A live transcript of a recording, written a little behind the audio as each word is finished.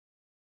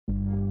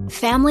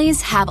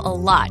Families have a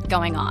lot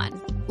going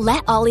on.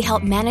 Let Ollie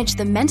help manage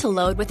the mental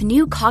load with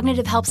new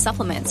cognitive help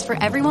supplements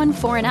for everyone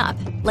 4 and up,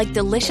 like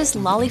delicious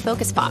Lolly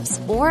Focus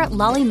Pops or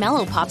Lolly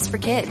Mellow Pops for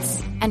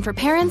kids. And for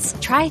parents,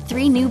 try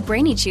 3 new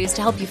Brainy Chews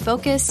to help you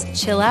focus,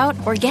 chill out,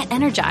 or get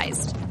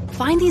energized.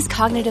 Find these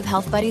cognitive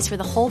health buddies for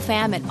the whole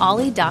fam at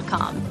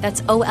ollie.com.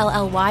 That's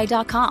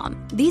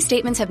OLLY.com. These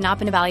statements have not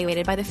been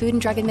evaluated by the Food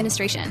and Drug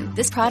Administration.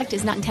 This product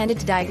is not intended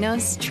to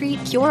diagnose,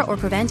 treat, cure, or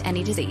prevent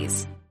any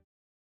disease.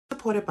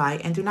 Supported by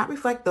and do not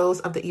reflect those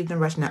of the Evening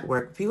Rush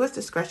Network. Viewers'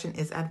 discretion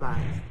is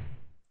advised.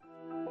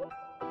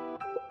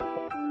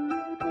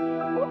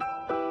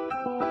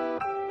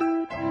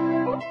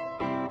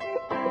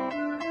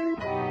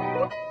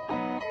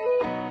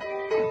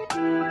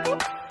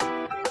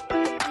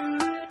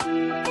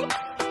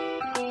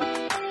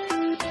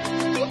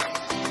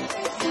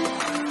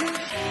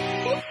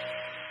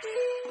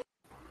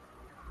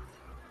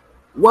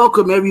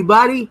 Welcome,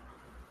 everybody.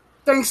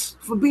 Thanks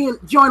for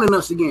joining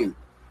us again.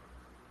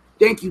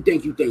 Thank you.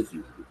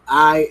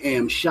 I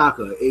am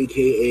Shaka,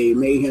 a.k.a.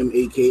 Mayhem,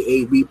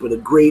 a.k.a. Reaper the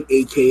Great,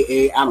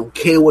 a.k.a. I don't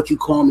care what you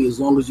call me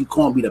as long as you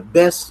call me the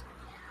best.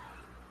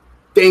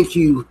 Thank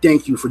you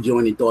for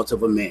joining Thoughts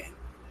of a Man.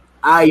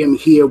 I am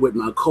here with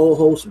my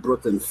co-host,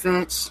 Brooklyn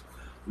Fats.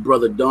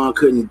 Brother Don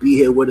couldn't be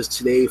here with us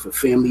today for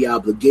family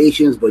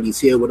obligations, but he's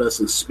here with us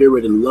in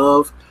spirit and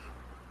love.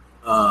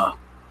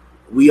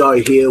 We are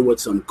here with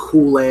some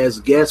cool-ass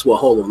guests. Well,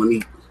 hold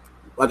on,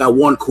 I got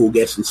one cool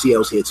guest and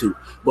CL's here too.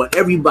 But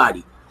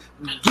everybody,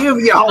 give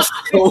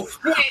yourself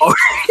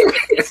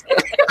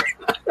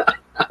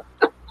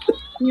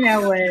you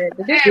know what?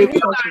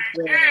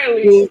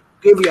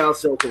 Give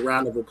yourself a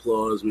round of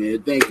applause,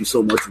 man. Thank you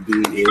so much for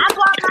being here.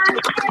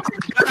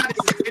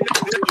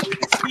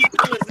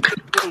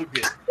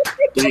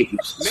 Thank you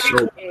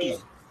so much.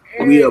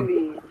 We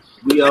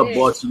are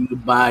brought to you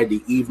by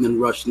the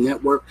Evening Rush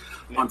Network.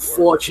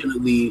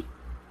 Unfortunately,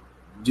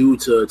 due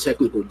to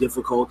technical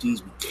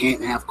difficulties, we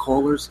can't have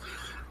callers.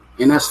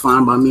 And that's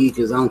fine by me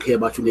because I don't care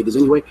about you niggas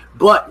anyway.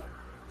 But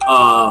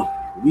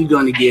we're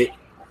going to get...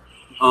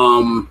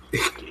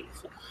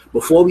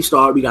 before we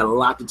start, we got a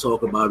lot to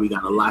talk about. We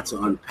got a lot to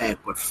unpack.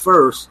 But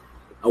first,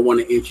 I want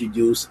to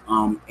introduce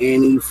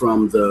Annie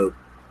from the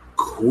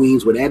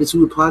Queens with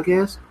Attitude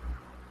podcast.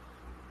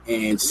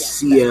 And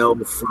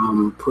CL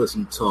from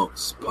Pussy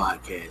Talks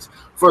podcast.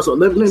 First of all,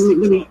 let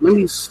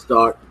me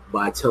start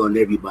by telling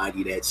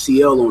everybody that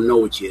CL don't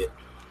know it yet,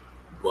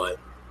 but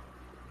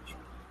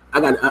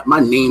I got my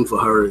name for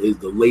her is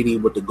the lady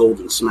with the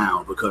golden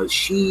smile because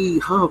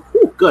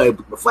go ahead,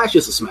 flash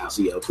us a smile,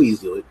 CL. Please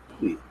do it.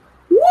 Please.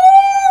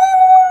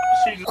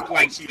 She looks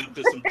like she up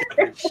to some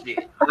different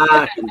shit.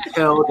 I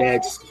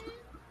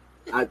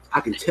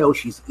can tell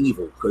she's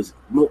evil because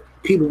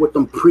people with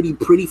them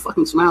pretty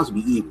fucking smiles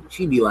be evil.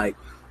 She'd be like,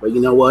 well,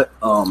 you know what?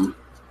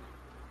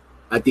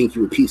 I think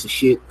you're a piece of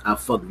shit. I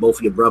fucked both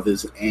of your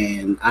brothers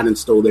and I done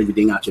stole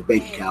everything out your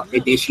bank account.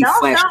 And then she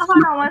flashed.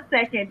 Hold on 1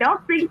 second.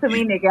 Don't speak to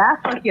me, nigga. I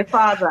fuck your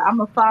father. I'm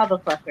a father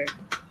fucker.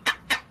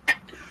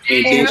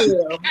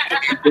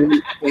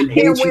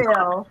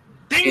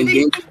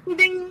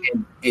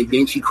 And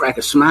then she crack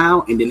a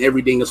smile and then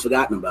everything is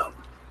forgotten about.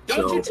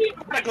 Don't you see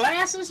the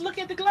glasses? Look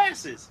at the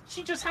glasses.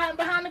 She just hiding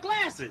behind the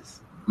glasses.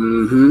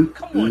 Mm-hmm.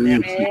 Come on now,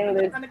 man.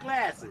 Behind the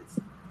glasses.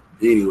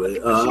 Anyway,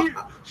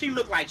 she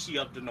look like she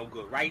up to no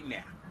good right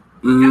now.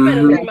 I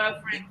better leave my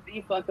friend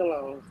be fuck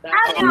alone.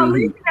 I know,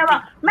 leave me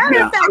alone.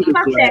 Matter of fact, fuck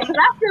that, because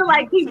I feel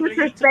like he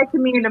disrespected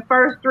me in the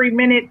first 3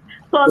 minutes.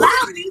 So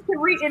allow me to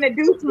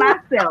reintroduce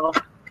myself.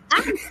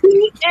 I'm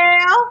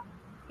CL.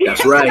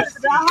 That's right.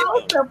 The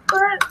host of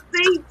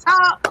Pussy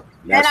Talk.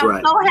 That's and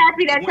I'm so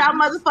happy that y'all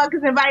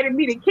motherfuckers invited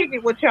me to kick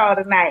it with y'all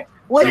tonight.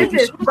 What is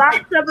this?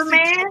 Thoughts of a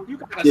Man?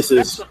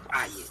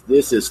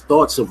 This is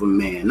Thoughts of a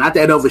Man. Not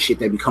that other shit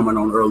that be coming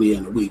on earlier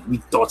in the week. We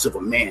Thoughts of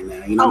a Man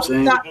now. You know what I'm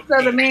saying? Thoughts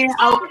of a Man.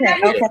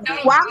 Okay.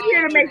 Well, I'm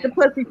here to make the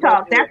pussy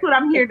talk. That's what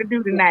I'm here to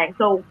do tonight.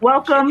 So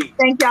welcome.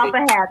 Thank y'all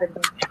for having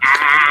me.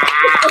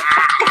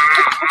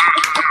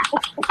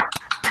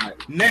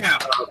 Now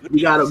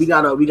we got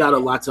a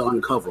lot to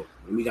uncover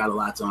and we got a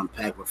lot to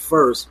unpack. But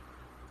first,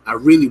 I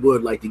really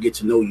would like to get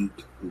to know you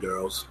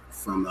girls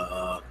from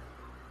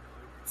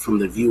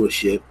the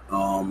viewership.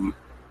 I'm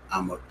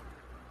a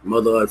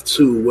mother of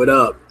 2. What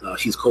up?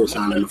 She's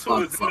co-signing the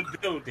father fucker.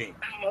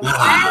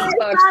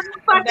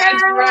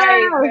 That's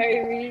right,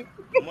 baby.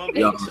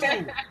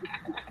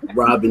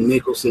 Robin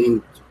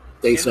Nicholson,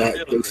 thanks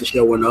for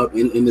showing up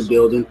in the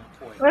building.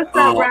 What's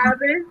up,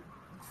 Robin?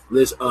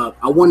 Liz, I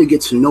want to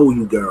get to know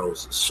you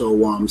girls.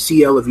 So,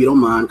 CL, if you don't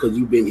mind, because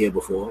you've been here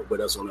before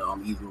with us on the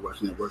Evening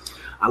Rush Network,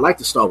 I'd like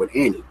to start with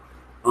Annie.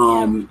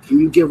 Can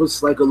you give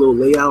us like a little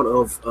layout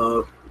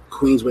of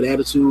Queens with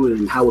Attitude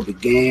and how it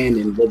began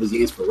and what was the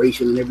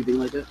inspiration and everything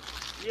like that?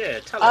 Yeah,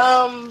 tell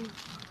us.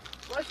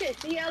 Well, shit,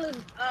 CL is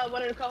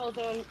one of the co-hosts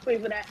on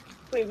Queens with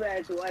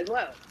Attitude as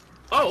well.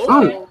 Oh.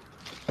 So,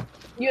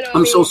 you know,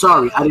 I'm so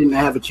sorry. I didn't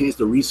have a chance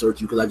to research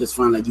you because I just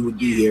found out you would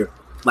be here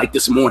like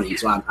this morning.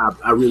 So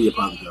I really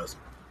apologize.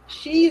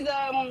 She's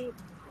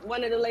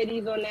one of the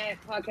ladies on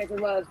that podcast as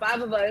well. It's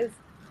 5 of us,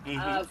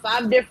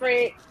 5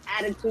 different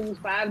attitudes,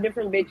 5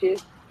 different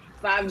bitches,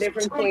 5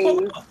 different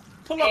queens.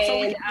 Pull up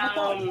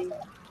and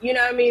you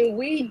know what I mean?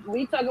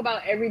 We talk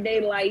about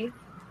everyday life,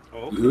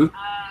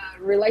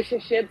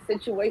 relationships,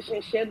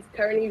 situationships,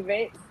 current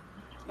events,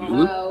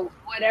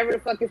 whatever the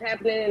fuck is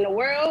happening in the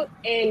world.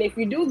 And if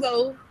you do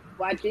go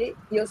watch it,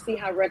 you'll see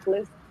how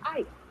reckless I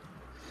am.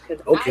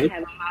 Because I have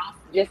a mouth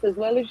just as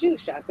well as you,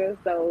 Shaka.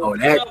 So,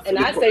 and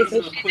I say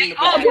some shit, they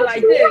all be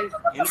like this.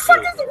 We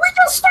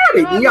just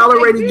started. Y'all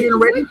already getting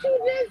ready. What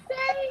you just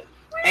say?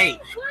 Hey,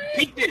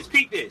 peek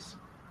this.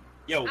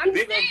 Yo, I'm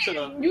big saying,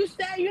 up to the. you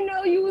said,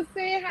 you was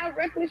saying how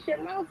reckless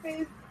your mouth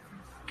is.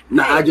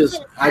 No, I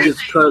just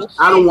cause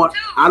I don't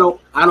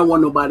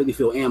want nobody to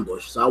feel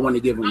ambushed. So I want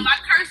to give them. I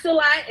curse a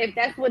lot if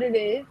that's what it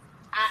is.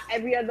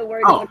 Every other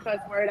word is a cuss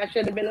word. I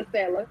should have been a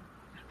sailor.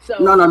 So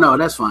No,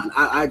 that's fine.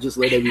 I just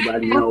let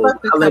everybody know.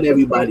 I let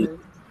everybody know.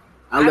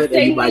 I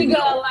say nigga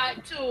a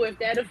lot too, if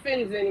that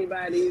offends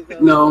anybody. So.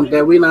 No,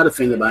 that we're not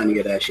offended by any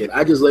of that shit.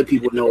 I just let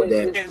people know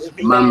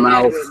that my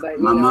mouth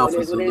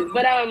is.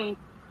 But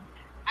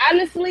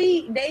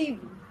honestly,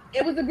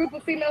 it was a group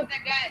of females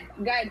that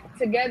got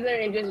together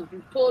and just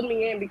pulled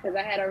me in because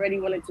I had already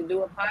wanted to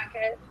do a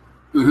podcast.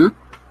 Mm-hmm.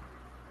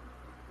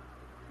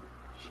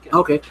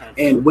 Okay.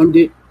 And when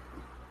did?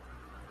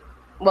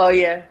 Well,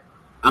 yeah.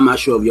 I'm not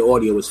sure if your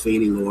audio is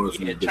fading or if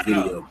the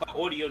video.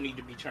 Audio need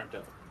to be turned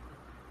up.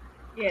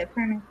 Yeah,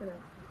 turn it up.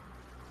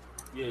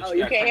 Yeah,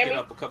 you can't hear me?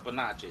 Up a couple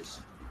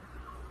notches.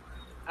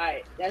 All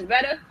right, that's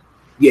better.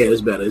 Yeah,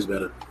 it's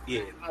better.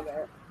 Yeah. My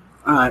bad.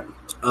 All right.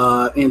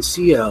 And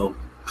CL,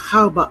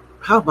 how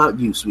about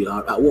you,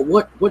 sweetheart?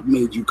 What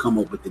made you come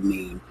up with the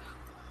name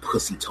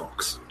Pussy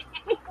Talks?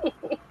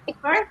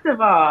 First of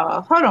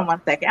all, hold on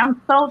one second.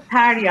 I'm so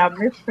tired of y'all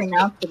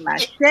mispronouncing my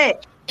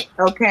shit.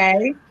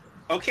 Okay.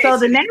 So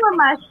the name of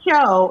my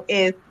show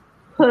is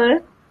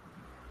Puss.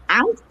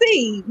 I'm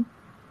C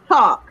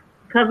Talk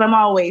because I'm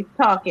always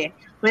talking,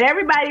 but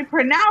everybody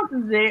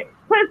pronounces it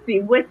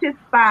Pussy, which is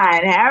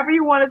fine. However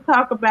you want to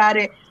talk about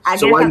it, I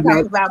guess I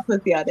talk about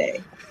pussy all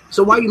day.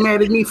 So why you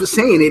mad at me for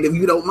saying it if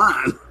you don't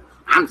mind?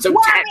 I'm so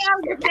tired.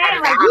 I'm just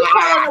saying, like, you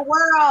telling the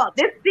world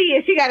this C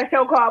and she got a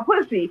show called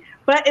Pussy,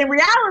 but in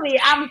reality,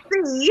 I'm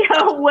C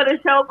with a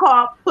show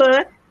called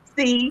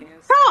Pussy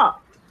Talk.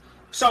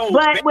 So,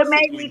 but what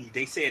made me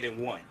they said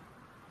in one.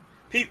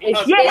 It's kind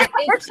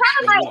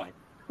of like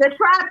the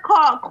Tribe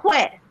Called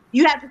Quest.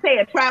 You have to say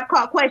a Tribe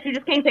Called Quest. You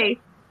just can't say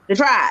the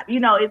tribe.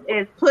 You know,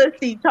 it's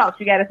Pussy Talks.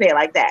 You got to say it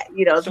like that.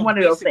 You know, it's one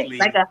of those things.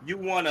 Like you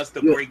want us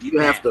to break it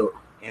down.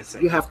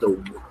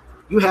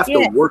 You have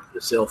to work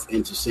yourself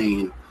into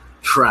saying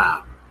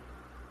tribe,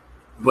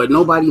 but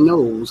nobody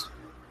knows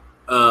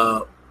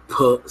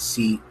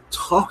Pussy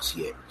Talks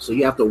yet. So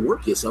you have to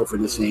work yourself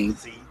into saying.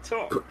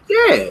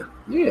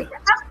 Yeah.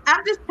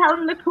 I'm just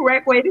telling the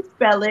correct way to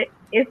spell it.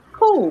 It's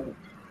cool.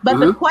 But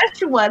the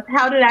question was,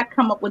 how did I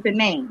come up with the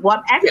name? Well,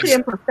 I'm actually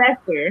a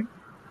professor.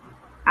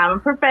 I'm a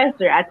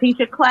professor. I teach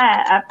a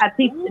class. I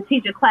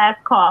teach a class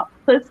called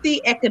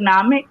Pussy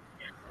Economics.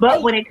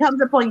 But when it comes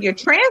up on your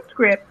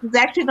transcript, it's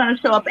actually going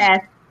to show up as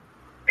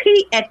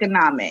P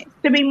Economics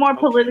to be more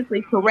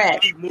politically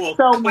correct.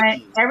 So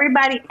when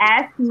everybody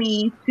asked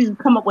me to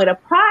come up with a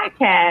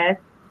podcast,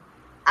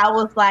 I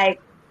was like,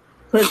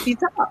 Pussy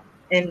Talk.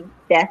 And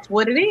that's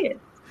what it is.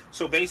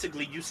 So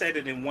basically, you said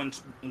it in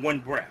one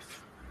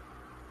breath.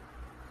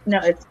 No,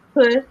 it's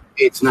puss.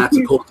 It's not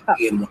supposed to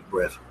be in one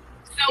breath.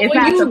 So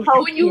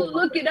when you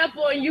look it up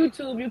on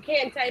YouTube, you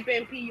can't type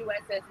in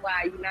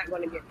P-U-S-S-Y. You're not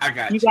going to get it. I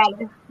got you.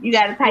 You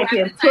got to type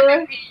in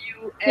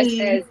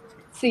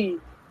P-U-S-S-C.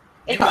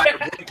 You got to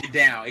break it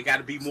down. It got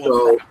to be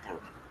more proper.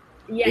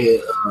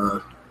 Yes.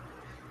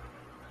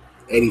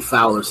 Eddie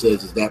Fowler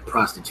says, is that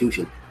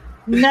prostitution?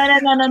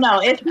 No.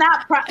 It's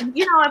not.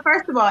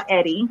 First of all,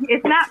 Eddie,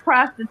 it's not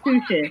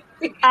prostitution.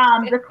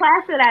 The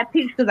class that I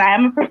teach, because I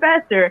am a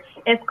professor,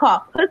 is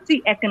called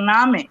Pussy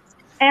Economics.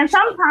 And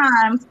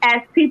sometimes,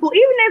 as people,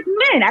 even as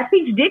men, I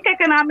teach dick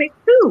economics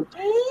too.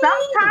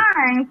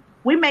 Sometimes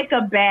we make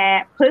a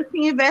bad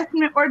pussy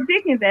investment or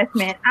dick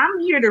investment. I'm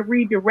here to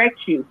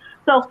redirect you.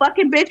 So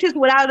fucking bitches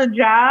without a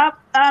job,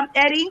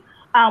 Eddie,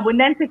 with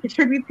nothing to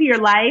contribute to your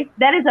life,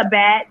 that is a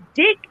bad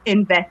dick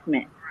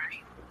investment.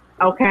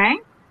 Okay?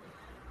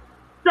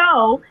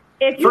 So,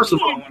 if you First of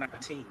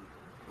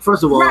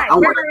all, right.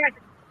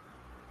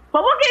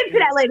 But we'll get into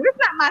that later. It's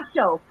not my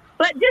show.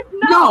 But just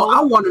know. No,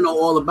 I want to know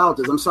all about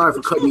this. I'm sorry for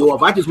cutting you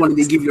off. I just wanted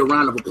to give you a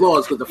round of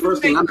applause because the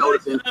first thing I'm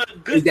noticing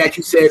is that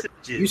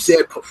you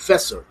said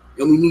professor,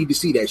 and we need to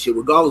see that shit.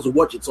 Regardless of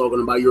what you're talking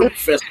about, you're a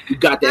professor. You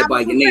got that by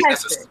your name.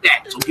 That's a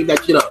stat. So give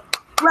that shit up.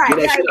 Right.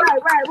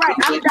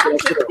 I'm Dr.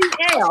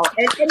 CL.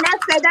 And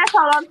that's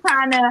all I'm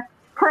trying to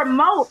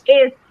promote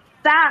is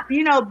stop,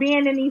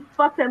 being in these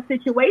fucked up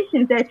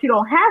situations that you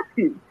don't have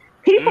to.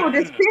 People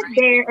just sit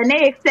there and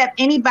they accept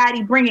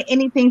anybody bringing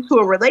anything to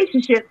a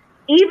relationship,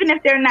 even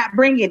if they're not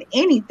bringing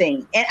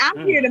anything. And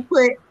I'm here to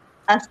put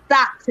a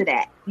stop to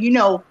that,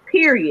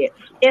 period.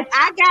 If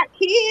I got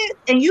kids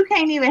and you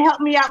can't even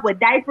help me out with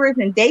diapers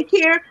and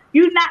daycare,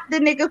 you not the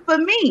nigga for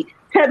me.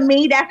 To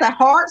me, that's a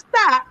hard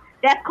stop.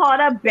 That's called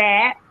a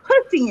bad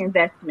pussy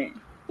investment.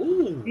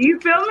 Ooh. Do you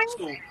feel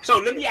me? So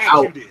let me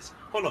ask you this.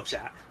 Hold up,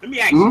 Shot. Let me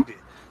ask you this.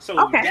 So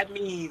that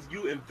means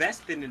you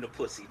investing in the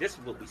pussy. This is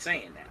what we're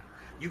saying now.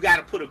 You got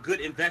to put a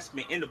good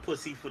investment in the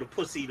pussy for the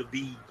pussy to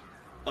be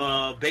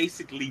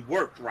basically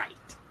worked right.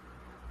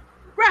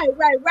 Right.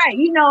 But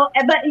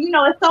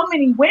there's so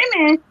many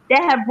women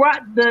that have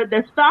brought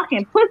the stock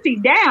and pussy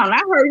down.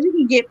 I heard you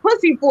can get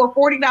pussy for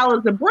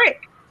 $40 a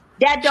brick.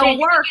 That don't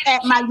work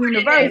at my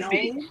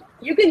university.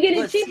 You can get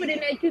it cheaper than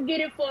that. You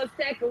get it for a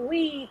sack of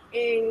weed.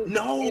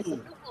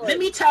 Let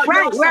me tell you.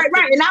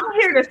 Right. And I'm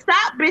here to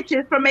stop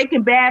bitches from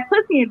making bad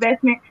pussy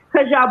investment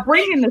because y'all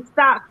bringing the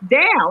stocks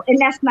down, and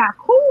that's not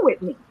cool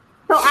with me.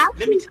 So I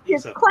teach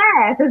this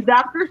class as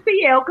Dr.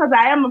 CL because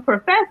I am a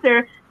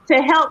professor to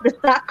help the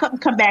stock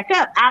come back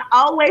up. I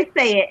always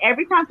say it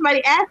every time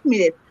somebody asks me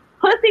this.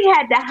 Pussy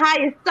had the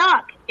highest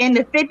stock in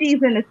the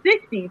 50s and the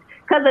 60s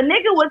because a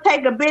nigga would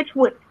take a bitch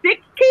with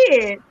 6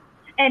 kids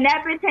and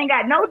that bitch ain't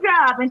got no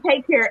job and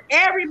take care of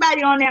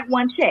everybody on that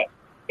one check.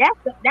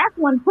 That's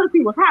when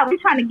pussy was hot. We're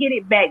trying to get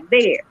it back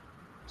there.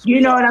 You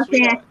know what I'm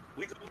saying?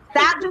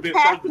 Stop just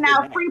passing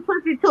out free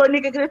pussy to a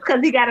nigga just because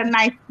he got a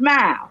nice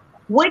smile.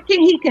 What can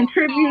he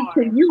contribute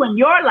to you in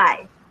your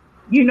life?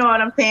 You know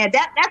what I'm saying?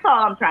 That's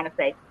all I'm trying to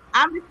say.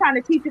 I'm just trying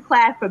to teach a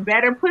class for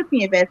better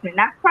pussy investment,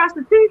 not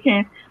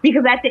prostitution,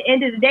 because at the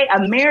end of the day,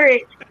 a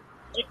marriage,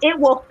 it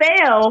will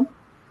fail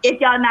if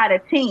y'all not a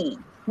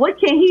team. What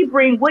can he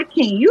bring? What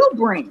can you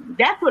bring?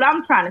 That's what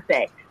I'm trying to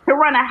say. To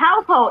run a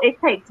household, it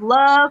takes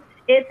love,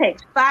 it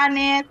takes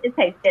finance, it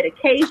takes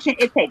dedication,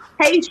 it takes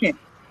patience.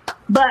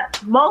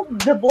 But most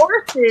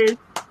divorces,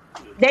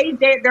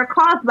 they're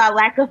caused by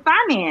lack of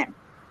finance.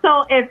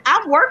 So if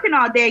I'm working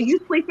all day, you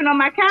sleeping on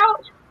my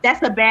couch,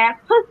 that's a bad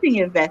pussy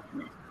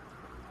investment.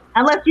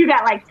 Unless you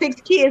got like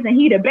 6 kids and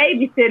he the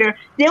babysitter,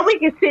 then we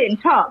can sit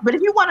and talk. But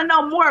if you want to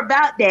know more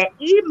about that,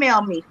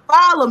 email me,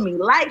 follow me,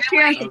 like,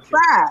 share, and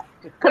subscribe.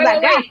 Because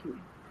I got you.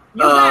 You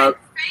got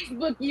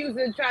Facebook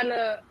users trying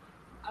to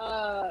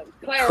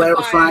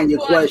clarifying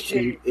your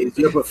question. Is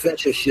your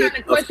professorship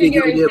a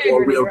figurative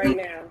or real right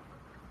now?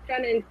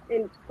 Trying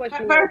to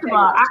question. First of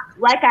all,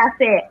 like I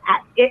said,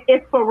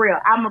 it's for real.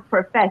 I'm a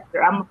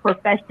professor. I'm a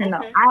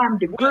professional. Okay. I am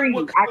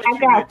degreed. I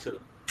got you.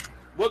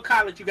 What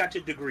college you got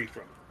your degree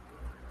from?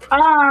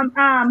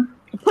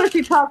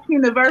 Pussy Talk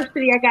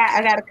University. I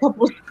got a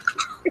couple.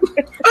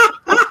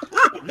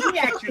 Let me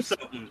ask you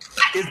something.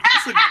 Is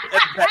this an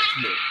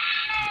investment?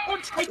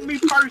 Don't take me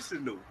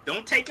personal.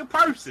 Don't take it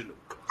personal.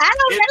 I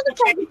don't never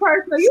take it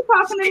personal. You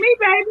talking to me,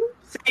 baby?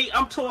 Say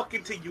I'm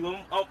talking to you.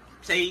 I'm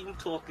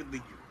talking to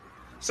you.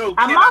 So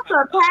I'm also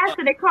a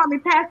pastor. They call me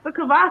Pastor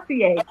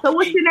Cavassier. Okay. So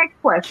what's your next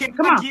question?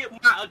 Come on.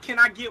 Can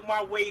I get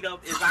my weight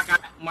up if I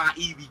got my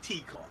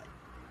EBT card?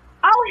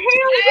 Oh,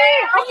 hell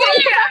yeah. Okay,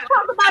 so let's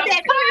talk about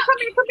that. Come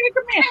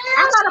here.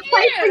 I got a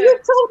place for you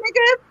too,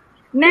 niggas.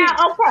 Now,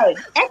 okay,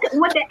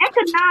 with the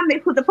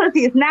economics with the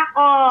pussy, it's not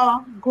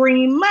all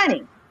green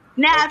money.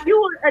 Now, if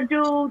you were a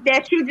dude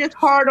that you just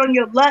hard on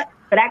your luck,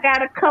 but I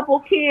got a couple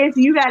kids,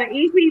 you got an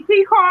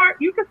EBT card,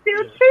 you can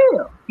still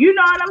chill. You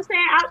know what I'm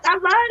saying? I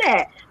love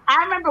that.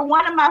 I remember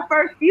one of my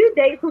first few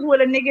dates was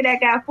with a nigga that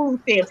got food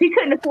stamps. He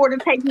couldn't afford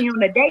to take me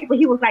on a date, but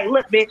he was like,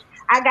 look, bitch,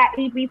 I got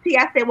EBT.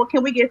 I said, well,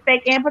 can we get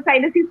steak and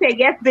potatoes? He said,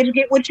 yes, bitch,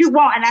 get what you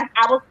want. And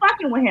I was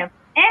fucking with him.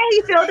 And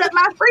he filled up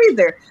my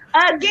freezer.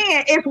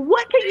 Again, it's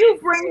what can you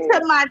bring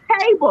to my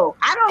table?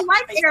 I don't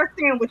like air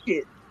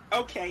sandwiches.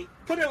 Okay,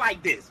 put it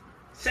like this.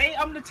 Say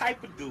I'm the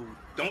type of dude.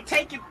 Don't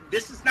take it.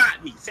 This is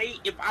not me. Say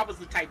if I was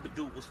the type of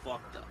dude was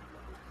fucked up.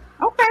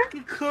 Okay. I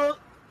can cook.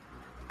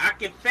 I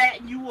can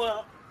fatten you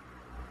up.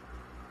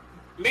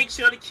 Make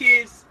sure the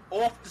kids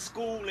off to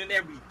school and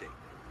everything.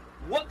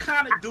 What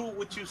kind of dude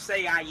would you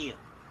say I am?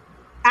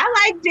 I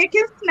like dick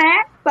and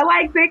snacks.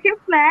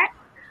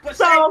 But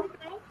so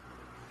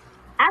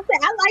I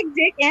said I like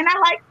dick and I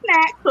like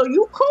snacks. So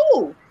you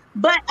cool.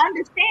 But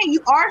understand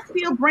you are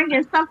still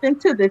bringing something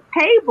to the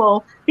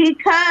table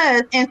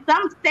because in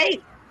some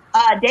states,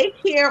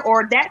 daycare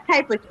or that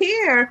type of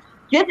care,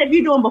 just if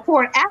you're doing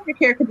before and after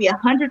care, could be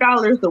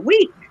 $100 a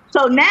week.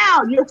 So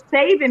now you're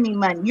saving me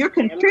money. You're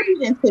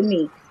contributing to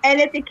me. And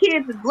if the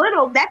kids is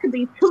little, that could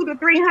be $200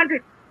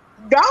 to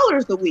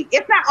 $300 a week.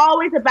 It's not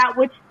always about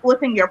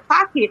what's in your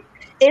pocket.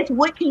 It's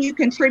what can you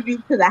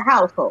contribute to the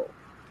household.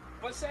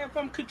 But say if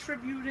I'm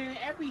contributing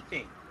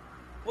everything,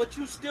 but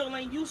you still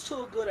ain't used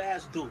to a good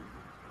ass dude.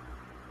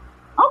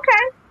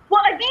 Okay.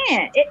 Well,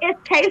 again,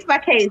 it's case by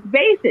case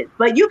basis.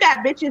 But you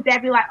got bitches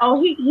that be like,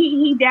 oh,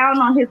 he down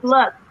on his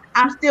luck.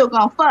 I'm still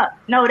gonna fuck.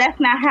 No, that's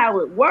not how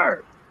it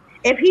works.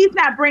 If he's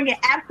not bringing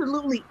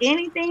absolutely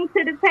anything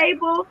to the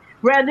table,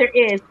 whether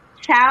it's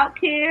child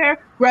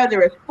care,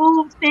 whether it's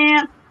food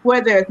stamps,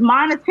 whether it's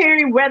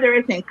monetary, whether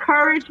it's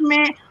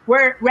encouragement,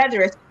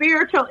 whether it's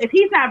spiritual, if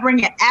he's not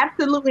bringing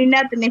absolutely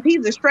nothing, if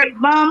he's a straight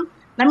bum,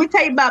 let me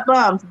tell you about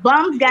bums.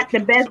 Bums got the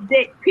best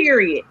dick,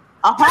 period.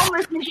 A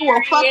homeless nigga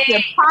will fuck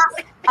the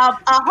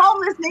top. A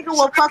homeless nigga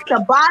will fuck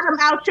the bottom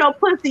out your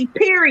pussy,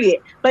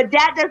 period. But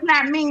that does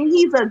not mean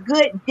he's a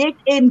good dick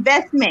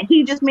investment.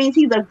 He just means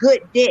he's a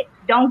good dick.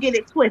 Don't get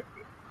it twisted.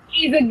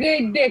 He's a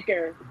good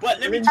dicker. But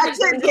let me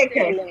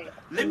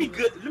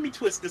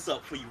twist this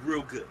up for you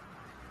real good.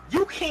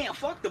 You can't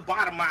fuck the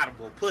bottom out of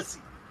a pussy,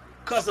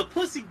 cause a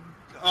pussy.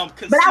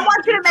 But I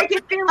want you to make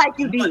it feel like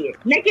you did.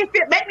 Make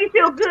me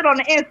feel good on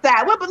the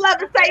inside. What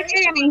beloved say,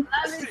 Annie?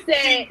 Beloved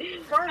said,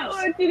 I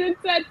want you to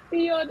touch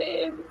me on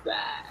the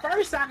inside.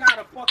 First, I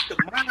gotta fuck the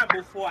mind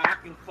before I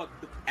can fuck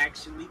the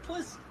actually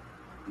pussy.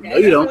 No,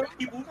 you don't.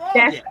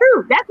 That's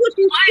true. That's what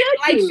you should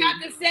do. Like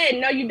Shaka said,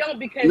 no, you don't,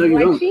 because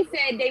she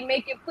said, they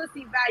making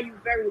pussy value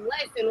very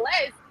less and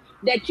less.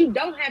 That you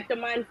don't have to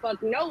mind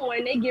fuck no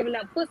one. They giving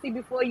up pussy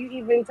before you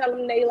even tell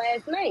them their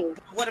last name.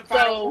 What if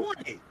I don't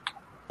want it?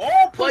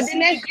 Well, then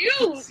that's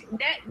you.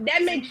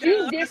 That makes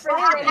you different.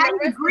 I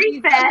agree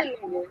that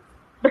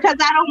because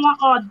I don't want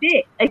all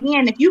dick.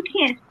 Again, if you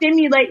can't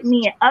stimulate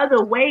me in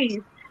other ways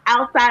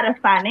outside of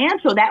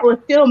financial, that will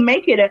still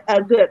make it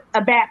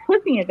a bad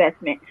pussy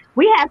investment.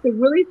 We have to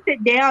really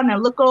sit down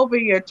and look over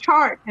your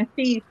chart and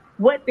see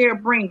what they're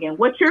bringing,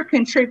 what you're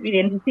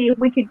contributing, to see if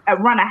we can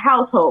run a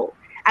household.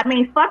 I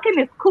mean, fucking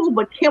is cool,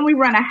 but can we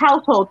run a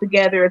household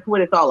together is what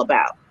it's all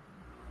about.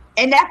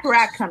 And that's where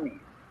I come in.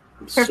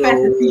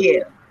 Professor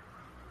CL.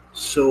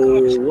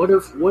 So what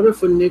if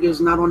a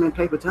nigga's not on that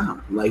type of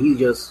time? Like he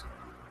just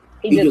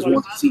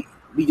wants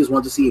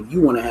to see if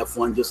you want to have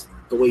fun just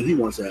the way he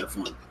wants to have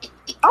fun.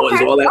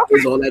 Okay,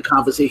 is all that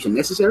conversation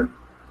necessary?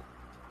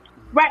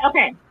 Right,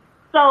 okay.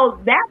 So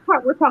that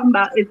part we're talking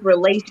about is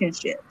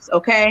relationships,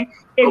 okay?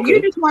 If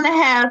you just want to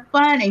have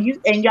fun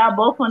and y'all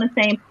both on the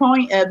same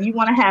point of you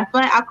want to have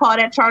fun, I call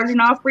that charging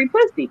off free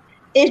pussy.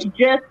 It's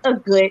just a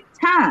good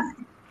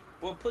time.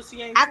 Well,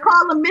 pussy ain't. I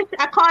call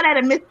that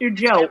a Mr.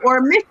 Joe or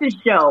a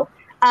Mrs. Joe.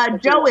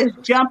 Joe is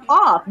jump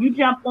off. You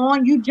jump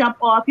on, you jump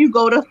off, you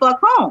go to fuck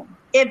home.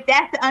 If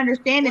that's the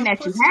understanding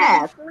that you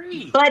have.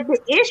 But the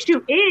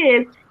issue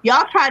is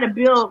y'all try to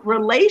build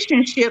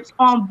relationships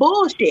on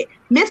bullshit.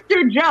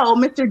 Mr. Joe,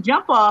 Mr.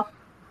 Jump Off,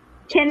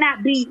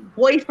 cannot be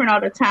boyfriend all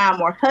the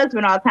time or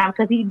husband all the time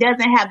because he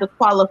doesn't have the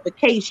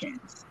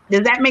qualifications.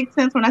 Does that make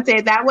sense when I say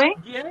it that way?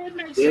 Yeah, it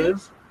makes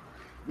sense.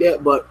 Yeah,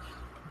 but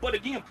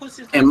again,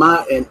 pussy's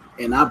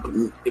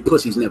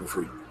pussy's never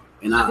free.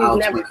 And I'll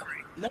never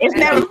free. It's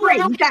never free.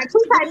 You got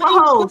two types of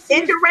hoes: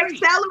 indirect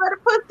seller of the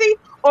pussy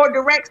or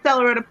direct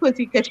seller of the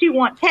pussy because she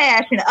wants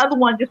cash and the other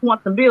one just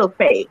wants some bills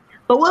paid.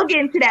 But we'll get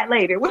into that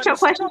later. What's your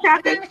question,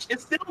 Chaka?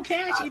 It's still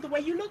cash either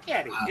way you look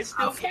at it. It's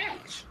still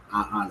cash.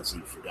 I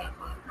honestly forgot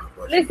my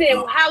question.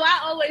 Listen, how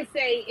I always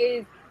say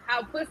is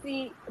how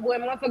pussy,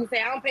 when motherfuckers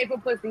say I don't pay for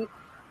pussy,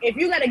 if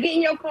you gotta get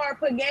in your car,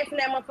 put gas in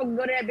that motherfucker,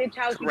 go to that bitch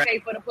house, you pay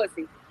for the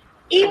pussy.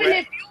 Even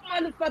if you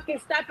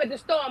motherfucking stop at the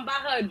store and buy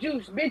her a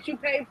juice, bitch, you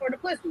pay for the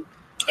pussy.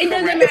 It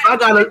doesn't matter.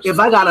 If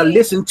I gotta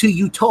listen to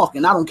you talk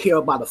and I don't care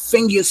about a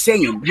thing you're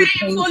saying, you're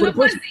paying for the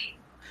pussy.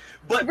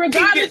 But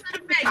regardless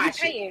of the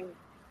fact, you're paying.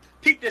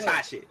 Peep this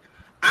hot shit.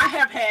 I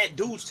have had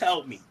dudes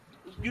tell me,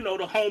 the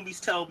homies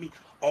tell me,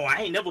 oh, I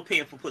ain't never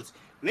paying for pussy.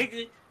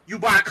 Nigga, you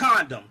buy a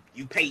condom,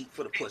 you paid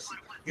for the pussy.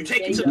 You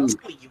take it to the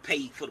toilet, you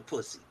paid for the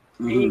pussy.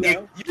 Mm-hmm.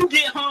 If you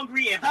get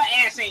hungry and her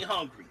ass ain't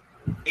hungry,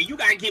 and you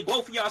gotta get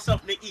both of y'all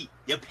something to eat,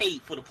 you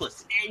paid for the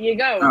pussy. There you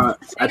go.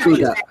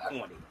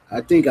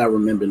 I think I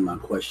remembered my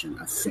question.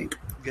 I think.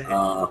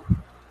 I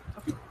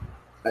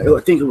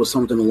think it was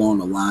something along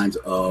the lines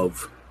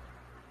of.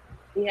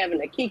 You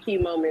having a Kiki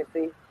moment,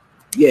 see?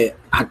 Yeah,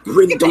 I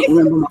really don't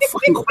remember my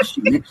fucking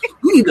question, man.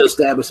 We need to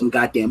establish some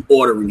goddamn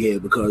order in here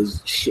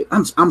because shit,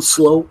 I'm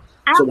slow.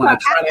 So when I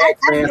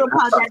do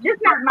apologize. This is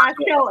not my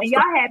show, and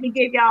y'all had me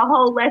give y'all a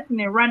whole lesson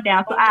and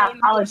rundown, so I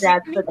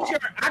apologize for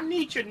that. I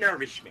need your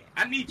nourishment.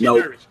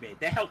 Nourishment.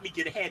 That helped me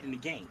get ahead in the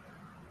game.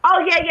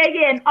 Oh, yeah.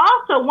 And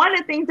also, one of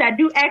the things I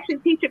do actually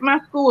teach at my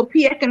school of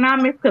P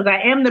Economics, because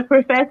I am the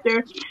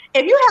professor,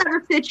 if you have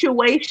a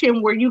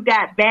situation where you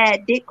got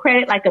bad dick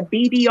credit, like a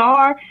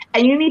BDR,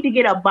 and you need to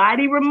get a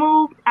body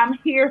removed, I'm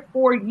here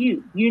for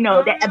you. You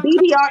know, that a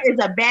BDR is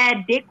a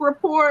bad dick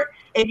report.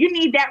 If you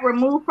need that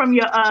removed from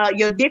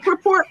your dick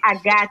report, I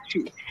got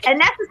you. And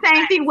that's the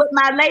same thing with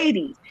my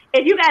ladies.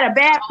 If you got a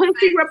bad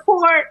pussy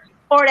report,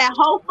 or that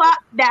whole fax,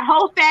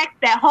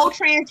 that whole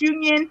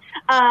TransUnion,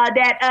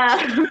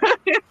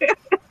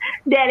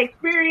 that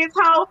experience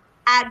hoe,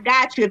 I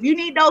got you. If you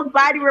need those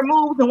body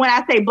removes, and when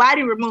I say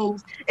body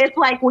removes, it's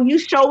like when you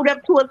showed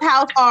up to his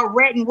house all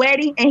red and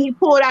wetty, and he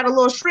pulled out a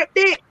little strip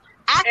dick.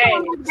 I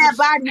can remove that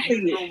body for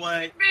you.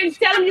 Bitch,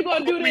 tell him you're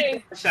gonna do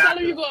this. Tell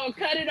him you're gonna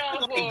cut it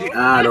off.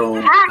 I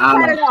don't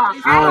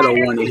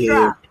want to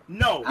hear.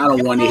 No, I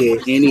don't want to hear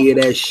any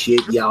of that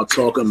shit y'all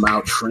talking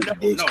about shrink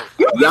dicks.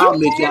 Y'all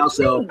make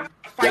yourself.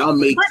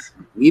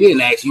 We didn't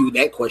ask you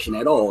that question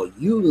at all.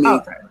 You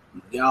make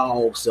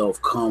y'all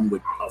self come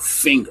with a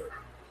finger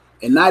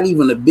and not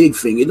even a big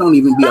finger. It don't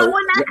even be. But when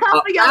I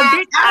come for your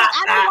dick,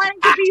 I don't want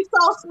it to be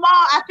so small.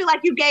 I feel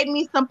like you gave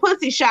me some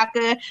pussy,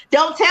 Shaka.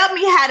 Don't tell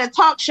me how to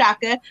talk,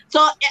 Shaka.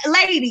 So,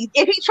 ladies,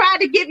 if he tried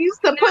to give you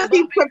some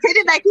pussy,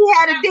 pretending like he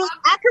had a dick,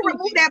 I can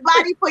remove that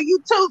body for you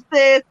too,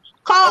 sis.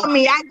 Call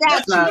me, I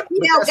got you.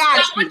 You got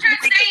you. What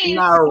you're saying,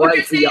 not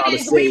right for y'all to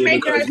say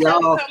because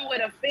y'all come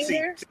with a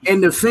finger.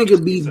 And the finger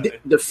be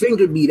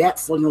that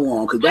fucking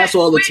long because that's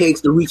all it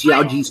takes to reach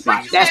y'all G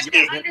spot. That's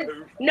it.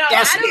 No,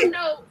 I don't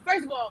know.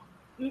 First of all,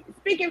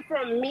 speaking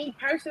from me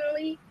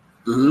personally,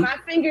 my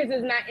fingers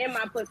is not in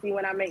my pussy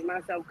when I make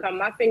myself come.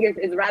 My fingers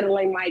is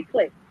rattling my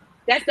clit.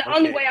 That's the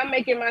only way I'm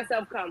making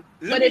myself come.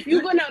 But if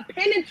you're gonna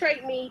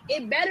penetrate me,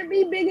 it better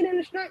be bigger than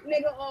a strength,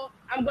 nigga, or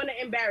I'm gonna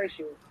embarrass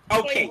you.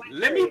 Okay,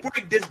 let me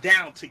break this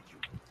down to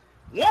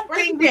you. One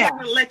thing we have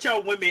to let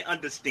y'all women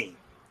understand.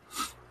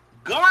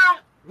 God,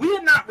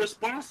 we're not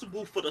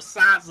responsible for the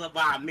size of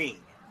our men.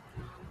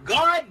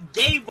 God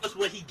gave us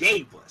what he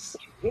gave us.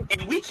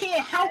 And we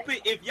can't help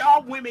it if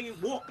y'all women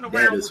walking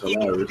around with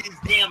these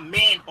damn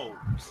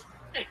manholes.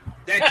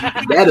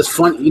 That is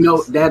funny. You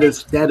know, that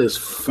is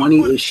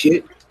funny as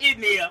shit.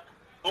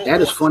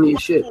 That is funny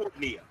as shit.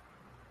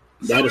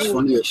 That is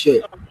funny as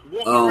shit.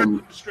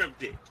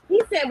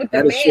 He said with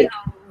the manhole.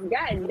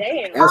 God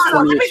damn.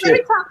 Let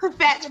me talk to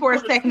Fats for a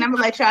second. I'm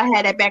gonna let y'all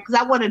have that back because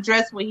I want to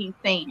address what he's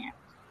saying.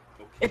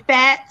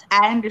 Fats,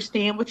 I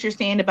understand what you're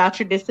saying about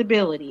your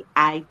disability.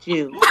 I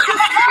do.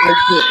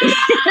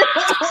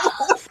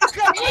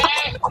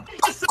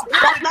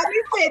 Let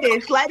me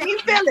finish. Let me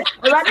finish.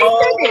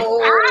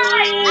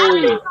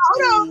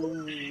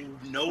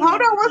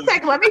 Hold on one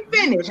second. Let me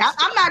finish.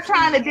 I'm not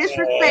trying to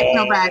disrespect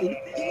nobody,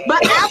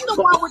 but I'm the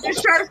one with the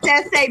shirts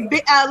that say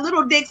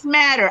 "Little Dicks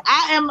Matter."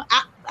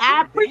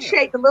 I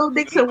appreciate the little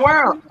dicks in the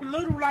world.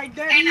 Little like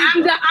that. And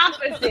I'm the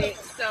opposite.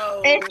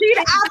 So and she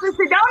the opposite.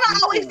 Don't I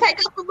always take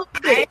up a little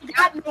dick? I ain't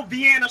got no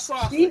Vienna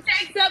sauce. She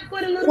takes up for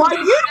the little well, dick.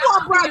 You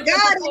want brought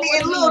God in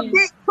there, little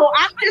dick. So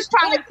I'm just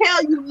trying to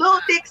tell you,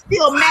 little dicks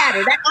still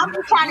matter. I'm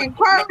just trying to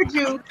encourage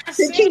you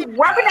to keep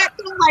rubbing that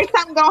thing like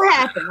something gonna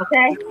happen.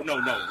 Okay? No.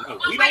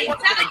 We Wait,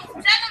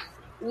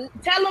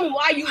 don't tell them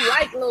why you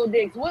like little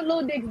dicks. What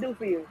little dicks do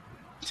for you?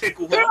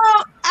 Tickle her.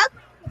 Girl,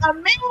 a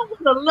man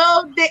with a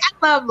little dick.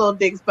 I love little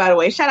dicks, by the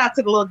way. Shout out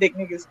to the little dick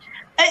niggas.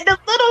 The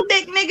little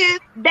dick niggas,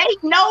 they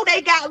know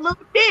they got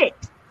little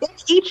dicks. They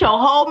eat your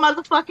whole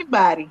motherfucking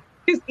body.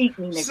 Just eat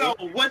me, nigga. So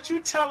what you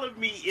telling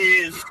me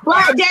is,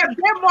 but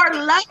they're more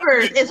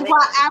lovers. Is why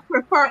I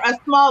prefer a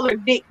smaller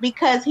dick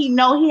because he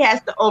know he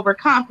has to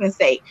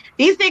overcompensate.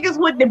 These niggas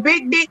with the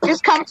big dick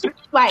just come to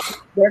like,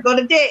 there go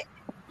the dick.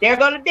 There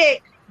go the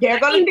dick. They're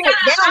gonna dick.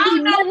 They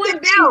don't know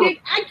what big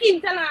dick. I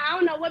keep telling her I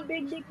don't know what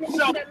big dick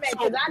niggas that make.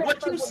 So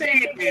what you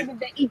saying is,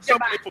 so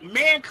if a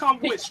man come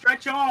with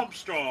Stretch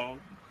Armstrong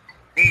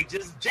and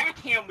just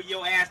jackhammer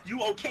your ass,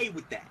 you okay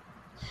with that?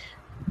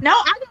 No,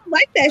 I don't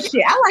like that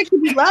shit. I like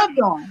to be loved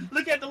on.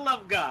 Look at the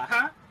love God,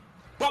 huh?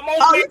 But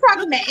you're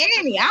talking to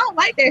Annie. I don't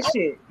like that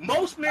shit.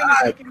 Most men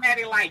are looking at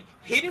it like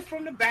hit it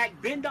from the back,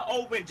 bend it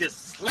over, and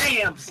just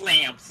slam.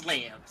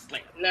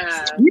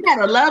 Nah. You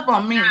gotta love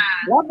on me.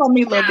 Love on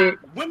me a little bit.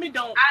 Women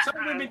don't.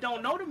 Some women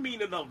don't know the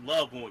meaning of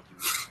love on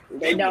you.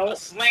 They don't.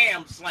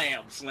 Slam.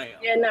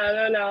 Yeah,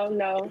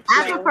 no.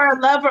 I prefer a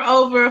lover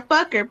over a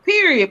fucker.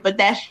 Period. But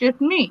that's just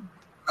me.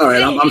 All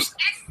right,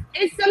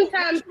 it's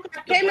sometimes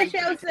K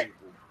Michelle said.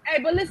 Hey,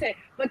 but listen.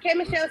 But K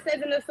Michelle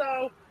says in the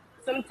song,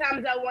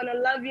 sometimes I want to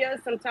love you,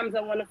 sometimes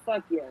I want to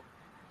fuck you.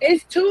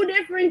 It's two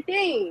different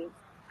things.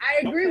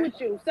 I agree with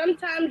you.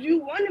 Sometimes you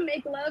want to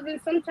make love,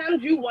 and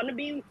sometimes you want to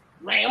be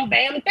wham,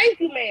 bam, thank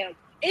you, ma'am.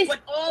 It's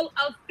all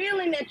a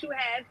feeling that you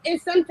have, and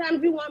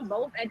sometimes you want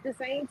both at the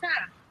same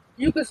time.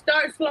 You can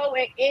start slow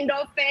and end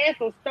off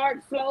fast, or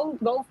start slow,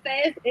 go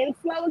fast, and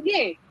slow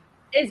again.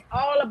 It's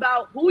all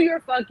about who you're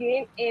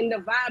fucking and the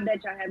vibe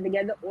that y'all have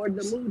together, or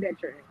the mood that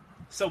you're in.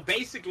 So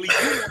basically,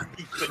 you want to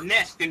be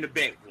finessed in the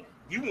bedroom.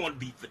 You want to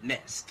be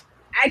finessed.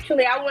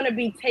 Actually, I want to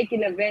be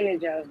taken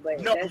advantage of, but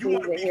no, that's you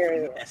want to be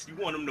finessed. You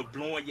want them to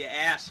blow in your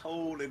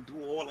asshole and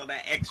do all of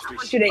that extra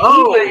shit. You to eat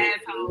my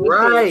asshole.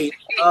 Right.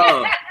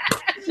 How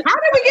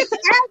did we get to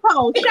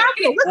asshole?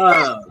 Shaka, what's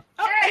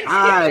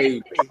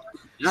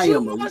I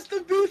am wants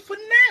to be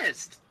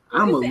finessed.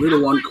 I'm a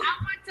little one. I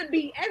want to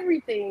be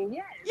everything.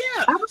 Yes.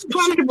 Yeah. I was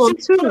comfortable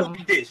too.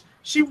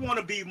 She want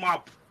to be my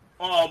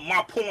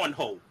porn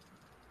hole.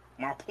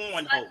 My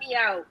porn hole. Let me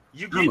out.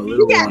 You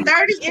got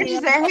 30 inches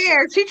of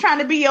hair. She trying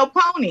to be your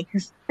pony.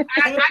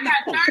 I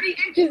got 30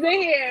 inches of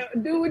hair.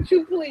 Do what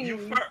you please. You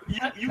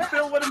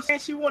feel what I'm saying?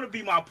 She want to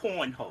be my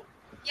porn hole.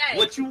 Yes.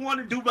 What you want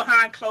to do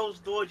behind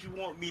closed doors? You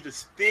want me to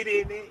spit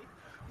in it?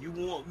 You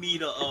want me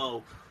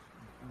to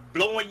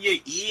blow in your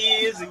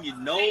ears and your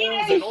nose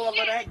and all of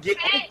that? Get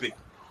open.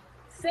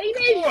 Say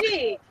that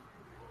shit.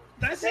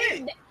 That's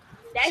it.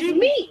 That's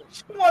me.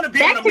 She want to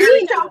be an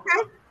American.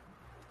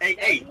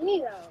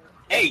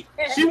 Hey,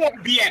 she want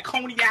to be at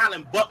Coney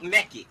Island buck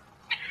naked.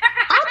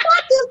 I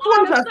thought this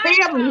was a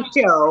family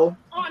show.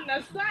 On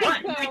the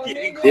side,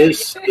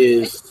 this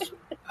is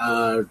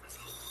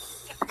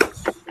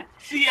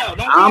CL,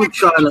 I'm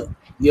trying to.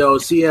 Yo,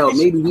 CL,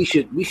 maybe we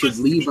should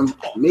leave them.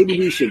 Maybe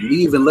we should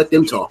leave and let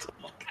them talk.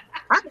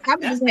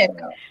 I'm just head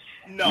out.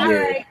 No. All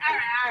right.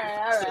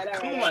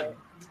 Come on.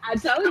 I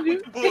told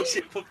you.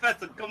 Bullshit,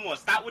 Professor. Come on,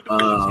 stop with the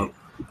bullshit.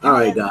 All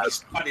right,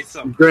 guys.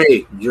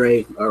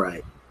 Dre. All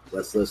right,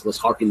 let's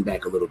harken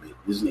back a little bit.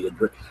 This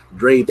nigga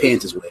Dre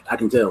pants is wet. I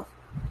can tell.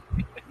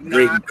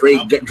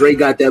 Dre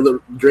got that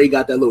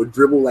little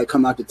dribble like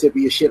come out the tip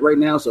of your shit right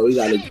now. So we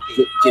gotta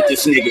get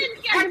this nigga.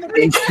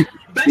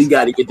 We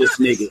gotta get this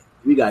nigga.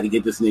 We gotta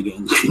get this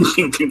nigga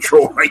in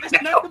control right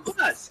now.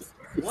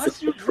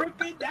 Once you drip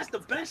it, that's the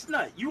best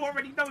nut. You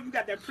already know you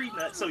got that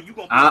pre-nut, so you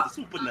gonna put the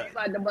super nut.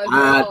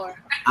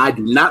 I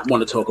do not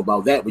want to talk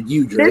about that with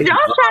you, Dre. Did y'all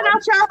shout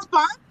out y'all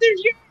sponsors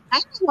yet?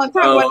 I don't want to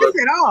talk about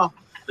this at all.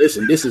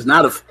 Listen, this is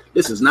not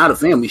a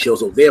family show,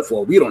 so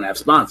therefore we don't have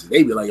sponsors.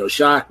 They be like, "Yo,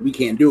 Shock, we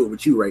can't do it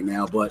with you right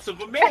now." But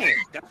Thoughts of a Man,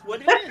 that's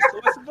what it is.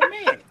 Thoughts of a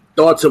Man.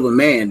 Thoughts of a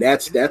Man.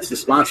 That's the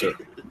sponsor.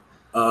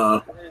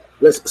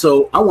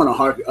 So I want to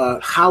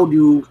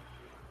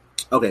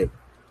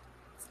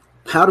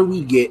how do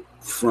we get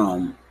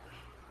from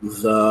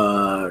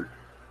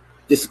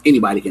this?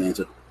 Anybody can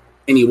answer.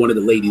 Any one of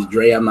the ladies,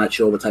 Dre. I'm not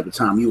sure what type of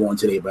time you on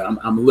today, but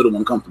I'm a little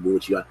uncomfortable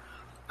with you.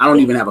 I don't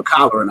even have a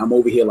collar, and I'm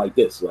over here like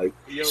this. Like,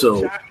 yo,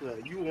 so,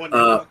 Chocolate, you want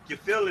to your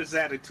feelings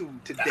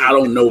attitude today? I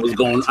don't know what's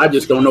going on. I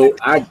just don't know.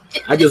 I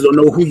just don't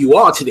know who you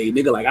are today,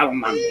 nigga. Like,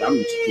 I'm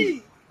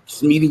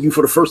just meeting you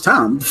for the first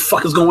time. What the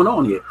fuck is going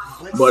on here?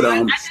 But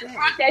I just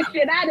brought that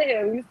shit out of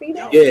him. You see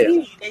that?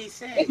 They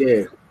said,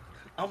 yeah.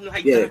 I'm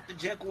like Dr.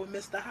 Jekyll and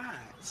Mr.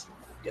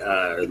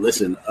 Hyde.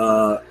 Listen.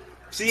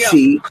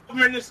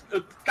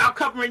 Stop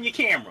covering your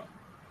camera.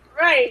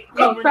 Right.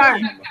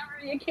 Sorry.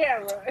 Your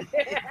camera.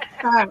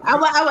 Sorry. I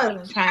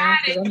wasn't trying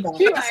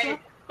to.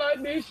 Fuck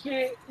this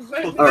shit.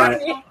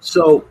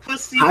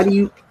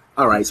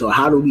 All right. So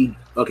how do we?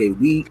 Okay.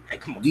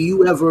 Do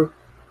you ever,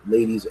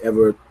 ladies,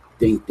 ever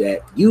think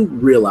that you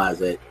realize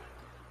that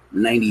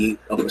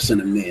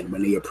 98% of men,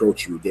 when they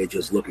approach you, they're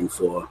just looking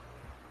for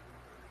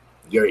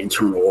your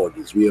internal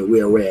organs?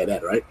 We're aware of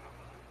that, right?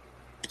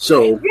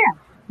 So yeah.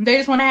 They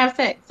just want to have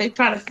sex. They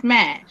try to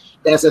smash.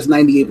 That's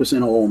 98%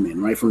 of all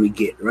men, right from the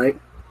get, right?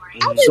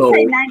 I would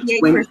say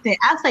 98%.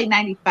 I'll say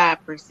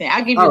 95%.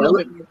 I'll give you a little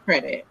bit more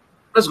credit.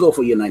 Let's go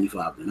for your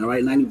 95 then, all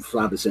right?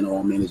 95% of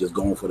all men is just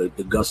going for the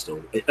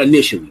gusto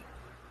initially.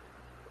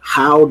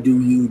 How do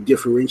you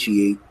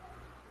differentiate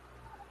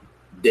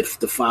the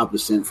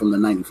 5% from the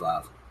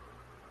 95?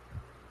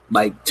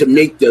 Like, to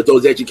make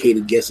those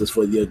educated guesses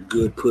for your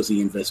good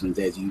pussy investments,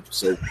 as you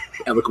so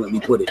eloquently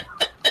put it.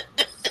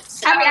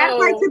 I mean, I'd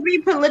like to be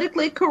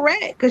politically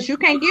correct because you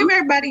can't give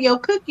everybody your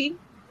cookie,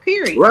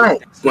 period. Right.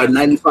 But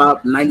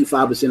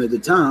 95% of the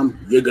time,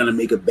 you're gonna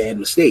make a bad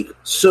mistake.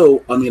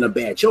 So, I mean, a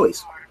bad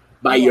choice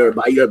by your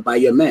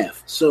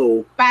math.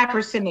 So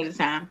 5% of the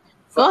time.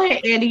 Go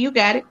ahead, Eddie. You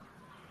got it.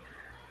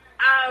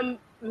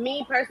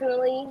 Me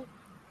personally,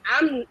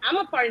 I'm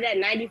a part of that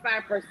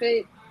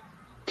 95%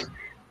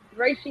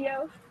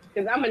 ratio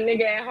because I'm a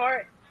nigga at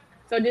heart.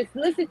 So just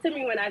listen to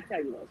me when I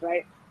tell you this,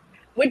 right?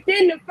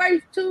 Within the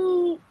first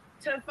 2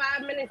 to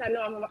 5 minutes, I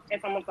know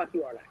if I'm gonna fuck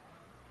you or not.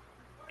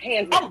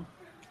 Hands down.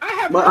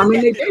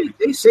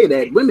 They say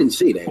that. Women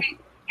say that.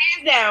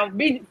 Hands down.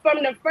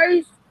 From the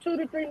first 2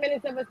 to 3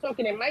 minutes of us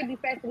talking, it might be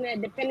faster than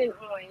that, depending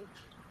on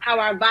how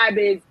our vibe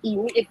is.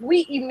 If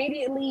we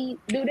immediately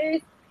do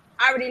this,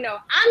 I already know.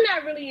 I'm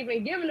not really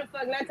even giving a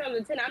fuck 9 times out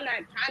of 10. I'm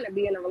not trying to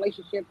be in a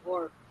relationship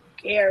or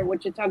care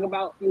what you're talking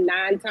about.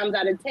 9 times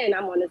out of 10,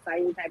 I'm on the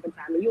same type of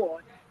time you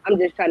on. I'm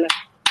just trying to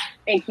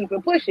and keep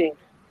it pushing.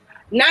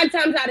 9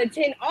 times out of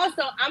 10,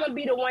 also, I'm going to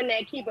be the one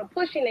that keep it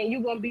pushing and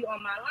you're going to be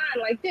on my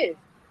line like this.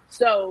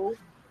 So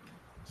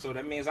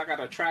that means I got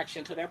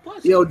attraction to that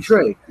pussy. Yo,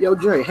 Dre,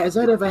 has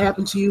that ever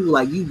happened to you?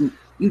 Like, you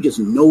just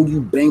know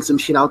you bang some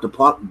shit out the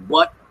park,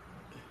 but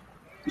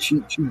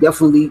she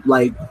definitely,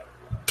 like,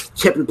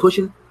 kept it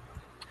pushing?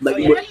 Like,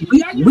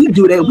 we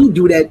do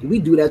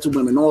that to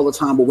women all the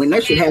time, but when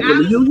that shit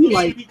happens to you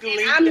like,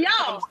 I'm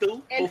y'all.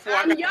 And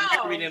I'm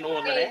y'all. And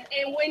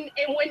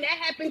when that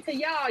happened to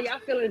y'all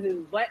feelings is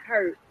butt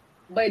hurt.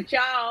 But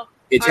y'all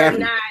are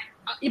not.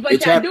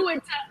 But y'all do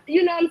it to,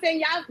 you know what I'm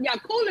saying? Y'all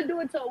cool to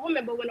do it to a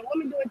woman, but when a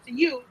woman do it to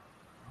you,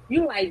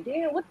 you like,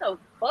 damn, what the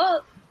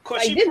fuck?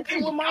 Like, this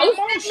bitch with my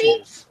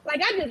emotions.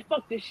 Like, I just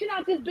fucked the shit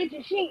out this bitch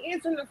and she ain't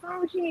answering the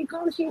phone, she ain't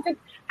calling, she ain't texting.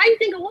 How you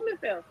think a woman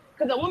feel?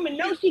 Because a woman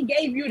knows she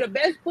gave you the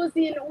best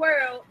pussy in the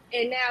world,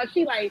 and now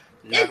she like,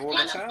 this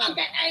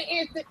motherfucker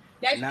ain't answered.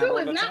 That's true,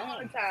 it's not all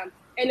the time.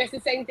 And that's the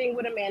same thing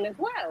with a man as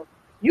well.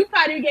 You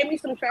probably gave me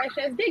some trash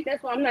ass dick,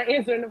 that's why I'm not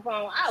answering the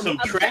phone. Some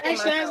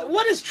trash ass?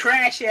 What is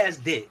trash ass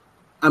dick?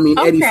 I mean,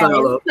 Eddie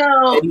Fowler.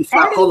 Eddie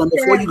Fowler. Hold on,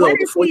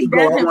 before you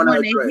go, I want to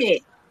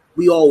address.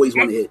 We always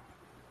want to hit.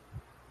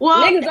 Well,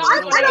 I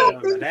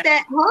don't think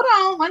that. Hold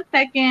on 1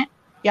 second.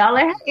 Y'all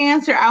let her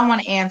answer. I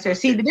want to answer.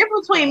 See, the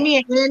difference between me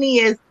and Annie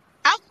is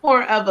I'm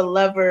more of a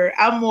lover.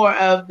 I'm more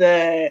of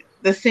the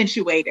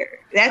accentuator.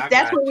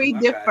 That's where we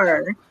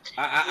differ.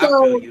 I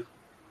feel you.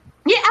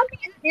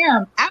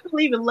 Yeah, I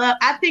believe in love.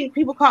 I think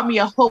people call me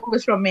a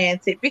hopeless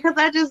romantic because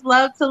I just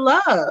love to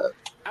love.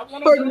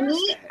 For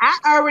me, I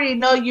already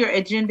know your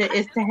agenda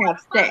is to have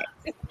sex.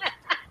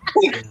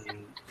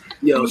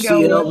 Yo,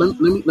 CL,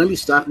 let me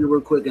stop you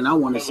real quick, and I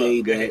want to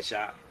say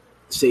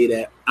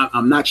that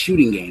I'm not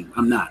shooting game.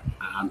 I'm not.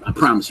 I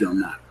promise you, I'm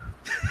not.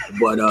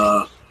 But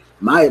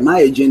my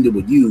agenda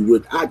with you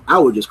would I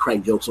would just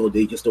crack jokes all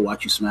day just to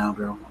watch you smile,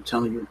 girl. I'm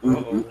telling you.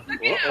 Let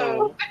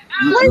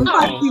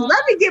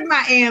me get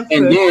my answer.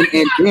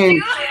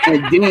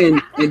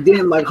 And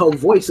then like her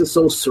voice is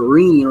so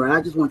serene, right?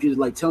 I just want you to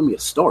like tell me a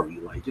story,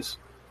 like just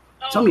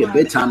tell me a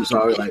bedtime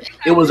story. Like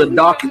it was a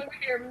dark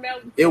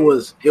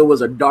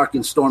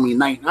and stormy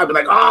night. And I'd be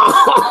like,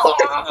 oh.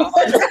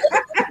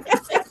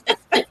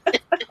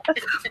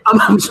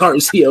 I'm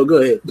sorry, CL.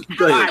 Go ahead.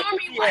 Stormy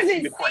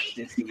wasn't the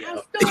question,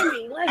 CL.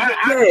 Stormy wasn't.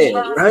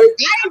 Yeah, right.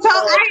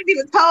 I ain't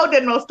even told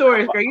them no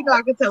stories, girl. You know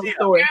I can tell the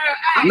story.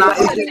 Nah,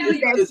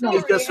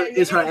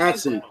 it's her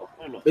accent.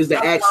 It's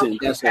the accent.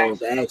 That's all.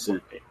 The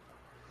accent.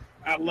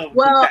 I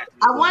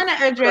want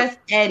to address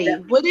Eddie.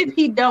 What if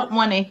he don't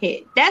want to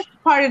hit? That's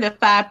part of the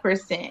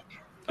 5%.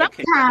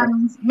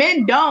 Sometimes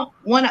men don't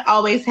want to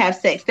always have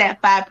sex.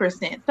 That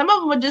 5%. Some of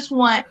them would just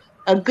want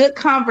a good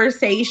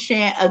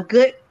conversation, a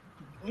good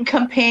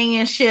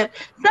companionship,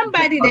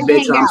 somebody to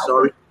hang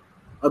out.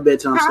 A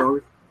bedtime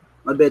story.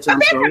 Yeah.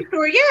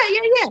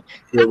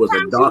 It was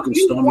a dark and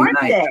stormy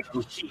night.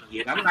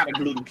 Shit, I'm not a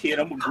little kid.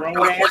 I'm a grown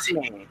ass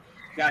man.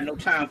 Got no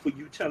time for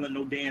you telling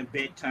no damn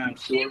bedtime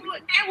story.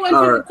 That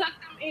wasn't to tuck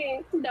them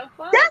in. The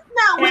fuck? That's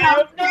not what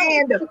I'm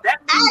saying.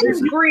 I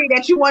agree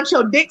that you want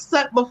your dick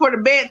sucked before the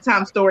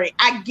bedtime story.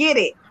 I get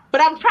it. But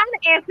I'm trying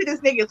to answer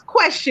this nigga's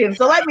question,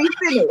 so let me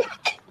finish.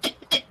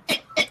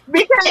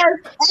 Because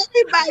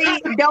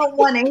everybody don't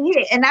want to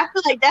hit. And I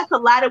feel like that's a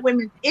lot of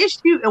women's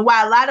issue and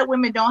why a lot of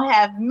women don't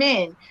have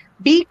men.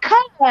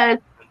 Because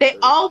they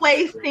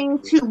always seem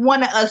to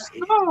want to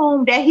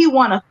assume that he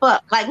want to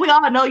fuck. Like, we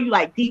all know you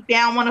like deep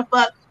down want to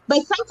fuck.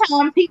 But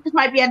sometimes he just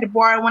might be at the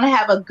bar and want to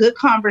have a good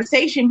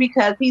conversation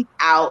because he's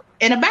out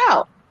and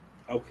about.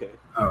 Okay.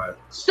 All right.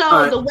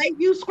 So the way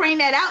you screen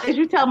that out is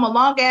you tell him a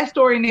long ass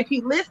story. And if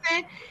he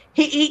listen,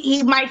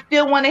 he might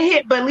still want to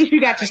hit, but at least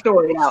you got your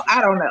story out.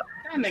 I don't know.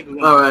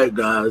 All right,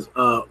 guys.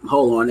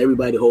 Hold on.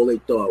 Everybody hold their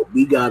thought.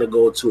 We got to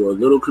go to a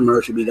little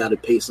commercial. We got to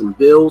pay some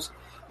bills.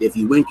 If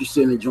you're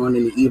interested in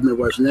joining the Evening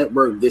Rush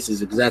Network, this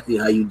is exactly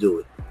how you do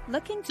it.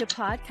 Looking to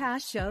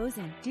podcast shows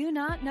and do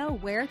not know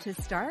where to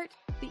start?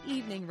 The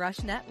Evening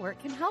Rush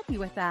Network can help you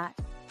with that.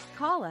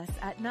 Call us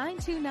at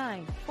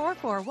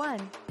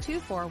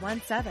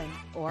 929-441-2417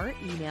 or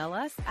email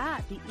us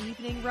at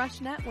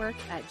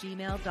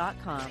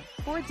theeveningrushnetwork@gmail.com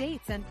for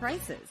dates and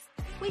prices.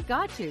 We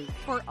got you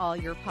for all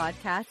your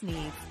podcast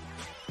needs.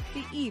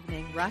 The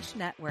Evening Rush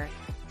Network.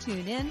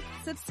 Tune in,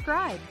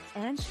 subscribe,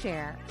 and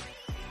share.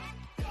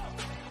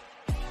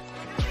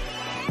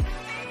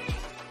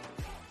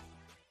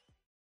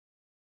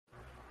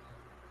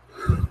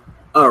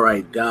 All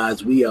right,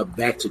 guys, we are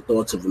back to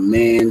Thoughts of a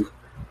Man.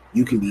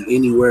 You can be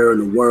anywhere in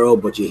the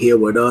world, but you're here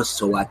with us.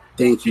 So I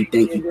thank you.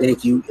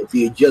 If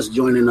you're just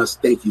joining us,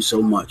 thank you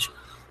so much.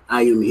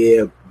 I am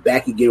here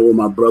back again with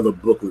my brother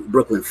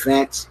Brooklyn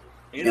Facts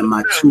and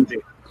my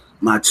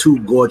two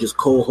gorgeous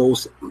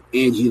co-hosts,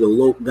 Angie the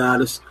Lope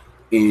Goddess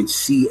and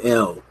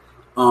CL.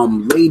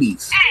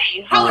 Ladies.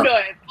 Hey, hold on,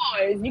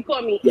 boys. You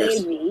call me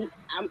Angie.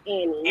 I'm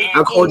Annie.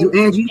 I called you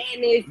Angie?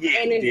 And it's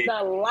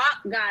the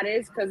Lock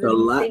Goddess. The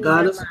Lock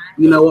Goddess?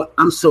 You know what?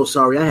 I'm so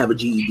sorry. I have a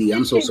GED.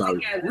 I'm so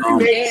sorry.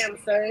 Damn,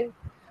 son.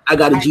 I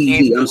got a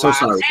GED. I'm so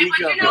sorry. Hey,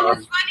 but you know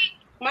what's funny?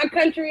 My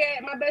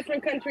best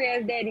friend country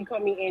ass daddy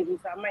called me Angie,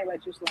 so I might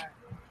let you slide.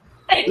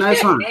 No,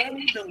 it's fine.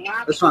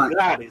 It's fine.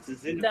 I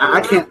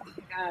can't.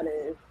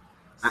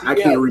 I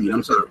can't read.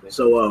 I'm sorry.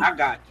 So I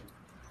got you.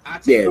 I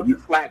take up the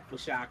slack for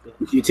Shaka.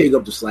 You take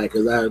up the slack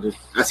because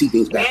I see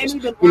things backwards.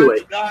 Anyway,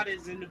 God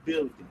is in the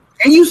building.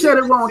 And you said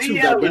it wrong too,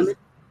 goddammit.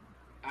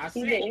 I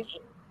said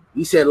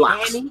you said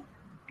locks. You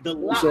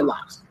said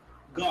locks.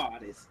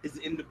 God is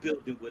in the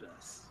building with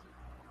us.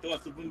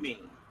 Thoughts of a Man.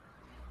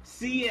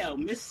 CL,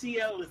 Miss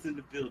CL is in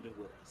the building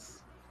with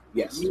us.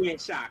 Yes. Me and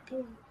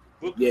Shaka.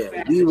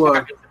 Yeah, we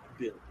were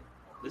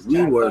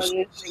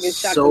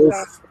so.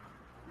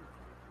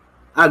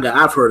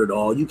 I've heard it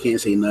all. You can't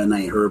say nothing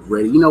I ain't heard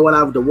already. You know what?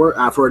 I've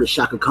heard of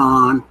Shaka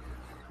Khan,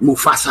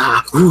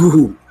 Mufasa.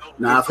 Ooh.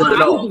 Nah, I've heard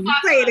it all.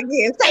 Say it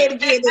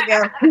again,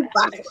 nigga.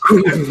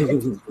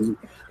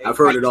 I've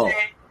heard it all.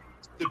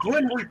 The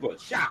Grim Reaper,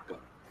 Shaka.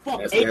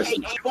 Fuck your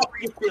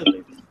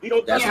feelings. We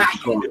don't care how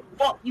you feel.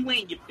 Fuck you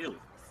ain't your feelings.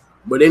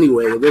 But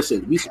anyway,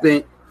 listen, we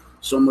spent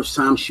so much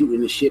time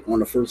shooting the shit on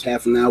the first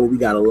half an hour. We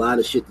got a lot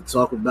of shit to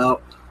talk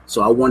about.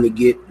 So I want to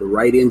get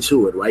right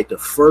into it, right? The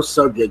first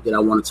subject that I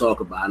want to talk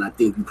about, and I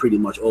think we pretty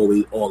much all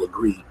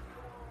agree,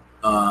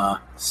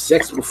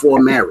 sex before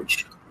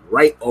marriage,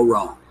 right or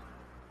wrong?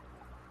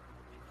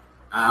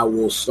 I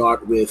will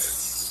start with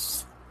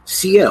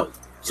CL,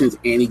 since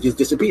Annie just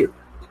disappeared.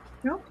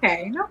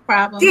 Okay, no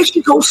problem. There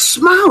she goes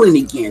smiling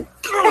again.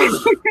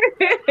 my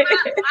bad.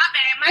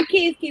 My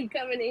kids keep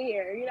coming in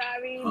here. You know what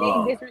I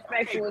mean? They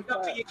disrespectful as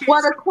fuck.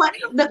 Well,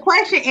 the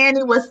question,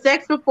 Annie, was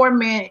sex before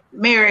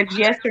marriage,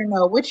 yes or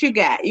no? What you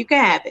got? You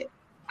can have it.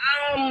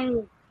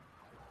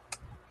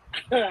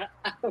 I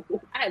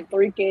had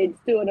 3 kids.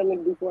 2 of them was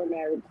before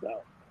marriage,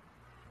 so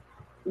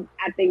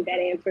I think that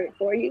answered it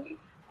for you.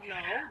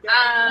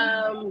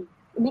 No.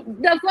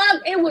 The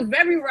fuck, it was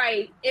very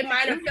right. It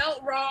might have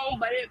felt wrong,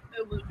 but it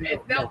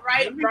felt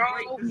right,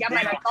 wrong. Y'all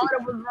might have thought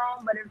it was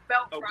wrong, but it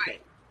felt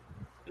right.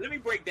 Let me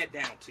break that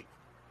down to you.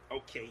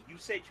 Okay, you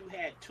said you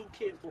had 2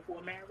 kids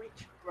before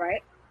marriage?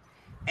 Right.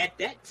 At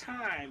that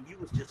time, you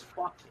was just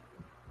fucking.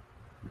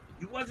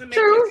 You wasn't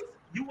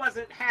you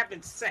wasn't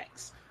having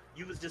sex.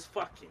 You was just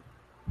fucking.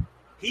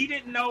 He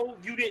didn't know,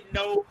 you didn't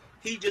know.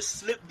 He just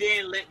slipped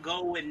in, let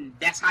go, and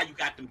that's how you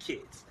got them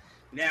kids.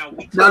 Now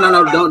we don't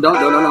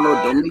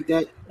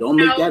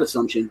make that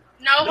assumption.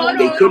 No, hold on.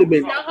 They could have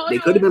been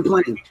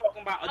playing.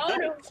 Talking about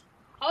adults.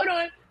 Hold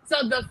on.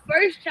 So the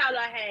first child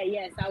I had,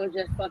 yes, I was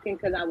just fucking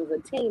because I was a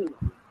teen.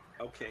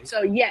 Okay.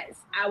 So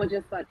yes, I was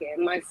just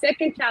fucking. My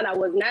second child, I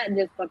was not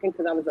just fucking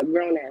because I was a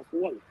grown ass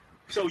woman.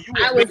 So you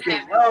were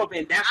making love,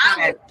 and that's how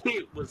that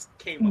kid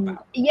came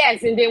about.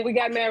 Yes, and then we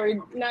got married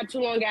not too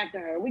long after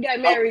her. We got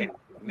married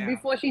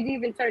before she's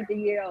even turned a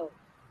year old.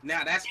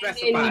 Now that's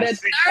specified. And the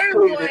third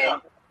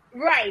one.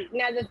 Right.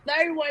 Now, the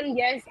third one,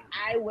 yes,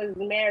 I was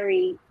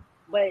married,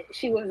 but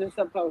she wasn't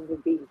supposed to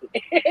be.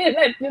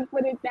 Let's just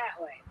put it that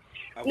way.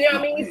 Okay. You know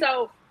what I mean?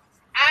 So,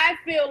 I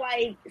feel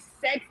like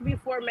sex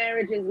before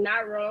marriage is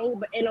not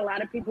wrong, and a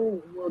lot of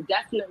people will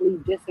definitely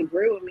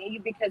disagree with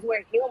me because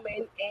we're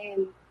human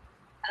and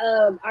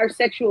our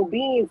sexual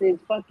beings is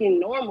fucking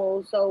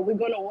normal. So, we're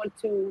going to want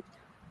to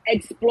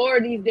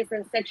explore these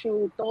different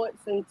sexual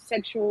thoughts and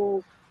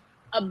sexual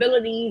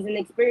abilities and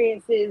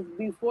experiences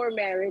before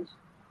marriage.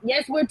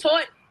 Yes,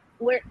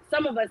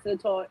 some of us are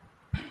taught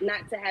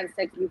not to have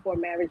sex before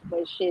marriage,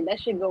 but shit, that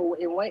should go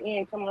in one ear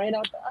and come right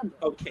out the other.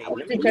 Okay.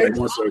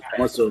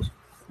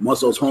 Once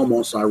those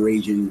hormones start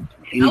raging,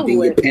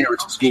 anything your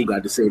parents in school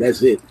got to say,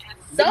 that's it.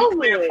 Let me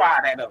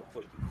clarify that up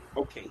for you.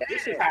 Okay,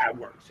 this is how it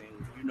works,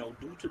 and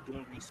due to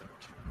doing research,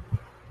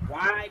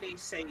 why they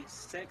say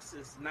sex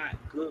is not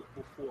good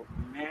before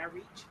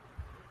marriage,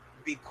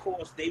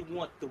 because they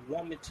want the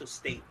woman to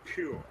stay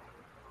pure.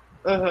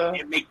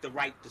 And make the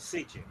right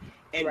decision.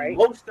 And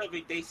most of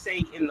it, they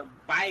say in the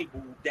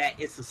Bible that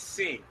it's a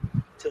sin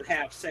to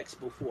have sex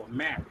before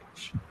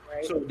marriage.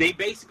 Right. So they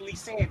basically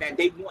saying that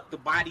they want the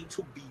body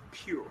to be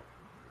pure.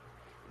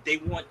 They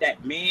want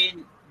that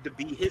man to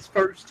be his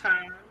first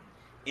time,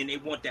 and they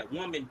want that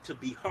woman to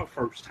be her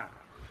first time.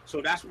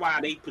 So that's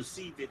why they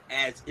perceive it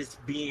as it's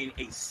being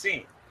a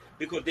sin.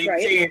 Because they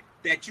said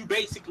that you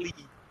basically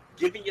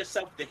giving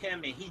yourself to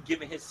him and he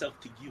giving himself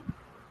to you.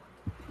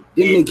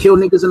 Didn't they kill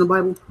niggas in the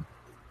Bible?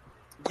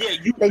 Yeah,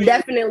 they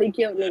definitely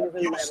killed niggas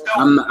in the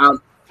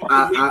Bible.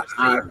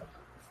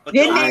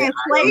 Didn't they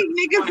enslave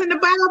niggas in the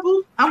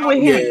Bible? I'm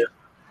with him.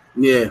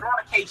 Yeah.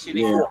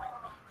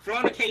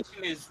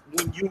 Fornication is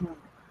when you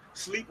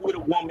sleep with a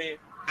woman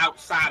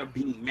outside of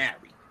being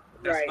married.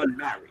 That's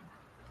unmarried.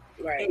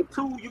 Right. And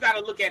 2, you got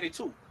to look at it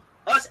too.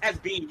 Us as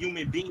being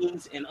human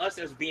beings and us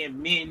as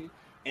being men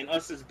and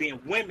us as being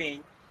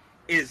women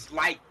is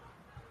like,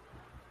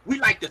 we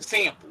like to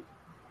sample.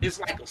 It's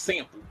like a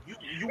sample.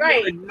 You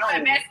want to know.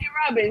 Like Baskin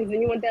Robbins,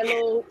 and you want that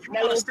little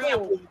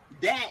sample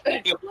that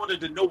in order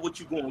to know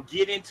what you're going to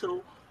get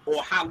into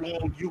or how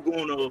long you're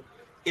going to.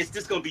 Is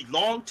this going to be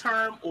long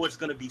term or it's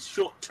going to be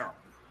short term?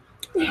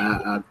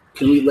 Can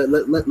we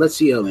let's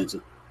see her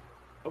answer?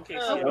 Okay.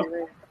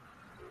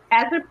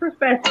 As a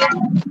professor.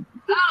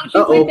 She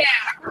went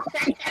down.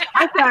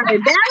 I'm sorry.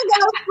 Down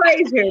goes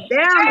Fraser.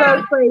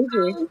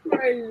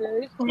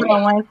 Hold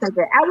on 1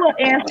 second. I will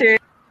answer.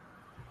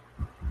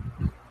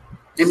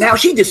 And now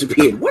she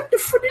disappeared. What the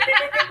fuck?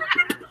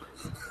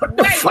 What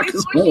the fuck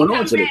is going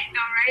on today?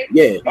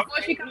 Yeah.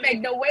 Before she come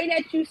back, the way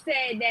that you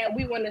said that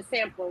we want to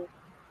sample,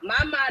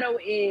 my motto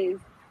is,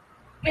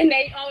 and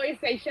they always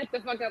say, shut the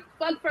fuck up.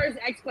 Fuck first,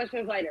 ask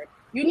questions later.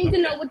 You need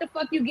to know what the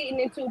fuck you're getting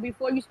into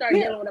before you start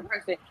dealing with a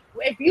person.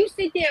 If you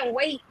sit there and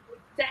wait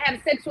to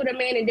have sex with a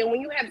man, and then when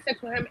you have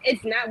sex with him,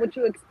 it's not what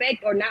you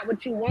expect or not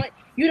what you want,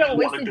 you don't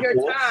wasted your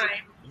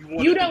time.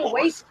 You don't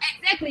waste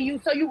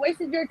so you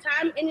wasted your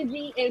time,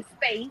 energy, and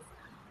space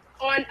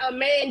on a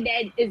man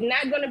that is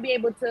not going to be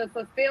able to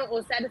fulfill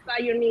or satisfy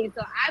your needs.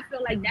 So I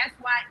feel like that's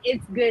why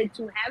it's good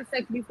to have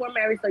sex before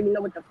marriage, so you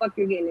know what the fuck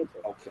you're getting into.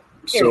 Okay.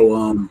 So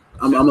I'm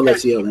gonna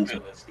let you answer.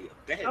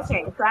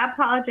 Okay, so I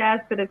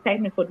apologize for the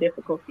technical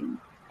difficulties.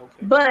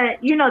 Okay. But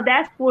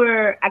that's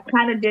where I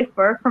kind of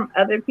differ from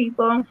other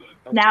people.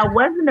 Okay. Now, I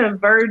wasn't a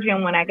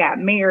virgin when I got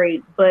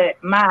married,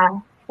 but my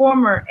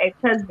former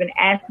ex-husband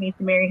asked me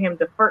to marry him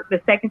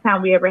the second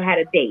time we ever had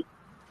a date.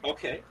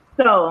 Okay.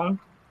 So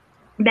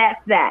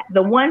that's that.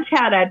 The one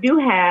child I do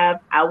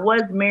have, I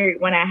was married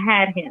when I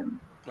had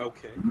him.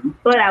 Okay.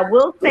 But I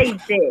will say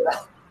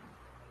this.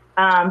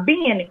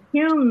 Being a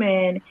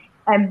human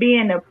and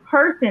being a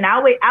person,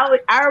 I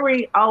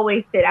already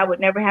always said I would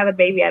never have a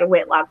baby out of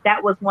wedlock.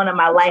 That was one of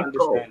my life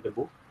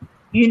goals.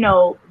 You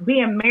know,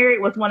 being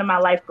married was one of my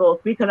life goals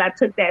because I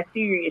took that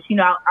serious. You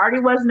know, I already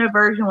wasn't a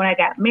virgin when I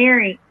got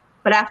married,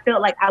 but I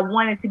felt like I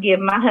wanted to give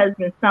my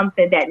husband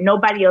something that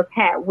nobody else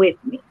had with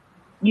me.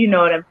 You know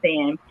what I'm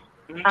saying?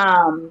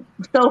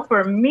 So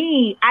for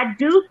me, I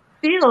do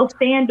still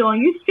stand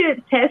on, you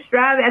should test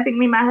drive it. I think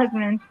me and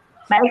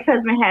my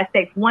ex-husband had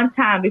sex one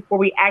time before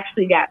we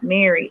actually got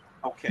married.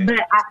 Okay. But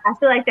I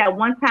feel like that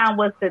one time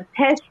was to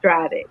test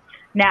drive it.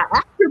 Now,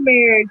 after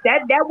marriage,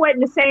 that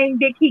wasn't the same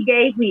dick he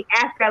gave me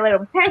after I let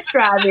him test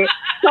drive it.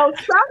 So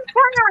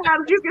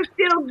sometimes you can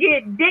still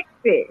get dick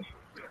fish.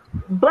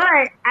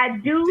 But I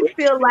do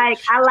feel like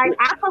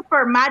I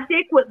prefer my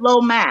dick with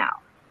low mouth.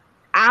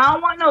 I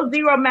don't want no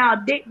 0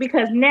 mouth dick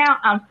because now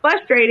I'm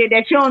frustrated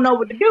that you don't know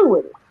what to do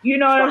with it. You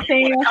know what I'm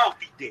saying? You want a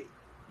healthy dick.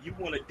 You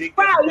want a dick.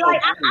 Right,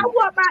 like I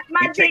want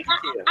my dick.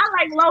 I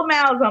like low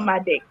mouths on my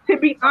dick, to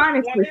be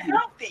honest with you.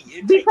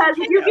 Because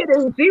if you get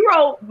a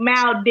 0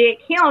 mouth dick,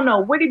 he don't know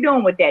what he's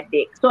doing with that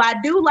dick. So I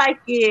do like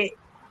it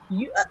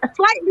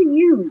slightly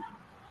used.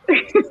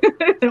 If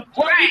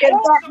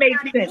that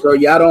makes sense. So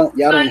y'all don't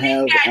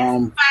have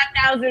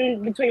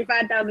 5,000 between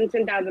 5,000 and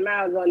 10,000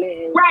 miles on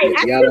it. Right,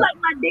 I feel like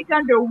my dick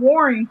under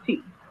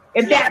warranty,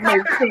 if that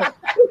makes sense.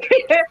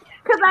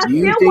 Because I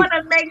still want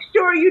to make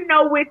sure you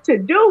know what to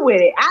do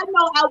with it. I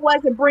know I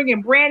wasn't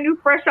bringing brand new,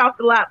 fresh off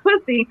the lot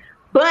pussy,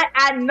 but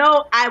I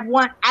know I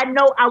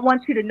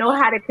want you to know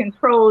how to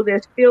control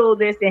this, feel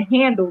this, and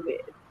handle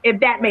this. If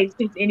that makes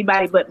sense to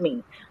anybody but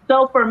me.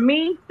 So for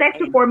me, sex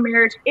before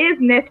marriage is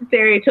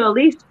necessary to at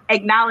least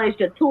acknowledge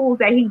the tools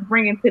that he's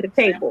bringing to the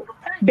table.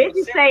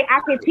 Bitches say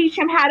I can teach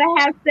him how to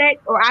have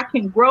sex, or I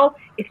can grow.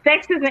 If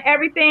sex isn't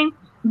everything,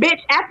 bitch,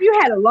 after you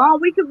had a long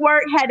week of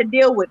work, had to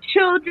deal with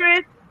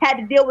children, had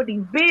to deal with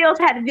these bills,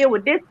 had to deal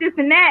with this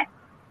and that,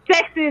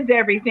 sex is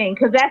everything.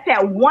 Because that's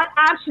that one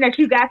option that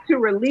you got to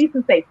release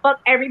and say, fuck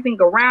everything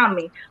around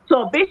me.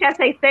 So a bitch that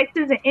say sex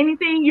isn't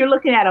anything, you're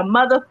looking at a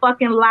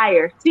motherfucking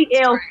liar.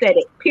 CL said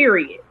it,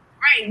 period.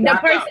 Right. The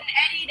person,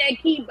 Eddie, that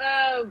keep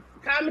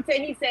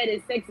commenting, he said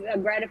is sex a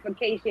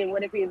gratification.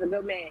 What if he's a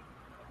good man?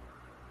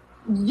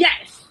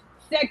 Yes.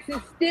 Sex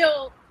is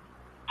still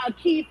a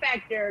key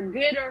factor,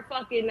 good or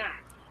fucking not.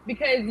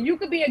 Because you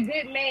could be a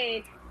good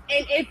man,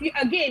 and if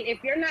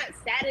you're not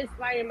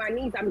satisfying my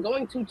needs, I'm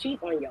going to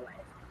cheat on your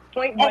ass.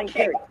 Point blank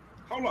period.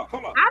 Hold on.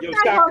 I'm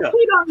not gonna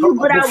cheat on you,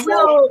 but I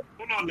will.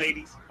 Hold on,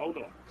 ladies. Hold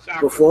on.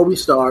 Before we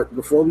start,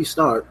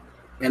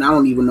 and I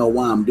don't even know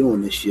why I'm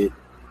doing this shit,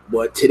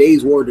 but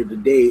today's word of the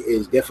day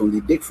is definitely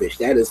dickfish.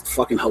 That is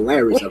fucking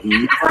hilarious. I've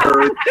never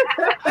heard.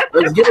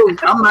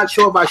 I'm not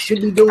sure if I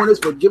should be doing this,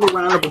 but give a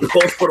round of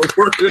applause for the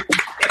word of the day.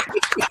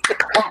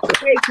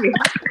 Thank you.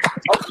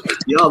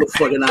 Y'all are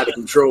fucking out of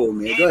control,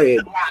 man. Go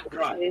ahead.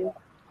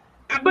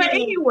 But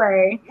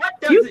anyway,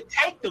 what does it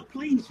take to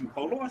please you?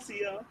 Hold on,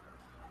 Cia.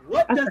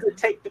 What does it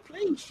take to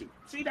please you?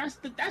 See, that's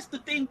the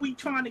thing we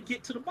trying to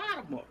get to the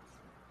bottom of.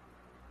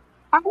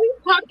 Are we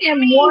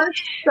talking more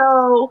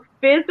so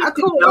physical?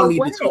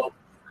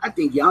 I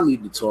think y'all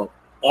need to talk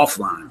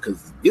offline,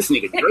 because this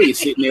nigga Dre is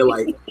sitting there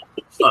like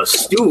a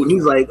student.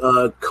 He's like,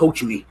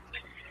 coach me.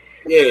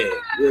 Yeah.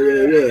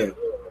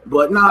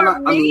 But no, I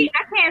mean,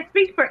 I can't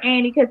speak for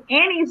Annie because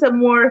Annie's a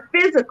more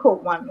physical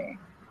woman.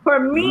 For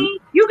me,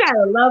 you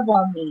gotta love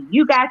on me.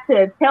 You got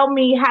to tell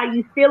me how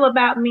you feel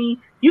about me.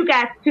 You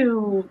got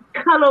to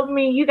cuddle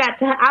me. You got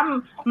to.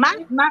 My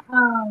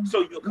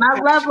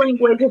love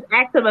language is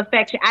acts of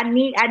affection. I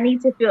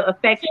need to feel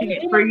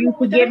affectionate for you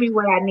to give me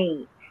what I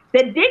need.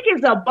 The dick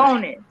is a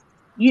bonus.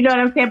 You know what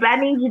I'm saying? But I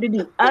need you to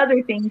do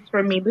other things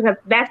for me because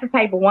that's the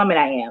type of woman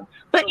I am.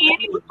 But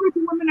Annie, what type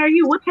of woman are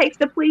you? What takes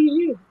to please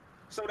you?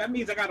 So that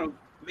means I gotta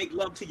make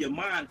love to your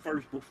mind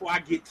first before I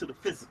get to the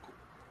physical.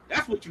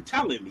 That's what you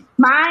telling me.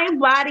 Mind,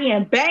 body,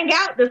 and bang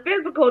out the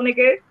physical,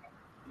 nigga.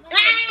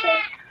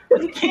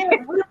 You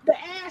can't rip the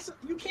ass.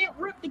 You can't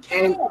rip the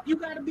cat off. You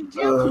gotta be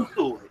gentle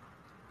to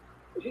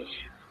it.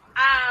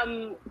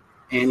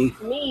 Annie.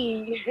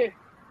 Me,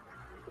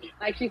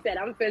 like she said,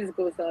 I'm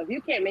physical, so if you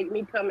can't make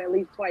me come at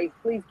least twice,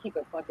 please keep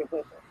it fucking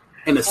pushing.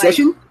 In a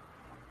session?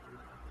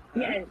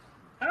 Yes.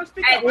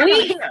 At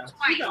least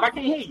twice. I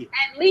can hear you.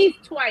 At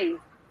least twice.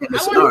 I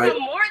want to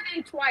come more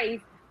than twice,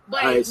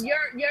 but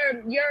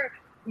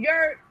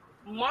your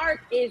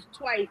mark is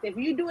twice. If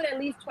you do it at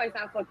least twice,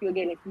 I'll fuck you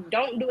again. If you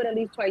don't do it at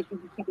least twice, you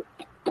can keep it.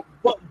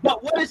 But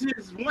what is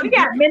this one? We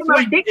got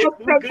minimum dick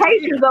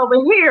expectations over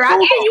here.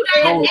 You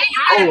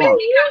gotta make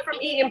me come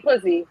from eating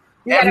pussy.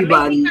 You gotta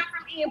make me come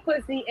from eating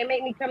pussy and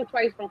make me come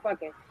twice from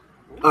fucking.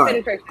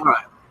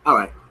 All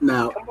right.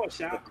 Now,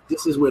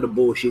 this is where the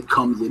bullshit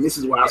comes in. This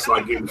is where I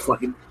start getting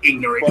fucking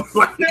ignorant.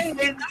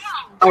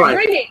 All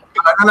right.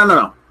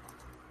 No.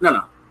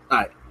 All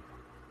right.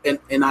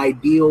 An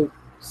ideal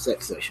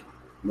sex session,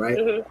 right?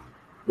 Mm-hmm.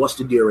 What's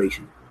the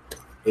duration?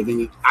 If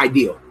any,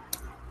 ideal.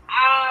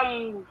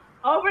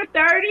 Over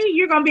 30,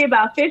 you're gonna be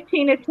about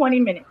 15 to 20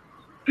 minutes.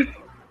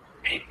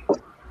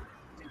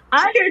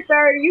 Under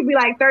 30, you'd be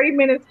like 30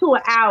 minutes to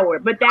an hour.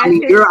 But that's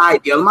your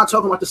idea. I'm not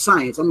talking about the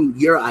science. I mean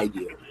your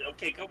idea.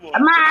 Okay, come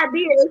on. My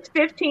idea is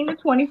 15 to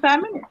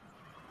 25 minutes.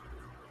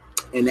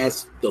 And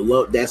that's the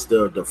love. That's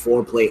the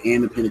foreplay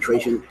and the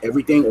penetration,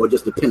 everything, or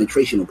just the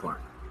penetration part.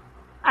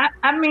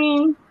 I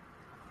mean,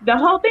 the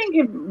whole thing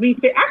can be.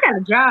 I got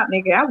a job,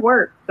 nigga. I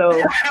work, so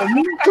for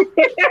me,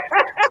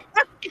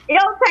 it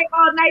don't take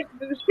all night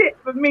to do shit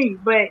for me.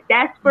 But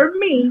that's for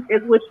me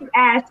is what you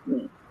asked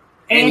me.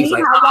 And he's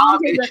like, how long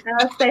is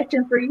a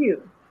session for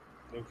you?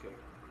 Okay.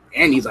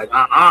 And he's like,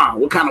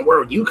 what kind of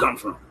world you come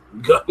from?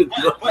 But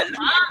let me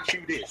ask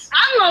you this.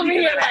 I'm over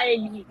here like,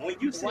 when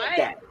you said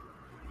that,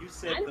 you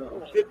said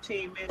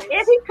 15 minutes.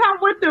 If he come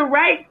with the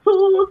right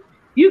tools,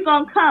 you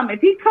gonna come.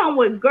 If he come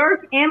with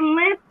girth and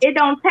length, it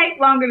don't take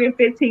longer than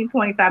 15,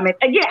 25 minutes.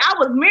 Again, I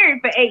was married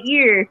for 8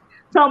 years,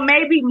 so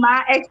maybe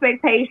my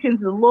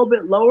expectations is a little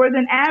bit lower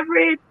than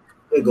average.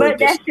 But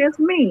that's just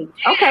me.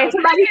 Okay,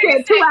 somebody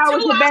said 2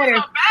 hours or better.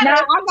 Now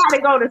I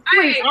gotta go to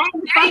sleep. I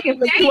ain't fucking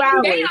for 2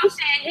 hours. They don't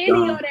say Henny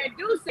or that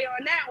Deuce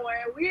on that one.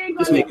 We ain't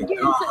gonna get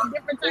into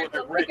different types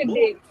of liquor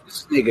dick.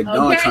 This nigga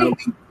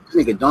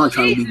Don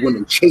trying to be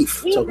women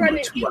chafe. He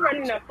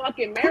running a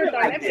fucking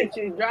marathon. That bitch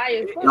is dry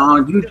as fuck.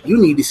 Don, you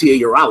need to see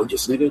a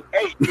urologist, nigga.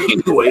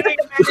 Anyway.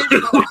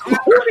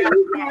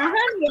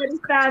 Honey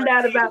just found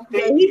out about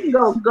that. He can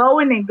go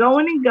going and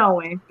going and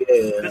going.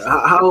 Yeah.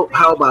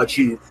 How about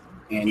you?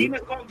 And He's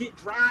gonna get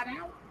dried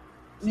out.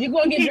 You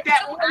gonna get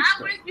that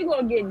hours? You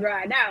gonna get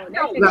dried out?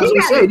 That's what I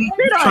said.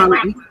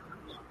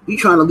 He's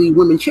trying to leave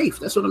women chafe.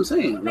 That's what I'm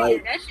saying.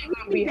 Like that shit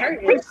gonna be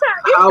hurting.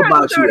 How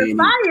about you, Annie?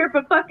 Fire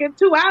for fucking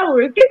 2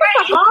 hours. Get the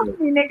fuck off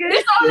me, nigga.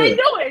 This all they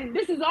doing.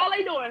 This is all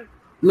they doing.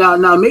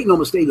 Now, make no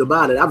mistake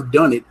about it. I've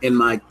done it in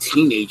my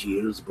teenage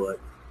years, but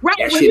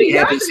that shit ain't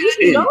happened since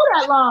then. Go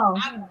that long.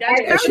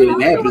 That shit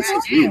ain't happened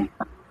since then.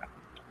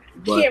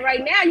 But shit, right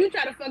now you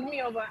try to fuck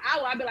me over an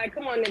hour. I'd be like,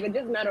 come on, nigga,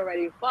 just nut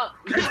already. Fuck.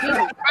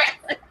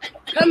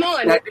 Come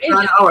on. Answer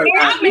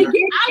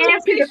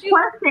the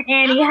question,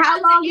 Annie. How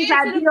long is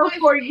ideal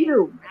for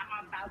you?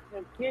 I'm about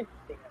to kiss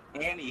it.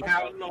 Annie,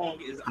 how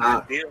long is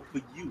ideal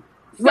for you?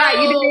 Right,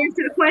 you didn't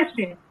answer the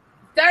question.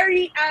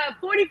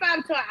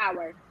 45 to an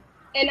hour.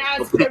 And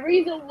the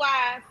reason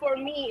why for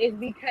me is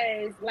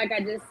because, like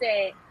I just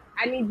said,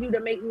 I need you to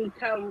make me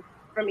come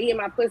from eating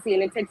my pussy,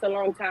 and it takes a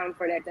long time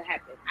for that to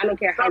happen. I don't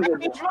care how good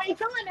you ain't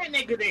feeling that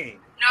nigga then.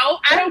 No,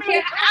 I don't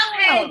care.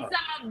 I've had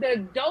some of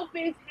the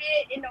dopest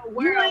head in the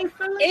world.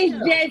 It's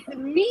just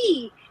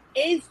me.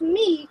 It's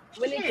me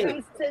when it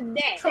comes to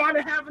that. Trying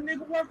to have a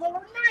nigga work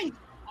all night.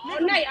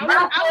 All night. I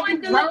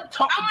want the little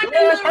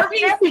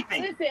piece.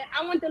 Listen,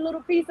 I want the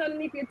little piece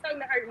underneath your tongue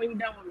to hurt when you're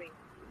done with me.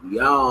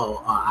 Y'all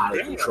are out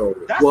of control.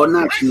 Well,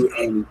 not you,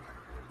 Annie.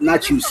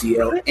 Not you,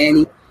 CL.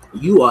 Annie.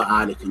 You are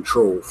out of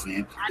control,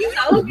 fam.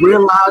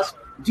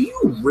 Do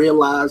you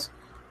realize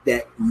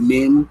that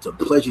men, to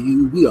pleasure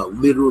you, we are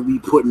literally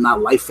putting our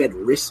life at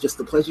risk just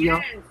to pleasure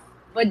y'all?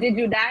 But did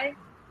you die?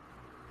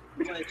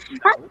 That shit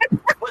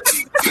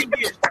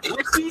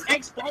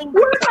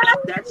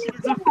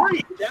is a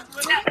freak. That's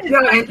what it is.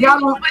 Yeah, and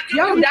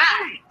y'all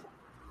die.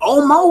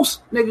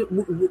 Almost, nigga.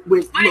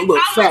 Look,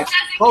 facts.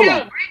 Hold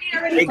on.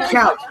 It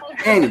counts.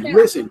 Annie,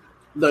 listen.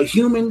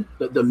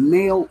 The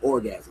male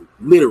orgasm,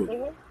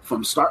 literally.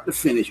 From start to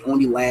finish,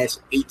 only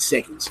lasts 8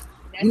 seconds.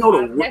 You know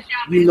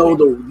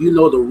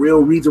the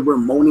real reason we're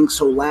moaning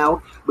so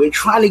loud. We're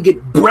trying to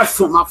get breath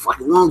from our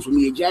fucking lungs when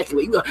we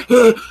ejaculate.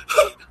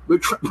 We're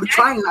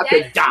trying not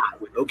to die.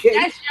 Okay,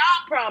 that's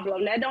y'all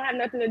problem. That don't have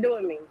nothing to do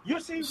with me. You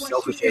see,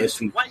 selfish ass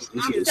feet.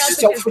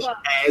 Selfish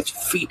ass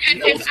feet.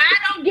 If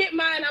I don't get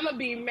mine, I'm gonna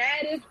be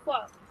mad as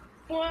fuck.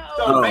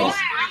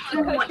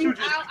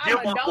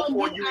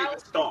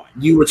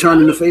 You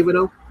returning the favor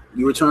though?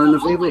 You returning the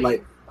favor,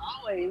 like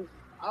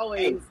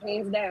always,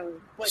 hands down.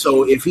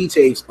 So if he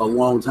takes a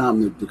long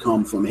time to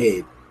come from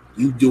head,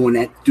 you doing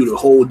that through the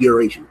whole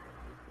duration?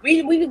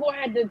 We gonna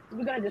have to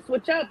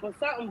switch up or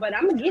something, but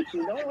I'm gonna get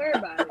you. Don't worry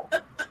about it.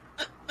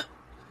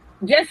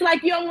 Just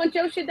like you don't want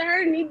your shit to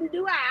hurt, need to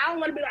do it. I don't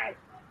want to be like.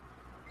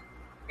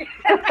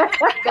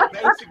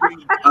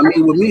 I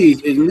mean, with me,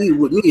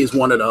 it's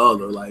one or the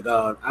other. Like,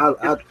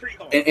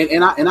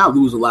 I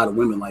lose a lot of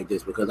women like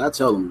this because I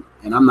tell them,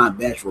 and I'm not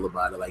bashful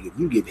about it. Like, if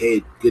you get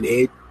good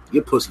head,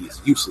 your pussy is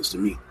useless to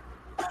me.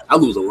 I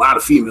lose a lot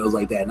of females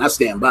like that, and I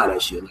stand by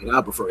that shit. Like, I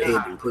prefer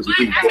head than pussy.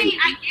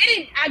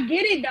 I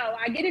get it though.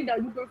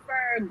 You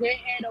prefer good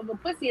head over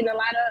pussy, and a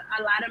lot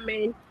of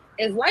men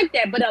is like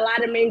that. But a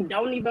lot of men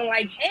don't even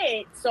like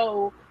head.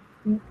 So,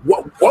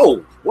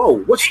 whoa!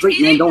 What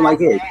straight men don't like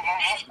head?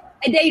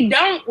 They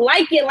don't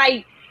like it,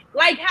 like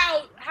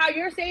how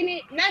you're saying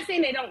it. Not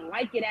saying they don't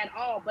like it at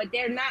all, but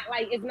they're not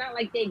like it's not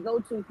like they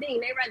go-to thing.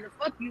 They rather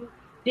fuck you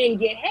than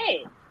get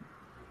head.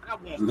 I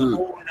want the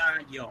whole 9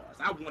 yards.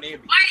 I want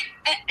everything.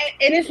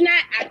 And it's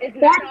not he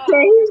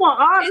want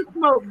all the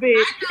smoke,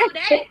 bitch.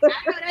 I know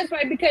that's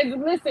right. Because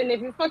listen,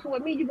 if you're fucking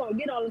with me, you're gonna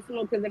get all the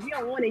smoke. Because if you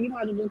don't want it, you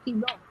might as well just keep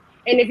going.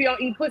 And if you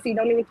don't eat pussy,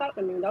 don't even talk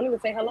to me. Don't even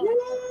say hello.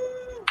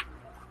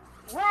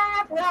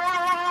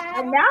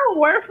 And now a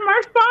word from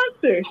our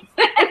sponsors.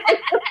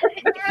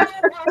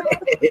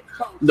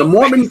 The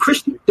Mormon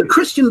Christian, the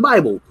Christian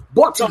Bible,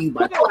 brought to you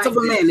by Thoughts of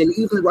a Man in the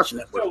Evening Rush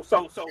Network.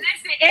 So. Listen,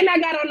 and I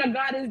got on the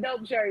God is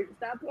Dope shirt.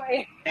 Stop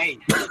playing. Hey,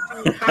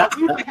 how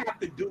we would have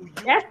to do you.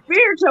 That's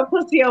spiritual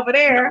pussy over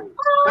there.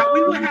 How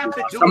we would have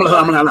to do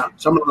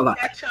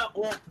catch her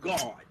off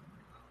guard.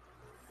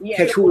 Yeah.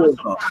 Catch her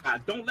off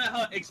guard. Don't let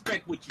her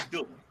expect what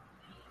you're doing.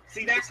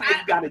 See, that's how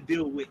you got to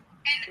deal with.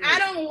 And I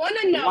don't want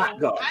to know. I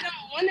don't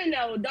want to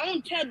know.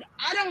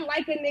 I don't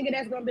like a nigga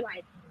that's gonna be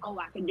like, oh,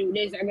 I can do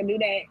this, I can do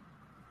that.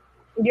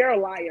 You're a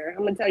liar.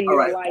 I'm gonna tell you,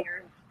 you're a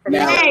liar.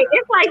 Hey,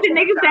 it's like the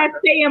niggas that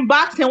stay in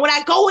boxing. When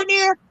I go in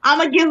there, I'm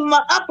gonna give him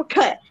an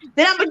uppercut.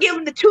 Then I'm gonna give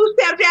him the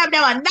 2-step jab.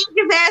 Then I knock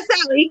his ass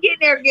out. He get in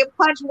there and get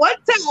punched one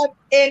time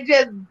and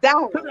just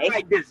die.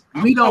 Like this.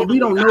 We don't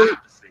know.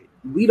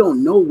 We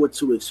don't know what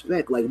to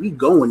expect. Like, we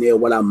go in there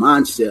with our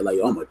mindset, like,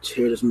 I'm gonna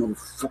tear this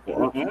motherfucker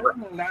off.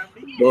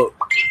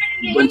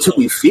 But until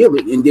we feel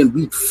it, and then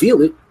we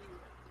feel it.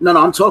 No,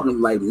 I'm talking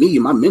like me.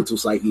 My mental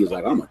psyche is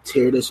like, I'm gonna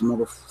tear this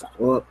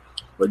motherfucker up.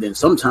 But then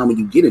sometime when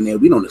you get in there,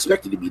 we don't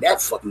expect it to be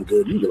that fucking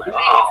good. You be like,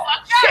 oh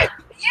shit.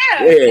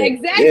 Yeah,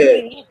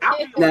 exactly.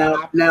 Yeah.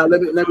 Now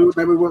let me.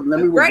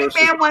 Great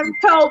man once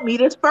told me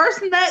this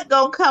first nut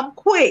gonna come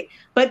quick,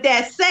 but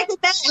that second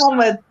nut I'm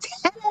gonna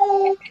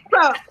tear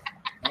up.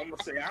 I'm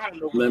gonna say I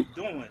don't know what you're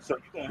doing, so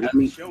you're gonna have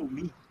to show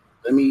me.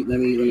 Let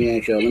me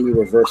ask y'all. Let me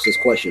reverse this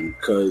question,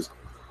 because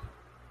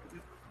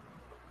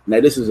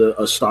now this is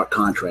a stark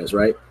contrast,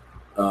 right?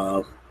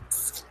 Now,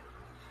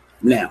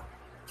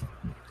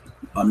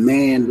 a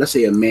man, let's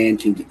say a man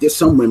can get. There's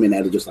some women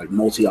that are just like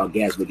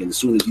multi-orgasmic, and as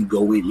soon as you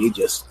go in, they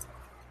just,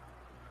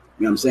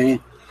 you know what I'm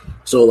saying?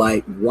 So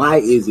like, why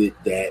is it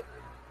that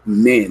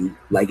men,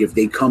 like, if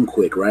they come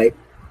quick, right?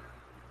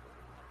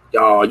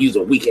 Oh, you's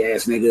a weak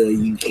ass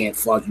nigga. You can't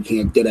fuck. You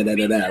can't right? I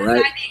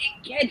didn't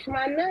catch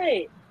my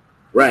nut.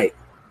 Right.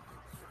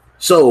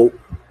 So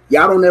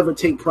y'all don't ever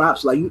take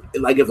props. Like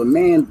if a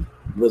man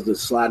was to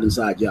slide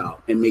inside y'all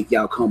and make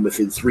y'all come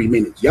within 3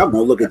 minutes, y'all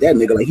gonna look at that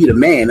nigga like he the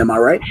man. Am I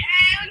right?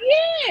 Hell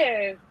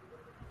yeah.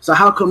 So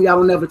how come y'all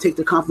don't ever take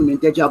the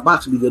compliment that y'all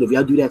box will be good if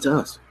y'all do that to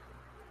us?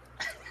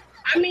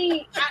 I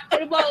mean,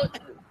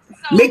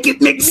 make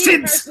it make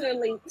sense.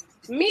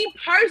 Me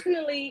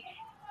personally,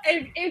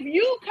 if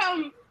you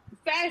come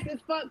fast as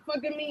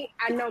fucking me,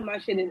 I know my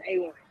shit is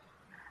A1.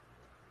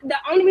 The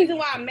only reason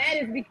why I'm mad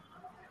is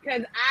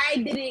because I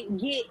didn't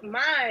get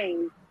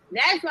mine.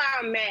 That's why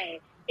I'm mad.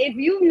 If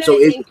you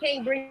know and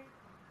can't bring,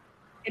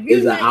 if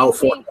you nut and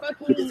can't fuck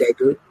me, is that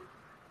good?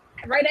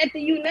 Right after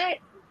you nut,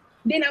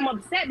 then I'm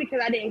upset because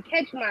I didn't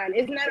catch mine.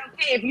 It's not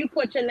okay if you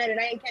put your nut and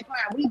I ain't catch mine.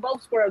 We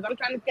both squirrels. I'm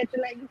trying to catch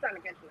your nut. You trying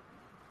to catch mine.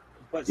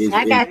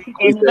 I got you.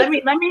 And let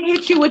me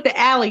hit you with the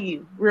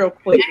alley-oop real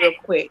quick.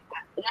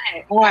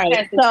 All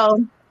right.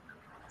 So,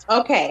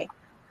 okay.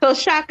 So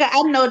Shaka,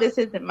 I know this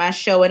isn't my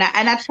show, and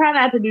I try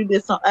not to do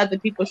this on other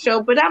people's show,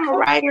 but I'm a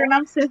writer and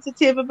I'm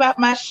sensitive about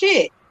my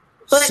shit.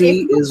 But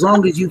see, as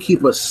long as you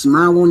keep a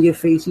smile on your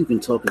face, you can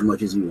talk as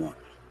much as you want.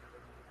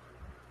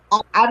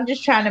 I'm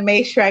just trying to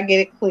make sure I get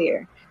it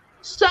clear.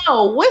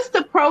 So, what's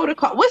the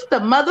protocol? What's the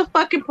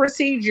motherfucking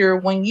procedure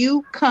when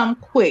you come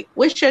quick?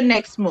 What's your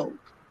next move?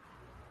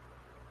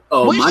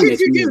 Oh, what should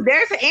you do?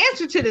 There's an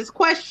answer to this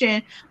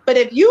question, but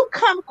if you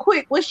come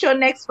quick, what's your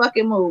next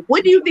fucking move?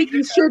 What do you think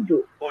you should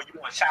do? Or you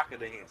want Shaka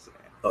to answer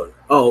that?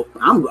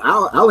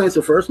 I'll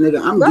answer first,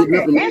 nigga. I'm getting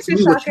up and answer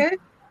Shaka.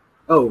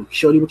 Oh,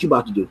 Shorty, what you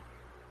about to do?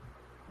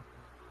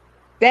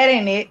 That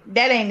ain't it.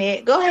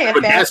 Go ahead,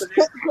 Fats.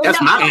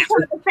 That's my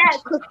answer.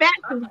 Because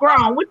Fats is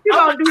grown. What you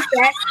gonna do,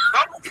 Fats?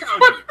 I'm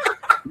telling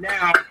you.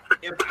 Now,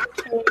 if I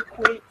came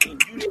quick and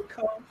you didn't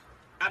come,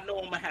 I know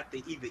I'm gonna have to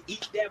either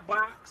eat that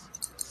box,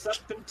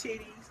 suck them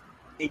titties,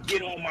 and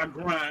get on my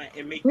grind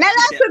and make. Now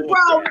that's a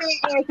grown man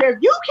answer.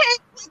 You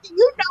can't.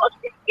 You know,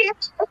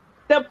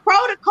 the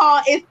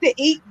protocol is to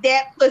eat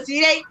that pussy.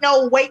 It ain't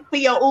no wait for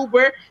your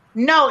Uber.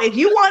 No, if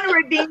you want to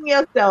redeem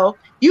yourself,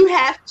 you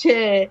have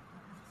to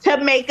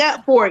make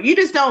up for it. You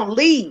just don't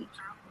leave.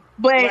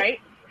 But right.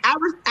 I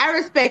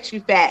respect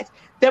you, Fats.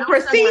 The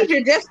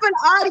procedure, just for the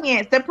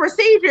audience, the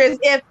procedure is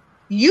if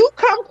you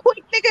come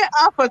quick, nigga,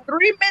 for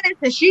 3 minutes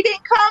and she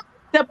didn't come,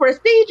 the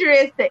procedure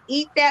is to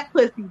eat that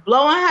pussy,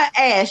 blowing her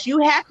ass. You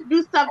have to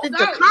do something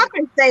to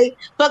compensate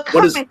for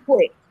coming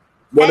quick.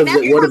 And that's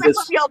coming from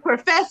your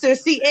professor,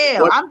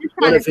 CL. I'm just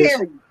trying to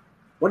tell you.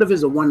 What if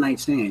it's a one-night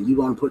stand? You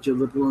gonna put your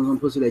lip on some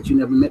pussy that you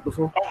never met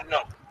before? Oh,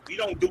 no. We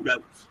don't do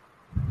those.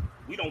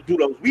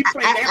 We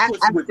play that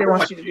pussy with. I still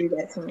want you to do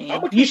that to me.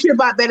 You should have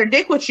bought better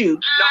dick with you.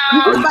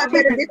 You should have bought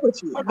better dick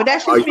with you. But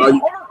that's just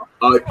me.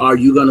 Are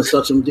you gonna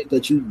suck some dick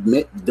that you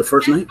met the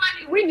first night?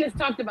 We just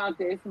talked about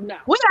this. No,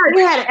 we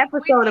already had an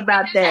episode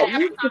about that.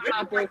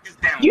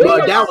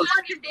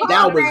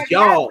 That was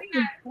y'all.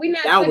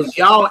 That was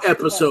y'all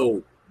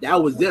episode.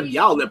 That was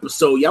y'all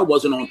episode. Y'all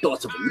wasn't on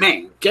Thoughts of a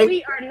Man. Okay.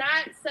 We are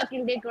not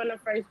sucking dick on the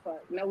first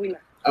part. No, we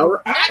not. All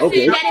right.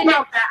 Okay. But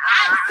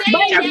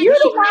if you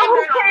the one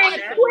who came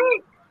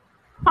quick,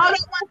 Hold on 1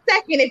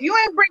 second. If you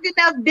ain't bring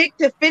enough dick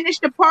to finish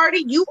the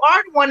party, you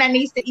are the one that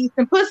needs to eat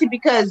some pussy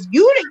because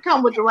you didn't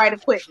come with the right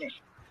equipment.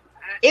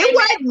 It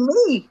wasn't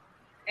me.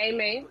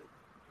 Amen.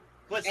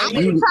 I'm just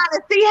trying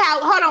to see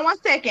how. Hold on 1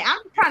 second.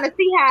 I'm just trying to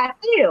see how I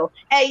feel,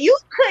 and you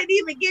couldn't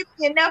even give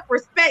me enough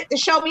respect to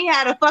show me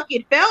how the fuck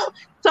it felt.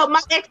 So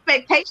my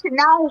expectation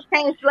now has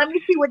changed. Let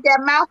me see what that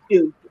mouth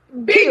do.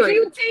 Bitch,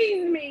 you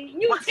teased me.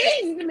 You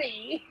teased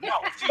me.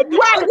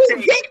 Right, he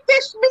dick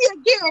fished me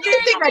again. This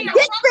nigga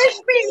dick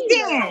fished me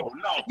again.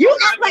 You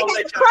act like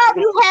at the club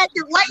you had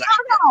to wait.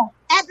 Hold on.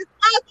 At the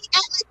club he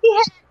act like he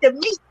had to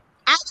meet.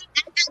 I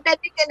got that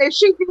nigga in the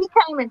sheet and he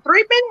came in 3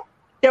 minutes.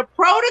 The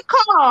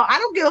protocol. I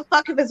don't give a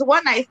fuck if it's a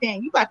one night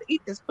stand. You got to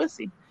eat this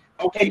pussy.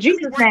 Okay, in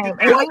Jesus' name.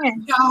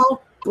 Amen.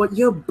 But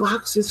your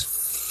box is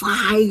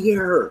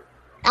fire.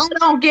 I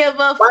don't give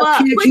a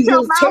fuck. Put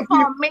your mouth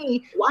on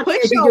me.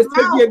 Put your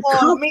mouth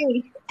on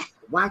me.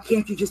 Why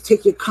can't you just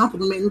take your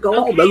compliment and go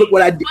home? But look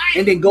what I did,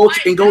 and then go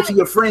to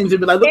your friends and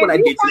be like, look what I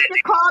did. If you want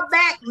to call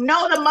back,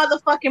 know the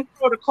motherfucking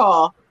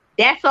protocol.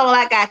 That's all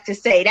I got to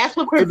say. That's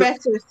what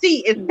Professor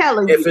C is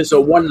telling you. If it's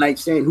a one night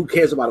stand, who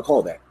cares about a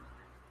callback?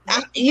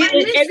 If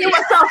it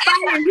was so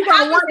fire, you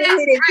don't want to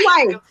hit it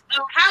twice.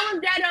 How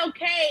is that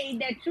okay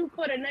that you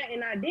put a nut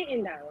and I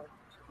didn't though?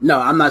 No,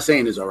 I'm not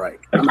saying it's all right.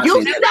 I'm not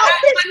saying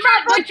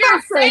that. But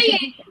you're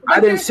saying. I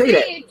didn't say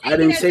that. I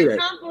didn't say that.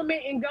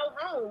 Compliment and go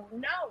home.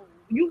 No.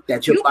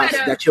 That your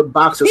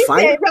box is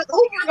fire. Uber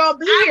gonna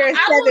be here in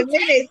 7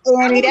 minutes,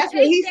 Annie. That's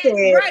what he said.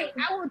 Right,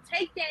 I will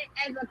take that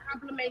as a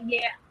compliment.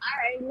 Yeah,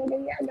 all right,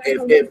 nigga.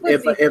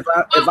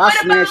 If I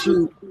smash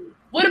you,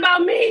 what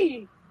about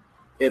me?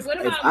 If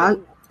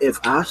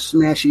I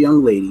smash a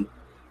young lady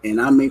and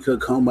I make her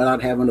come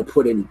without having to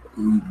put in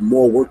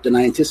more work than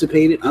I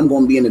anticipated, I'm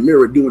gonna be in the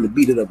mirror doing the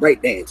beat of the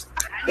break dance.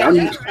 Y'all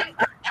need to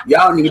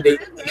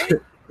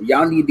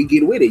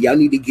get with it. Y'all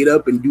need to get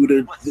up and do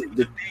the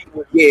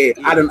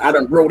I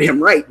done wrote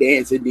him right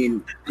dance and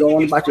then go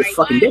on about your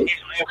fucking day.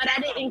 But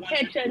I didn't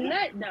catch a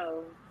nut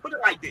though. Put it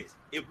like this: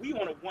 if we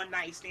on a one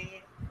night stand,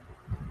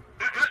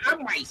 I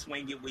might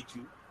swing it with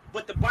you,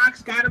 but the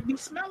box gotta be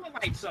smelling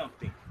like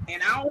something,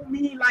 and I don't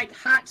mean like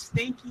hot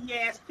stinky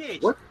ass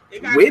fish. What?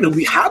 Where did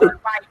we? How did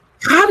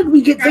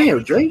we get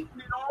there, Dre?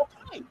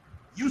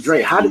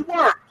 Dre, how did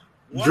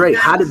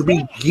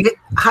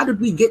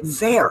we get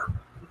there?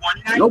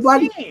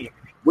 Nobody.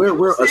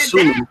 We're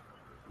assuming.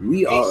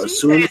 We are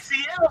assuming.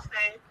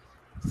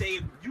 Say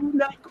if you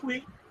nut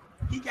quick,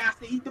 he got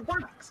to eat the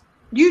box.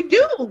 You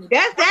do.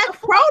 That's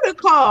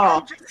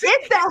protocol. It's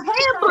the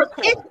handbook.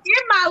 It's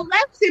in my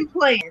lesson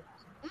plan.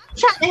 I'm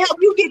trying to help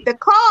you get the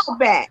call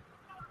back.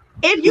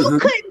 If you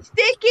couldn't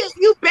stick it,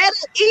 you better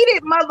eat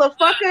it,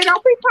 motherfucker.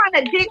 Don't be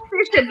trying to dick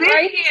fish a bitch.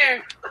 Right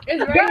here.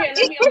 It's right here.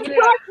 It's right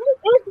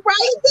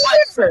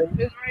here.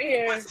 It's right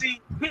here. But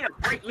see, here,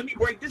 let me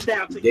break this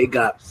down to you.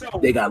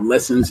 They got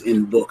lessons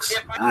in books.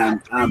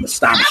 I'm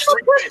astonished. I'm a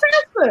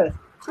professor.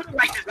 Put it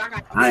like this.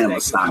 I am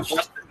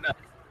astonished.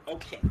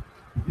 Okay.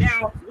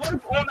 Now, what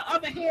if on the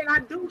other hand I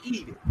do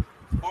eat it?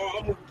 Or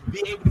I'm gonna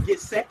be able to get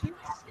seconds?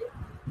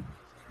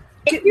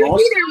 If you eat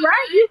it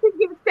right, you can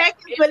get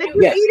seconds, but if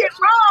you eat it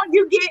wrong,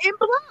 you get in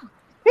blood.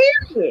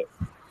 Period.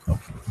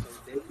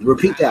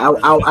 Repeat that.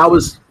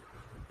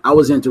 I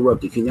was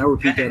interrupted. Can y'all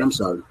repeat that? I'm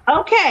sorry.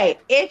 Okay.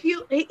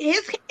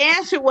 His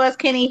answer was,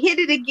 can he hit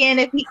it again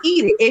if he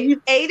eat it? If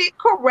you ate it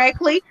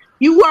correctly,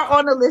 you are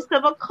on the list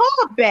of a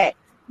callback.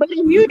 But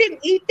if you didn't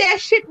eat that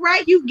shit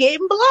right, you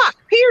getting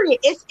blocked. Period.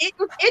 It's in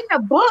the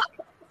book.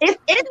 It's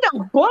in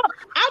the book.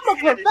 I'm a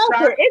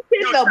professor. It's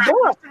in the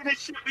book.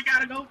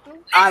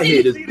 I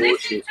hear this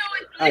bullshit.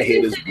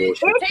 If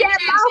that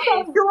mouth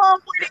ain't doing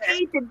what it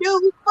needs to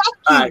do, fuck you.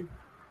 All right.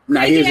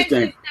 Now here's the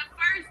thing.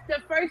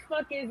 The first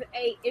fuck is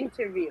a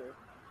interview.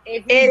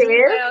 If you do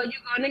well,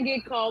 you're gonna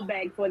get called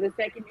back for the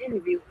second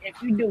interview.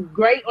 If you do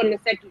great on the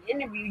second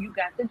interview, you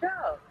got the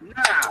job.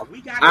 Nah,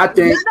 we got. I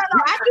think. No.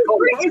 I do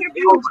three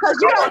interviews because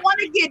you don't want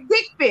to get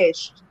dick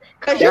fished.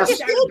 Because you can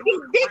still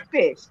get dick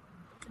fished.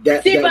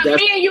 But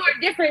me and you are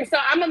different, so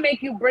I'm gonna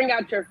make you bring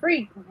out your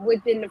freak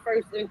within the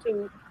first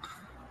two.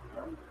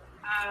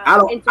 I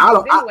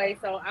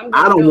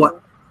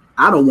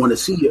don't want to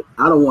see you.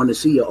 I don't want to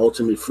see your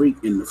ultimate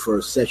freak in the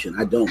first session.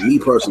 I don't. Me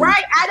personally.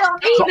 Right. I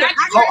don't either.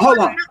 Hold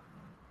on.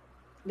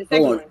 The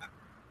second one.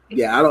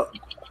 Yeah, I don't.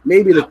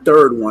 Maybe the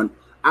third one.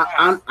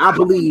 I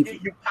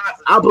believe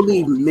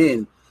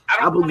men.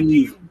 I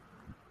believe.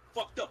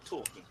 Fucked up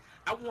talking.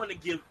 I want to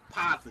give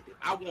positive.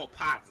 I want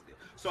positive.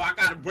 So I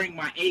got to bring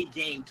my A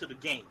game to the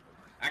game.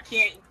 I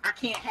can't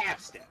half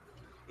step.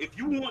 If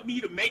you want me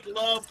to make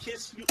love,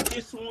 kiss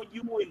on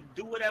you, and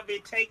do whatever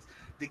it takes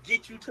to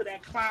get you to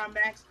that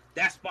climax,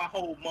 that's my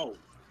whole mode.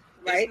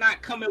 Right? It's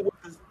not coming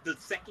with the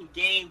second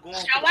game, going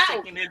to the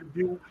second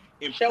interview,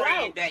 and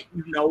praying that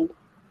you know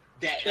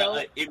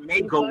that it may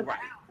go right.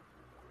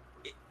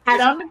 I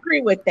don't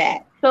agree with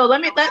that. So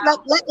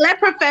let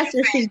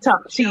Professor C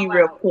talk to you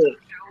real quick.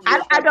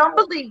 I don't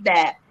believe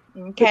that.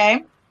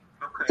 Okay.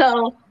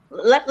 So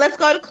let's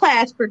go to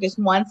class for just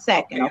 1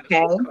 second.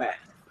 Okay.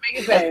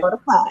 That's what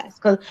applies.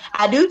 Because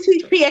I do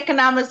teach P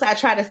economics. I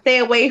try to stay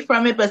away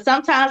from it, but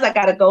sometimes I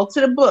got to go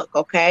to the book,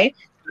 okay?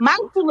 My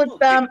rule of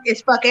thumb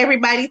is fuck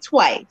everybody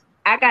twice.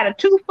 I got a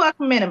 2 fuck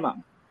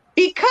minimum.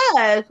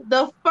 Because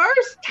the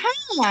first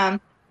time,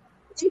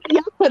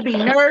 y'all could be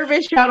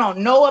nervous. Y'all don't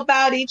know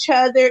about each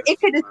other. It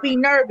could just be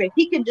nervous.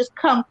 He can just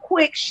come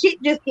quick.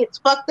 Shit just gets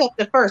fucked up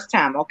the first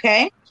time,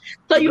 okay?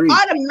 So you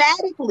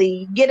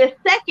automatically get a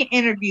second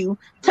interview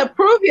to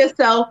prove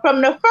yourself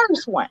from the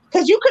first one.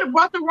 Because you could have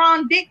brought the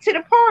wrong dick to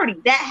the party.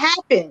 That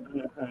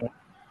happens.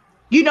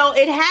 You know,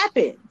 it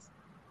happens.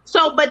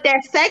 So, but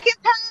that second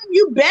time,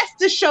 you best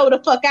to show the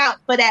fuck out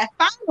for that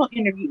final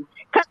interview.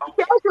 Because it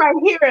says right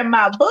here in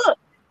my book,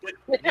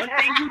 if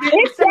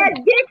that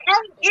dick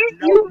ain't it,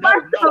 you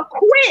must have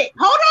quit.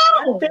 Hold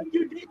on. It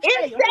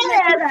says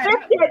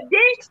if the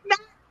dick's not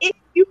it,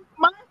 you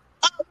must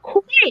have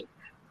quit.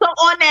 So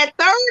on that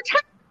third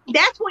time,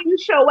 that's when you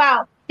show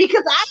out.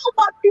 Because I don't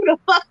want you to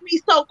fuck me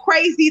so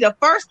crazy the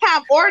first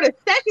time or the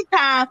second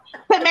time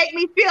to make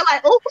me feel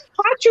like, oh, who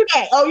taught you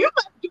that? Oh, you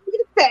must do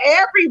this to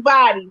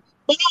everybody.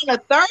 But on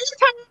the third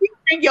time you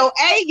bring your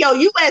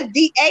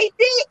USDA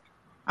dick,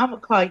 I'm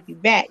going to call you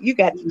back. You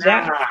got the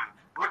job.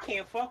 I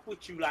can't fuck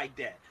with you like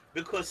that.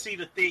 Because, see,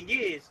 the thing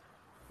is,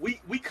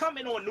 we come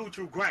in on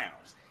neutral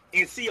grounds.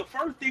 And see, the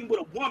first thing with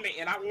a woman,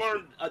 and I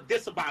learned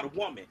this about a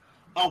woman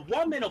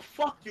will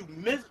fuck you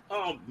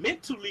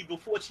mentally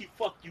before she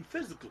fuck you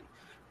physically.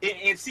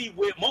 And see,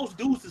 where most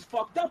dudes is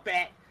fucked up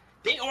at,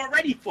 they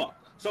already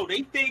fucked. So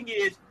they thing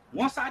is,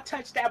 once I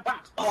touch that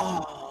box,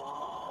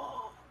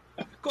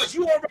 because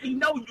you already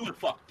know you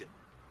fucked him.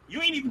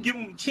 You ain't even give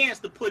him a chance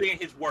to put in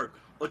his work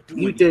or do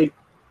anything.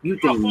 You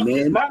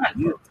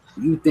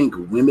think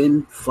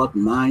women fuck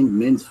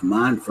men's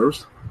mind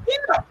first?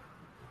 Yeah.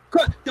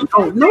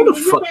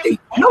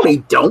 No, they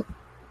don't.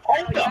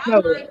 Hold up.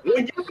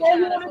 When you go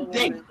on a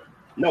date,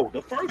 no,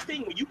 the first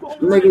thing when you go on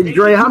a date,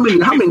 Dre, how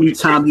many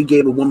times you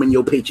gave a woman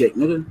your paycheck,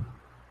 nigga?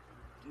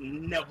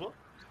 Never.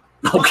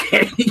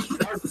 Okay.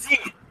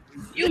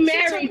 You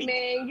married,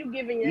 man. You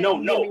giving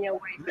your your way.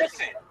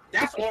 Listen,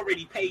 that's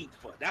already paid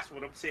for. That's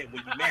what I'm saying.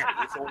 When you marry,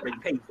 it's already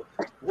paid for.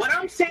 What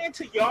I'm saying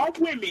to y'all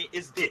women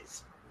is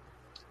this.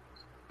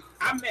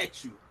 I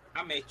met you.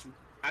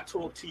 I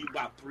talked to you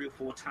about 3 or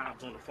 4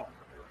 times on the phone.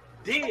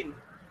 Then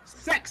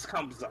sex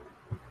comes up.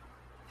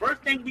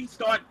 First thing we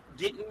start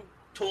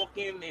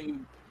talking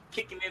and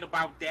kicking in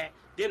about that.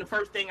 Then the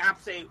first thing I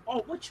say,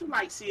 oh, what you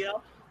like,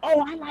 CL?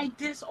 Oh, I like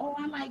this. Oh,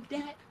 I like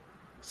that.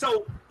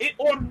 So it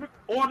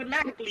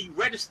automatically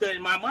registered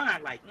in my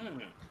mind like,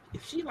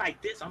 if she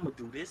like this, I'm going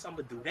to do this, I'm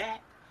going to do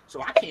that.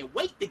 So I can't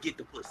wait to get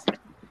the pussy.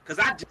 Because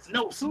I just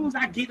know as soon as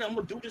I get it, I'm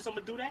going to do this, I'm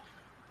going to do that.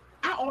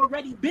 I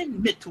already been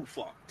mental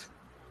fucked.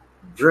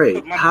 Dre,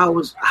 how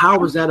was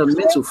that a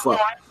mental fuck?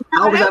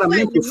 How was that a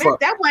mental fuck?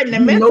 That wasn't a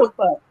mental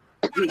fuck.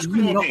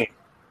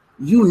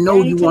 You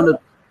know you want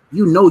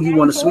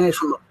to smash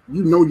from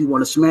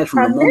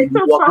the moment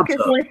you walk up to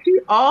her. When she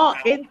all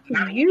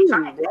into you.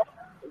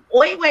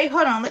 Wait,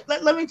 hold on.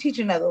 Let me teach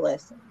you another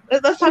lesson.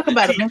 Let's talk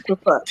about a mental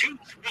fuck.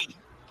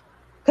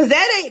 Because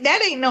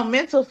that ain't no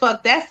mental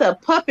fuck. That's a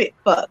puppet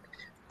fuck.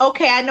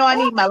 Okay, I know I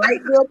need my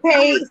light bill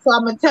paid, so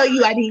I'm gonna tell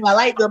you I need my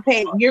light bill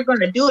paid. And you're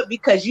gonna do it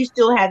because you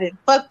still haven't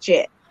fucked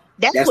yet.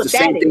 That's what the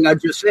same thing I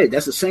just said.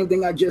 That's the same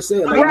thing I just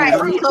said. Like, right.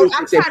 So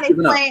I'm trying to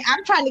explain.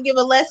 I'm trying to give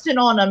a lesson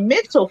on a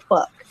mental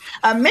fuck.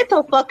 A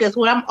mental fuck is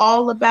when I'm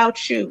all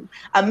about you.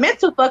 A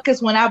mental fuck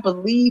is when I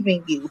believe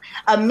in you.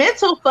 A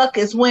mental fuck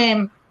is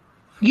when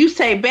you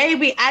say,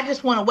 baby, I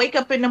just want to wake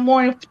up in the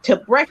morning to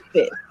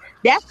breakfast.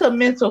 That's a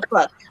mental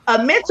fuck.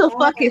 A mental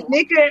fuck is,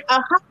 nigga,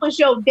 how was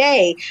your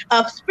day?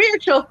 A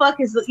spiritual fuck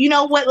is, you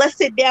know what? Let's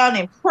sit down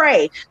and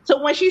pray.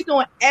 So when she's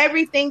doing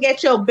everything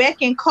at your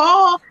beck and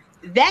call,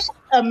 that's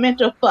a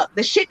mental fuck.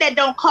 The shit that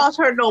don't cost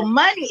her no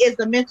money is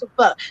a mental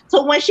fuck.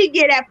 So when she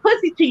get that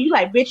pussy to you,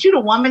 like, bitch, you the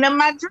woman of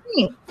my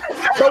dream.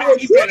 But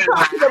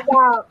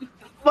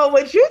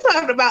what you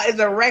talking about is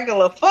a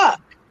regular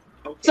fuck.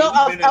 Okay, so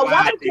a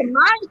woman can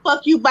mind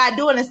fuck you by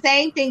doing the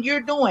same thing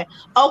you're doing.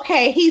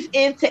 Okay, he's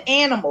into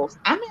animals.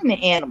 I'm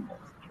into animals.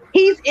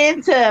 He's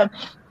into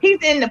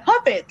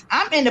puppets.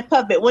 I'm into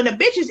puppet. When a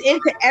bitch is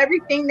into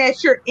everything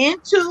that you're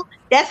into,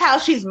 that's how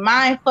she's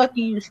mind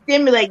fucking you,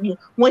 stimulating you.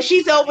 When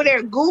she's over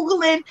there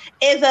Googling,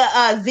 is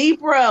a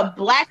zebra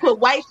black with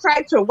white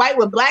stripes or white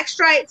with black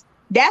stripes?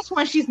 That's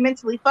when she's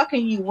mentally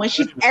fucking you. When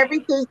she's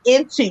everything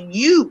into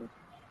you.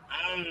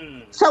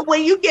 So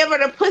when you give her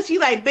the pussy,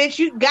 like, bitch,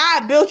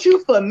 God built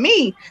you for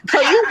me. So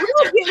you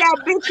will get that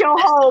bitch your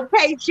whole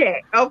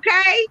paycheck,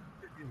 okay?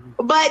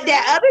 But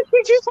that other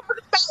shit you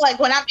talking about, like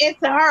when I'm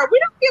into her, we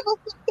don't give a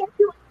fuck that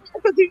you.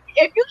 Because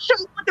if you show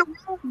with the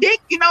wrong dick,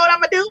 you know what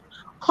I'm gonna do?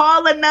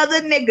 Call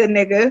another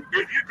nigga.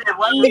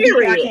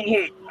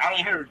 I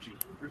ain't heard you.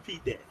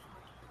 Repeat that.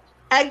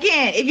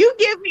 Again, if you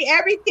give me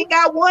everything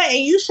I want and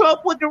you show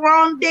up with the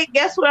wrong dick,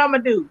 guess what I'm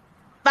gonna do?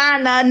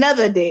 Find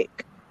another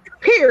dick.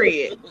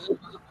 Period.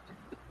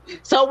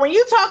 So when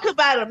you talk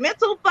about a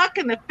mental fuck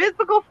and a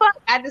physical fuck,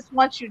 I just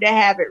want you to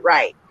have it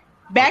right.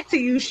 Back to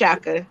you,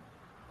 Shaka.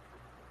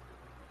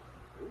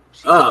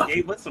 She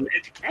gave us some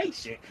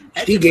education.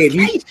 She gave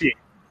you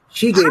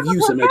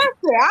some education.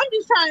 I'm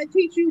just trying to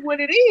teach you what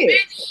it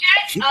is.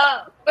 Shut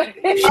up.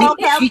 Okay, I'm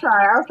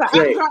sorry.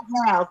 I'm drunk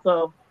now,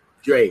 so.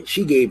 Dre,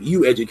 she gave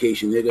you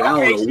education, nigga. I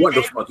don't know what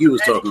the fuck you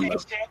was talking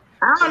about.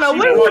 I don't know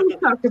what you was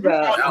talking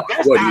about.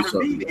 What you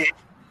talking about?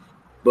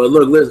 But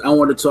look, Liz, I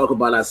want to talk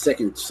about our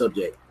second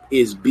subject.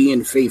 Is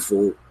being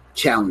faithful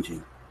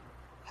challenging?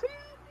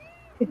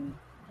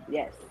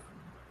 Yes.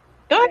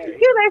 Don't you kill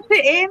that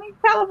shit, Annie.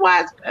 Tell them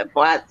why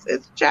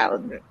it's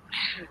challenging.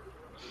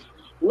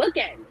 Look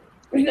at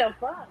me. The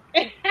fuck?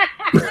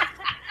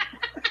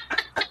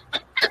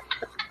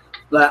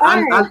 Like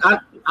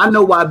I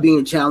know why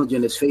being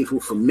challenging is faithful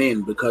for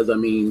men, because I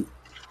mean,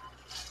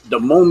 the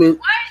moment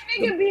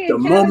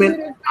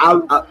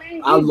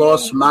I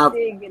lost my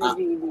virginity.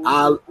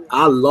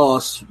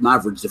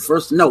 The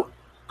first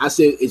I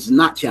said it's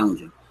not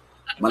challenging.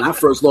 When I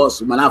first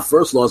lost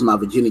my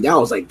virginity, I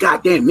was like,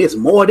 God damn, there's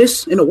more of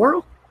this in the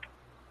world.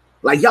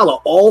 Like, y'all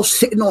are all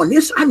sitting on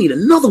this. I need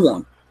another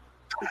one.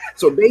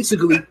 So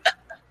basically,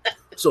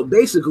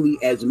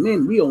 as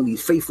men, we only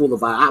faithful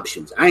of our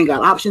options. I ain't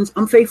got options.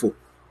 I'm faithful.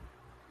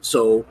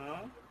 So,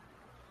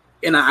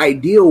 in an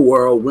ideal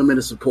world, women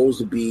are supposed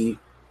to be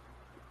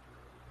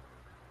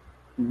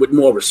with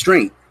more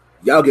restraint.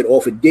 Y'all get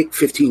offered dick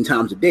 15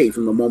 times a day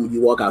from the moment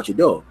you walk out your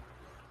door.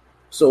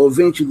 So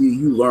eventually,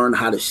 you learn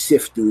how to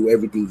sift through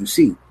everything you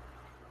see.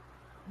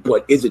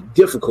 But is it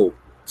difficult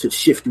to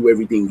sift through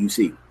everything you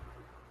see?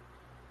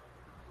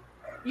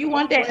 You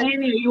want that, Annie,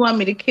 or you want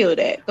me to kill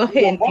that? Go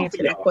ahead and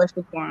answer that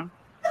question for him.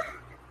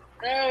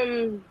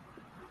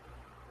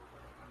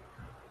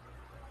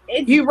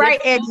 You're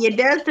right, Eddie. It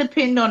does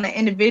depend on the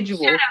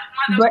individual.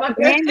 But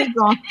Annie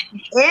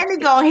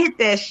gonna hit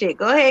that shit.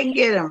 Go ahead and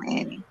get him,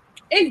 Annie.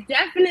 It's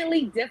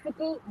definitely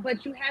difficult,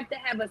 but you have to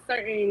have a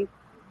certain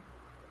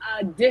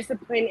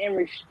discipline and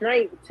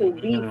restraint to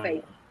be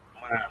faithful.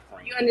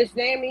 You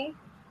understand me?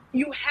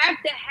 You have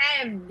to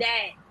have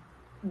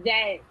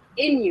that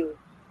in you.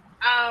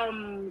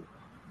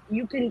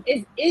 You can.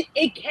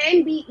 It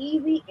can be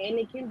easy and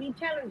it can be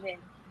challenging.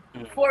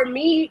 For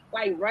me,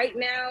 like right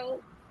now,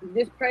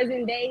 this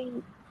present day,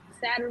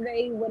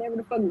 Saturday, whatever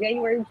the fuck,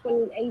 January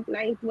 28th,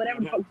 9th,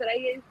 whatever the fuck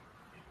today is,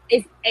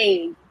 it's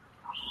a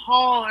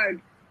hard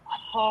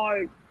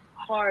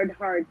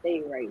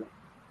thing right now.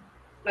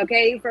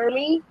 Okay, for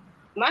me,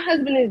 my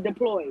husband is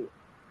deployed.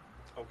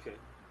 Okay.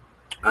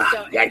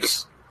 So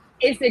yikes.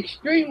 It's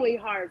extremely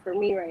hard for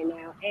me right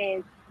now,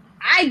 and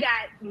I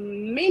got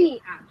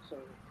many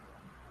options.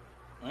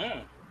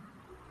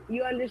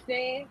 You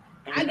understand?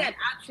 I got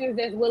options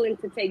that's willing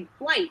to take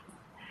flight.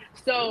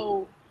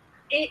 So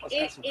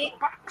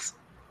box.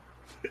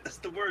 That's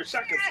the word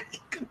Shaka.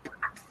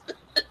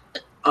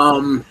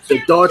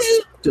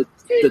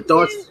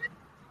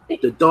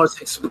 The thoughts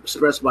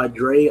expressed by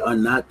Dre are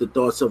not the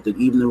thoughts of the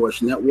Evening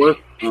Rush Network.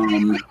 But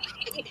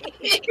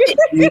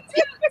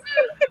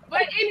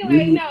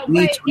anyway,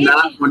 me too.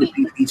 Not want to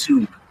be me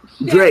too.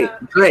 Dre,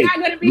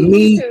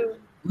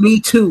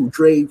 me too.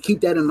 Dre, keep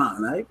that in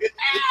mind, right?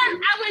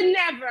 I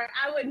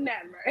would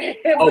never.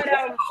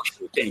 Okay.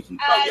 Thank you.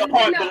 Your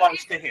heart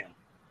belongs to him.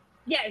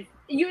 Yes,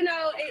 you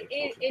know,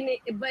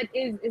 but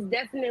it's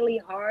definitely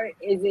hard.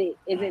 Is it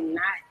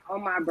not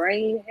on my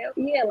brain? Hell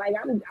yeah, like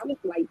I'm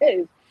like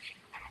this.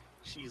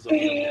 She's a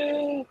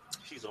human.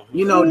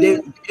 You know,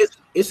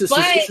 it's a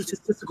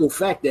statistical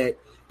fact that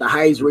the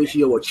highest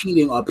ratio of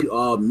cheating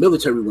are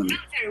military women.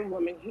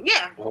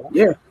 Yeah.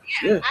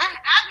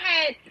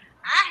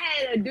 I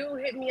had a dude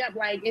hit me up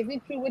like, "Is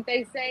it true what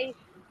they say?"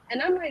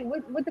 And I'm like,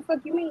 "What the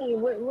fuck you mean?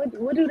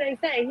 What do they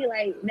say?" He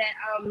like that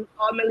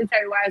all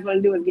military wives want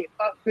to do is get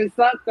fucked or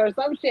sucked or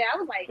some shit. I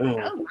was like,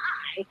 "Oh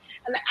my!"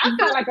 And I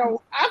felt like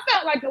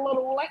a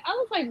little like I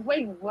was like,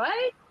 "Wait,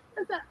 what?"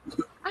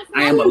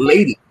 I am a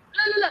lady.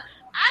 No.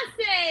 I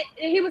said,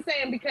 and he was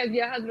saying because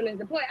your husband is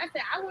deployed. I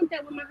said, I want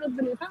that when my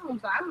husband is home,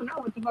 so I don't know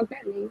what the fuck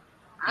that means.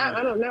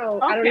 I don't know.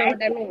 Okay. I don't know what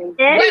that means.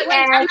 Wait,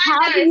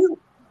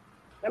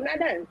 I'm not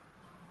done.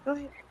 Go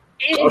ahead.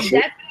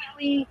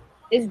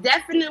 It's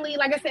definitely,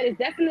 like I said, it's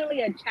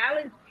definitely a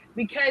challenge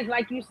because,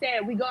 like you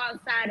said, we go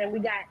outside and we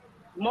got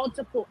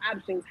multiple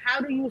options.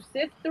 How do you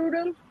sift through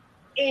them?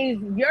 Is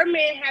your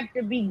man have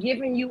to be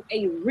giving you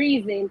a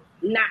reason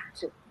not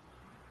to.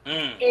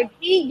 If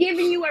he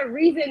giving you a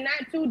reason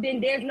not to,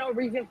 then there's no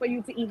reason for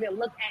you to even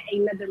look at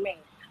another man.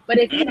 But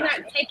if he's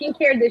not taking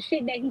care of the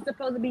shit that he's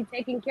supposed to be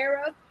taking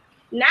care of,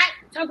 not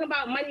talking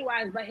about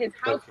money-wise, but his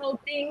household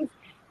things,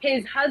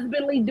 his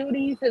husbandly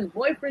duties, his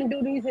boyfriend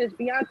duties, his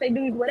fiance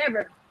duties,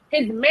 whatever,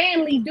 his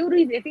manly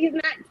duties, if he's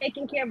not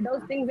taking care of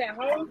those things at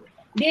home,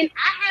 then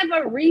I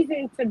have a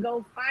reason to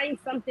go find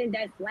something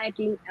that's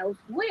lacking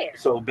elsewhere.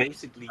 So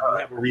basically, you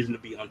have a reason to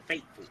be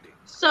unfaithful then.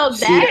 So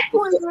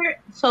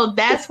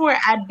that's where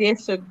I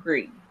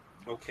disagree.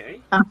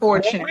 Okay.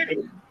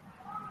 Unfortunately.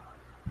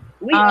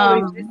 We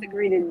always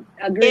agree to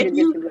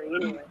disagree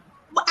anyway.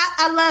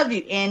 I love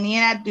you, Annie,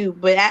 and I do,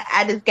 but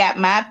I just got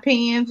my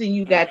opinions and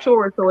you got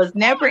yours, so it's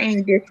never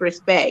any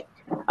disrespect.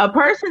 A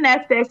person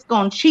that's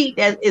gonna cheat,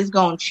 that is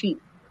gonna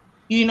cheat.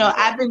 You know,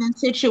 I've been in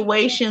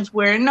situations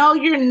where, no,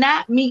 you're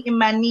not meeting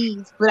my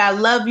needs, but I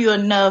love you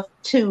enough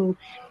to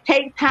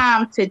take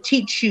time to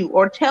teach you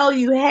or tell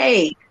you,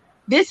 hey,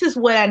 this is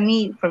what I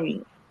need from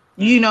you.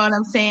 You know what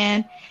I'm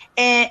saying?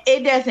 And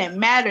it doesn't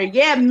matter.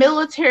 Yeah,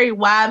 military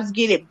wives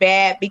get it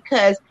bad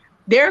because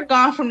they're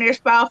gone from their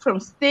spouse from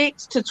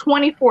 6 to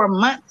 24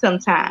 months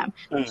sometimes.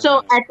 So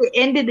at the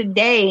end of the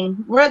day,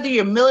 whether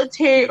you're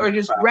military or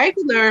just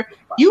regular,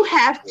 you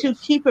have to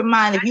keep in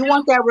mind, if you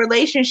want that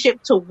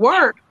relationship to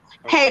work,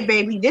 hey,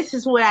 baby, this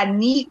is what I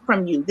need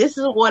from you. This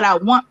is what I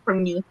want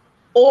from you.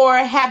 Or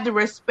have the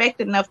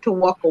respect enough to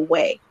walk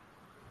away.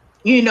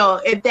 You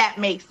know, if that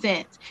makes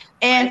sense.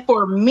 And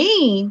for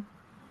me,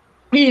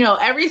 you know,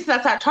 ever since I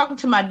started talking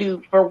to my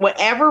dude, for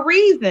whatever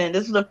reason,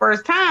 this was the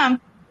first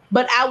time,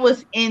 but I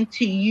was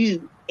into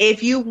you.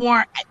 If you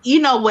weren't,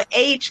 you know, with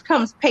age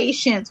comes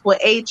patience,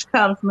 with age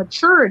comes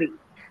maturity.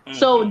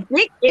 So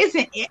dick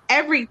isn't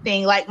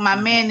everything. Like my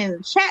man in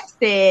the chat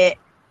said,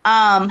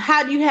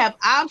 how do you have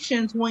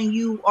options when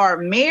you are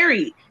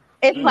married?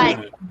 It's like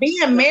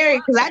being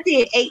married, because I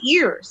did 8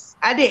 years.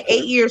 I did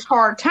 8 years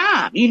hard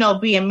time, you know,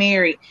 being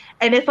married.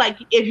 And it's like,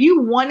 if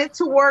you want it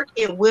to work,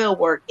 it will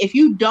work. If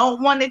you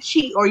don't want to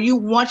cheat or you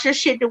want your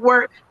shit to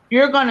work,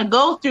 you're going to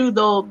go through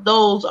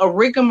those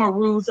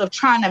rigmaroles of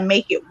trying to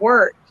make it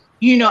work.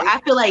 You know,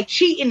 I feel like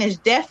cheating is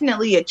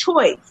definitely a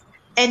choice.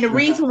 And the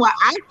reason why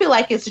I feel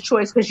like it's a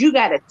choice, because you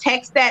got to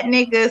text that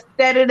nigga,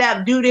 set it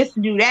up, do this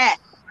and do that.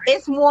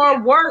 It's more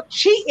work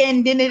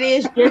cheating than it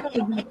is just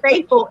to be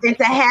faithful and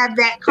to have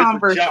that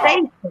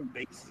conversation.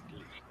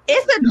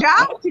 It's a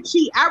job to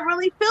cheat. I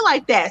really feel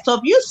like that. So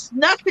if you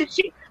snuck to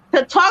cheat,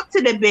 to talk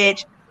to the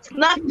bitch,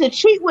 snuck to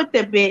cheat with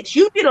the bitch,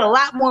 you did a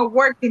lot more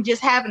work than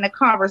just having a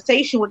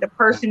conversation with the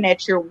person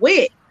that you're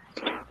with.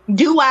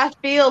 Do I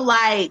feel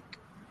like,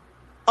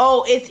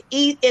 oh,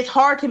 it's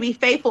hard to be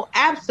faithful?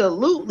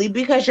 Absolutely,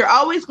 because you're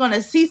always going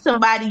to see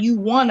somebody you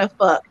want to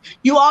fuck.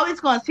 You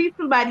always going to see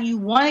somebody you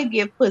want to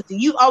give pussy.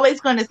 You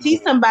always going to see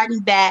somebody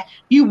that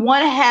you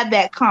want to have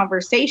that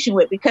conversation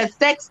with, because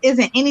sex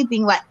isn't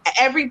anything like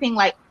everything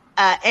like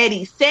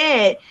Eddie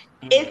said.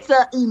 It's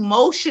an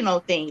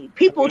emotional thing.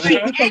 People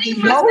cheat because Eddie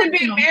must have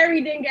been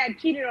married and got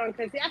cheated on,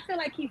 because I feel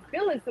like he's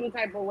feeling some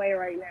type of way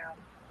right now.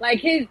 Like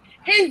his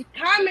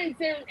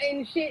comments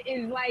and shit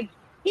is like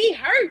he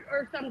hurt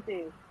or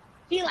something.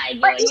 He like,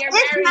 yo,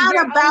 it's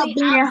not about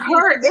being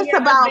hurt. It's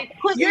about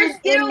putting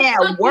in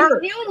that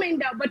work. You're human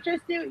though, but you're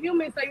still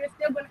human, so you're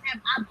still gonna have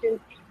options,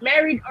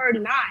 married or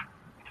not.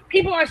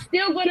 People are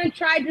still gonna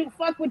try to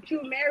fuck with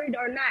you, married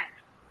or not.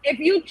 If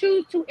you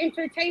choose to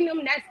entertain them,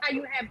 that's how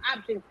you have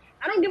options.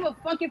 I don't give a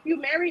fuck if you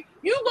married.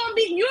 You're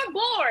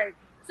bored,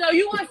 so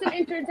you want some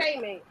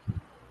entertainment.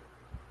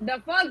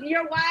 The fuck,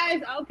 you're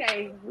wise?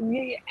 Okay.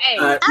 Hey.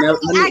 I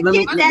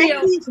get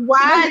that he's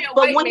wise,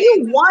 but when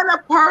you want a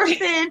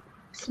person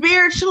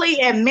spiritually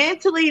and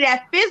mentally,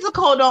 that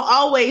physical don't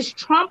always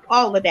trump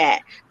all of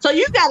that. So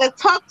you gotta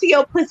talk to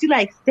your pussy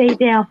like, stay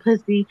down,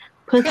 pussy.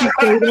 Pussy,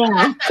 stay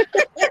down. Of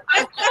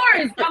course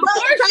you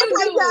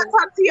do. Gotta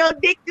talk to your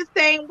dick the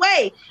same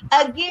way.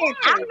 Again,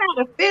 I'm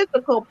not a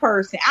physical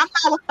person. I'm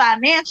not a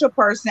financial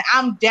person.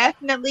 I'm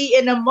definitely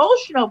an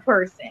emotional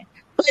person.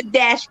 But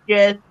that's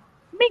just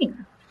me.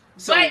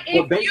 So, but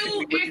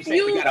if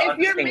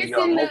you're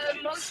missing the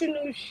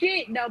emotional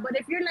shit though, but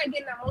if you're not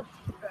getting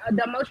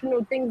the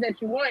emotional things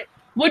that you want,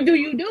 what do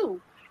you do?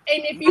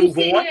 And if you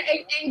sit here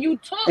and you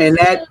talk to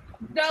the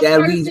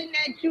person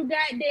that you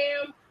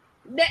goddamn,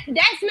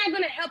 that's not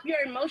gonna help your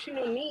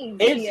emotional needs.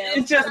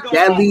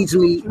 That leads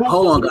me.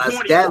 Hold on, guys.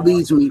 That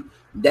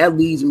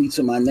leads me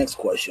to my next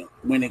question.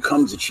 When it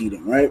comes to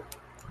cheating, right,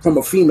 from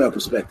a female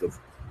perspective,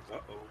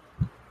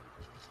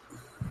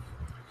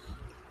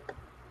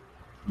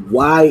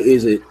 why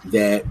is it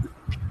that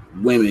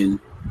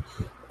women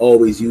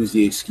always use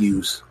the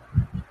excuse,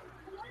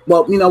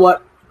 well, you know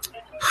what?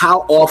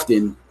 How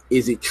often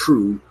is it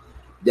true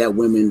that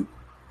women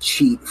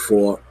cheat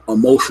for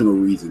emotional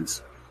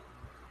reasons?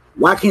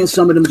 Why can't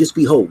some of them just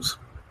be hoes?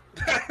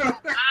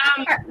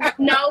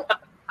 No.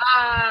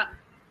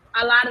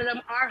 A lot of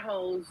them are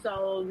hoes,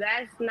 so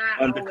that's not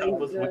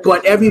always good.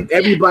 But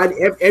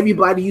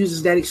everybody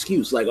uses that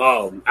excuse, like,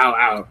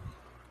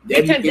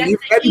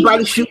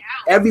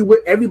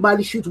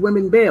 everybody shoots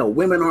women bail.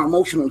 Women are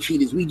emotional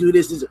cheaters. We do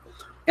this,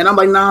 and I'm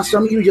like, nah.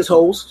 Some of you are just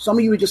hoes. Some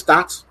of you are just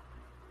thoughts.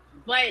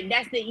 But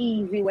that's the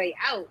easy way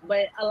out.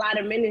 But a lot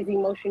of men is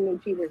emotional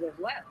cheaters as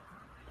well.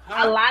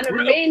 A lot of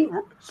men.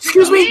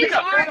 Excuse me.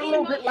 Are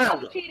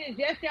emotional cheaters.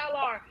 Yes, y'all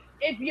are.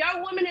 If your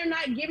women are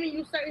not giving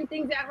you certain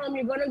things at home,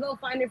 you're gonna go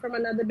find it from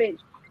another bitch.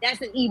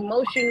 That's an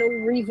emotional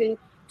reason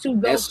to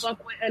go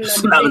fuck with another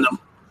bitch.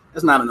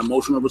 That's not an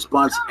emotional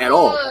response at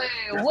all.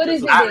 What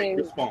is it?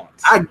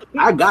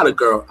 I got a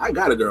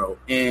girl,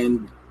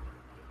 and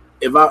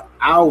if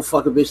I'll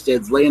fuck a bitch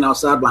that's laying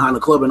outside behind the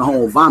club in the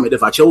home vomit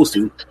if I chose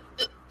to.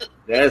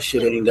 That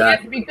shit ain't got.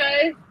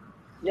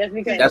 Just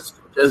because.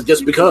 That's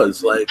just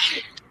because, like,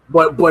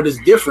 but it's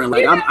different.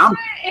 Like I'm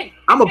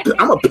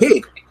a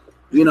pig.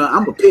 You know,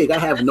 I'm a pig. I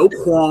have no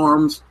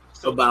qualms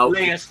about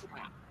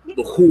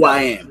who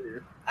I am.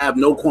 I have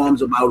no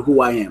qualms about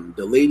who I am.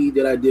 The lady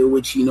that I deal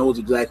with, she knows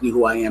exactly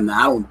who I am. Now,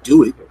 I don't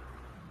do it.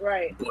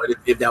 Right. But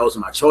if that was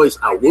my choice,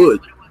 I would.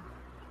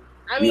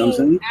 I mean, you know what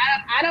I'm saying?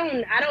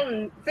 I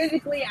don't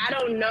physically, I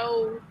don't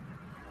know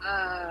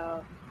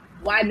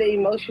why the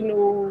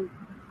emotional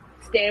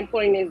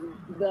standpoint is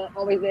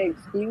always the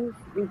excuse,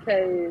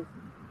 because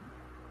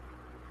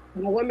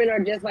women are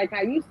just like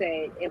how you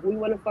said. If we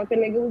want to fuck a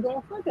nigga, we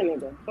gonna fuck a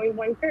nigga. Point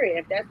blank period.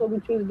 If that's what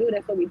we choose to do,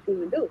 that's what we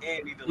choose to do.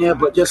 Yeah,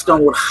 but just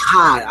don't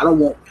hide. I don't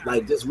want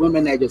like just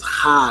women that just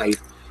hide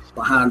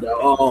behind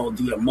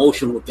the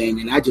emotional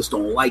thing, and I just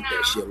don't like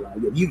that shit. Like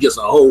if you just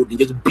a hoe, then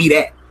just be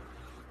that.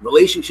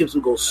 Relationships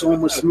would go so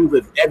much smoother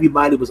if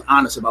everybody was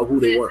honest about who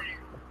they were.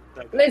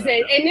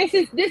 Listen, and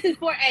this is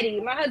for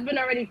Eddie. My husband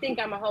already think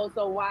I'm a hoe,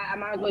 so why I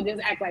might as well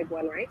just act like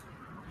one, right?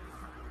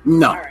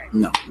 No,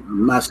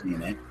 I'm not saying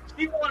that.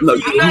 No,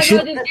 you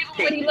should just give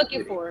him what he's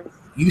looking for.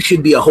 You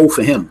should be a hoe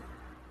for him.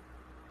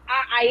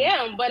 I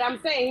am, but I'm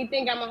saying he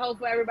think I'm a hoe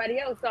for everybody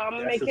else, so I'm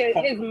gonna make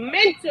his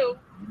mental.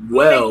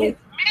 Well, his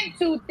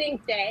mental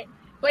think that,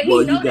 but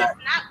he knows that's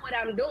not what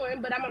I'm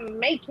doing. But I'm gonna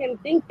make him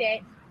think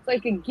that, so he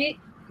can get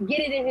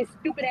it in his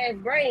stupid ass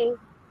brain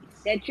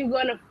that you're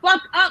gonna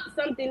fuck up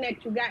something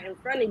that you got in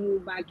front of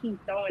you by keep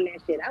throwing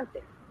that shit out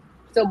there.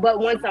 So, but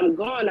once I'm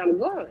gone, I'm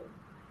gone.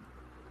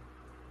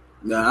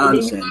 No, I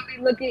understand.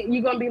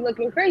 You're gonna be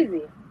looking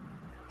crazy.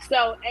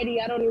 So,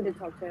 Eddie, I don't need to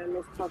talk to him.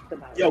 Let's talk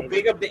about it. Yo,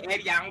 big up to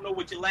Eddie. I don't know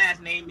what your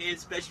last name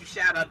is. Special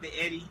shout out to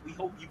Eddie. We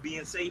hope you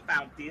being safe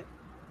out there.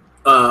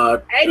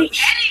 Eddie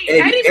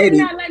did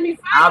not let me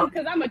find him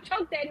because I'm gonna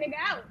choke that nigga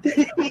out.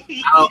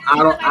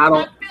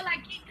 I feel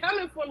like he's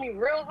coming for me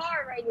real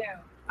hard right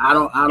now. I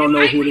don't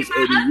know who this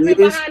Eddie is.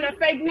 Behind a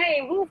fake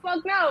name, who the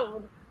fuck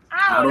knows?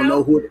 I don't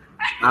know who.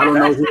 I don't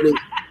know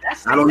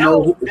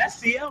who. That's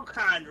CL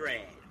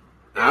Conrad.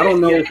 I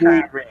don't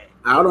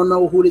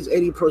know who this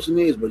Eddie person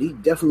is, but he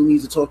definitely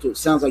needs to talk to. It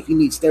sounds like he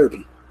needs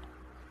therapy.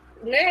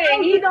 Man,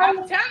 I'm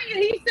telling you,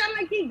 he sounds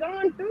like he's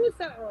going through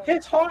something.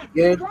 His heart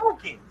is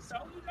broken, so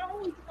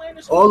he's playing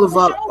the all of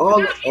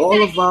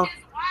our.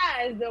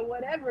 Wise or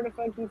whatever the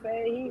fuck you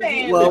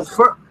say. Well,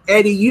 for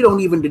Eddie, you don't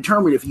even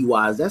determine if he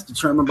wise. That's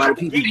determined by the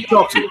people you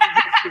talk to.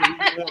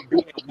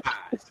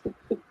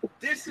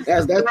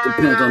 That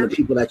depends on the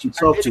people that you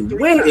talk to.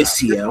 Where is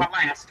CL?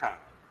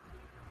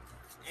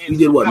 You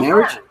did what,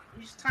 marriage?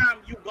 Each time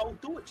you go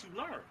through it, you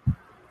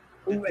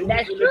learn.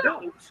 That's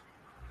true.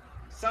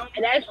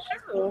 That's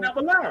true. You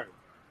never learn.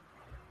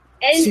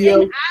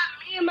 CL,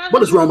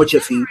 what is wrong with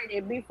your feet?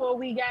 Before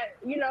we got,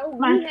 we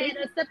had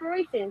a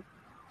separation.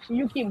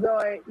 You keep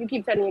going. You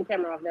keep turning your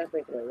camera off. That's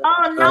basically.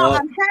 Oh no,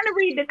 I'm trying to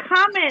read the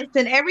comments,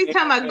 and every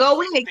time I go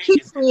in, it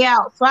keeps me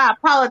out. So I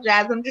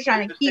apologize. I'm just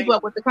trying to keep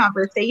up with the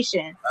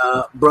conversation.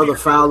 Brother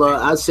Fowler,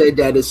 I said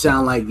that it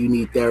sounds like you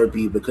need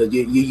therapy because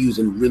you're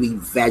using really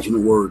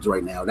vaginal words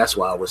right now. That's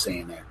why I was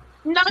saying that.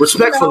 No,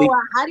 respectfully,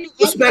 I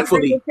didn't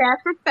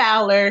for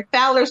Fowler.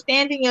 Fowler,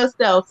 stand in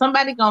yourself.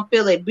 Somebody gonna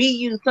feel it. Be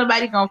you.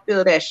 Somebody gonna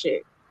feel that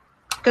shit.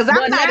 Because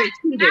I'm not a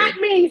cheater. Not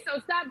me, so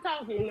stop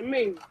talking to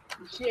me.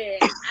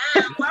 Shit.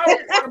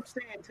 I'm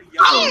saying to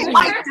y'all. I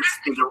like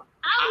this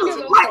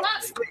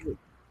nigga.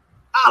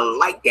 I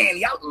like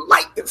Danny. I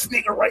like this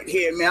nigga right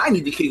here, man. I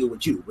need to kick it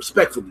with you.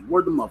 Respectfully.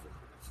 Word to mother.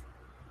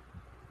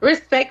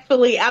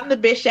 Respectfully, I'm the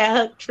bitch that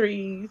hug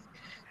trees.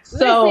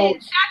 So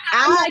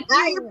I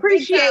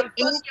appreciate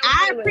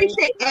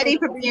Eddie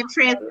for being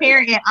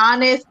transparent and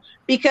honest.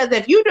 Because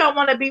if you don't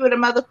want to be with a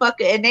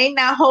motherfucker and they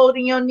not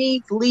holding your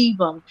needs, leave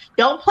them.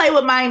 Don't play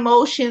with my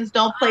emotions.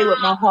 Don't play with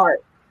my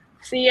heart.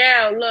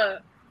 CL,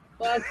 look.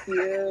 Fuck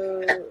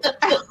you.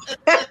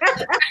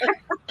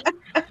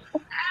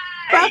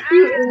 Fuck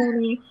you,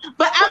 Annie.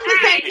 But I'm the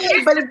same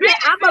thing. But again,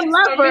 I'm a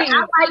lover.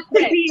 I like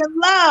to be in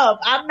love.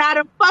 I'm not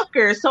a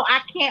fucker. So I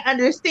can't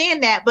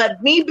understand that.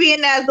 But me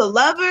being as a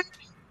lover,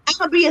 I'm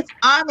going to be as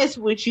honest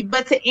with you.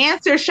 But to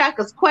answer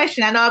Shaka's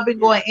question, I know I've been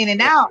going in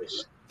and out.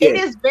 It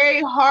is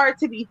very hard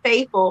to be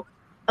faithful,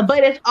 but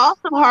it's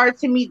also hard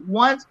to meet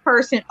one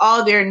person,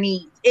 all their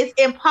needs. It's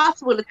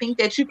impossible to think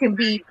that you can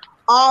be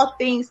all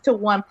things to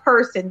one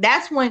person.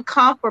 That's when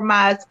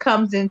compromise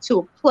comes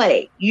into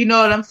play. You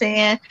know what I'm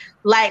saying?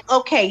 Like,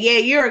 okay, yeah,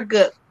 you're a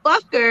good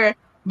fucker,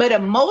 but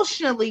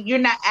emotionally, you're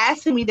not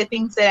asking me the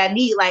things that I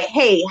need. Like,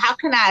 hey, how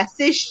can I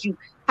assist you?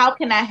 How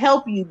can I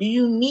help you? Do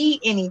you need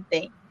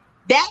anything?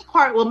 That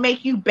part will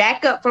make you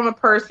back up from a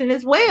person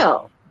as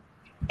well.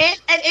 And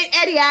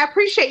Eddie, I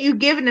appreciate you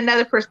giving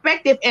another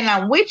perspective, and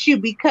I'm with you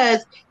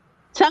because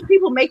some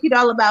people make it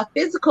all about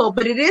physical,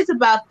 but it is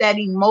about that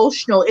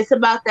emotional. It's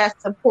about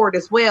that support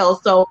as well.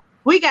 So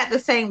we got the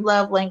same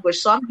love language.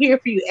 So I'm here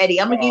for you, Eddie.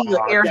 I'm gonna give you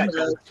an air hug.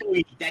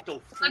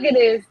 Look at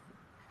this.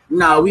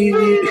 No,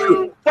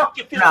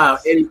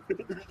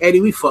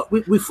 Eddie, we fuck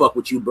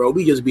with you, bro.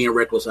 We just being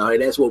reckless out here.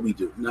 That's what we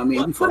do. You know what I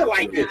mean? We fuck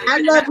with you. I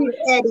love you,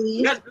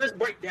 Eddie. Let's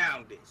break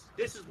down this.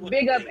 This is what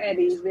big up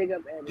Eddie. Big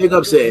up Eddie. Big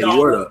up said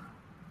word up.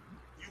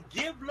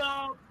 Give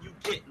love, you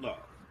get love.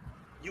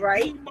 You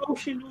right. Be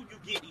emotional, you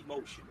get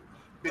emotional.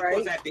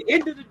 Because at the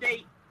end of the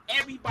day,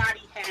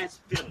 everybody has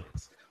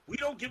feelings. We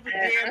don't give a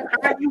damn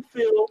how you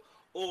feel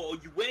or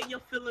you wear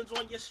your feelings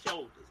on your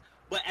shoulders.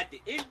 But at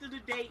the end of the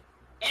day,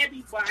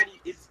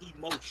 everybody is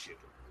emotional.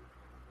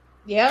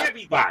 Yeah.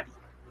 Everybody.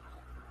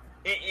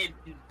 And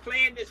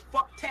playing this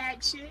fuck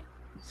tag shit,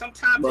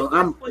 sometimes it's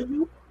good for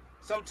you.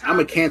 Sometimes I'm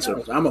a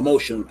Cancer. I'm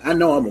emotional. I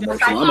know I'm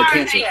emotional. I'm a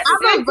Cancer.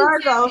 I'm a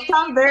Virgo, so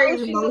I'm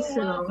very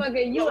emotional.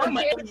 I'm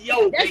a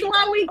Leo, That's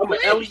why we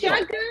click,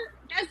 Shaka.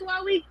 That's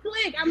why we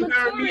click. I'm a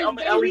Taurus, I'm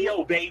an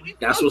Leo, baby.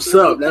 That's what's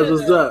up. That's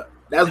what's up.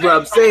 That's what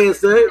I'm saying,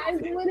 sir.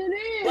 That's what it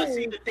is. But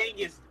see, the thing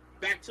is,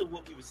 back to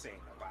what we were saying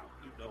about,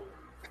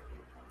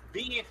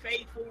 being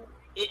faithful,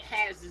 it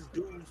has its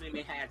do's and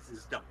it has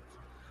its don'ts.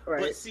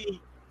 Right. But see,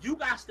 you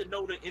got to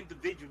know the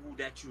individual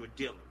that you're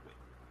dealing with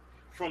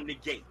from the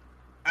gate.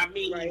 I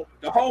mean,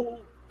 the whole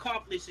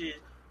conflict is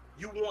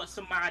you want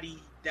somebody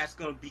that's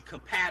going to be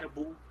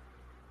compatible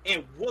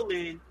and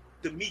willing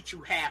to meet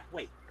you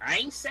halfway. I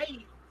ain't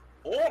say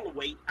all the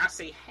way. I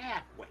say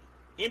halfway,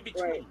 in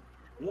between.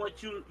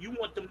 You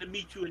want them to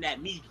meet you in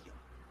that medium.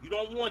 You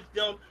don't want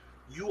them,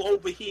 you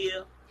over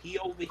here, he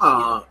over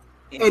here.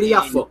 Eddie,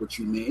 I fuck with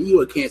you, man.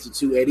 You a Cancer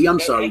too, Eddie. I'm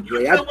sorry,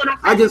 Dre.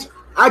 I just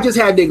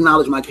had to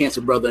acknowledge my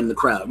Cancer brother in the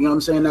crowd. You know what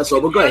I'm saying? That's all.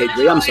 But go ahead,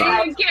 Dre. I'm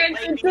sorry.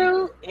 Cancer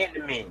too. And the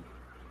men.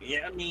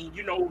 Yeah, I mean,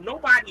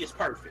 nobody is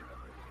perfect.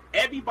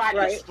 Everybody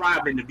is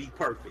striving to be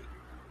perfect.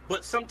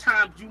 But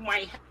sometimes you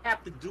might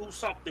have to do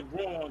something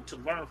wrong to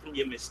learn from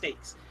your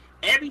mistakes.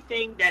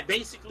 Everything that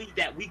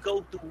we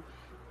go through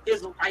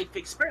is a life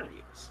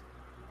experience.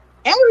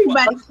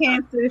 Everybody's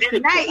Cancer.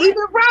 Not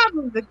even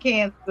Robin's a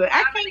Cancer.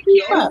 I can't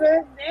keep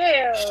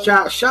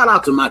up. Shout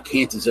out to my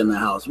Cancers in the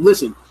house.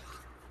 Listen,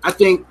 I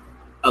think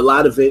a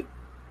lot of it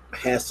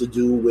has to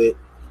do with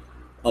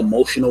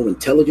emotional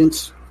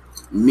intelligence.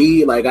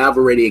 Me, like I've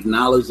already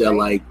acknowledged that,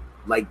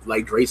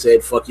 like Dre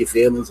said, fuck your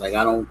feelings. Like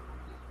I don't.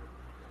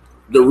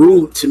 The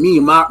rule to me,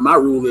 my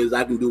rule is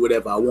I can do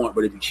whatever I want,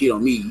 but if you cheat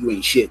on me, you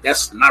ain't shit.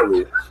 That's my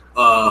rule.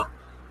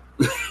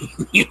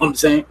 You know what I'm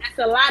saying? That's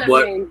a lot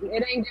of things.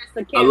 It ain't just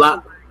a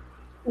Cancer.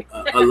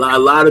 A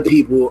lot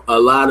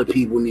of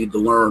people need to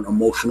learn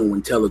emotional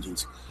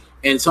intelligence,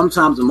 and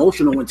sometimes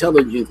emotional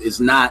intelligence is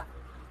not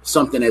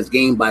something that's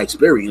gained by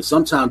experience.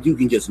 Sometimes you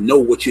can just know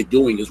what you're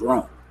doing is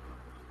wrong.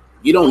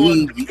 You don't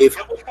need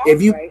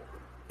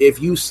if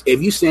you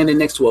standing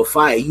next to a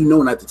fire, you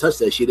know not to touch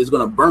that shit. It's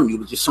gonna burn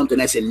you. It's just something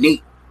that's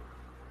innate.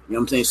 You know what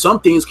I'm saying? Some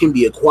things can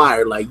be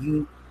acquired. Like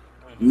you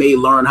may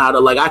learn how to.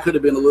 Like I could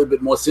have been a little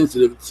bit more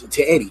sensitive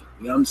to Eddie.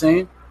 You know what I'm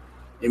saying?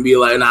 And be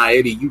like, nah,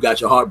 Eddie, you got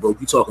your heart broke.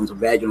 You talking some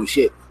vaginal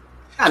shit.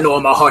 I know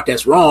in my heart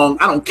that's wrong.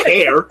 I don't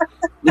care.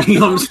 You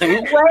know what I'm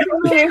saying? Wait a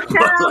minute,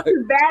 sounds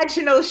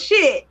vaginal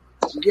shit.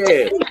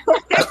 Yeah.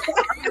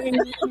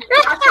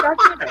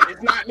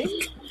 It's not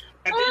me.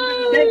 At the end of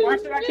the day, why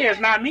should I care?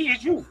 It's not me,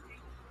 it's you.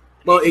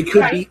 Well, it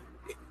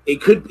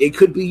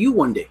could be you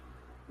one day.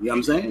 You know what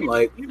I'm saying?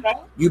 Like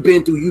you've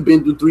been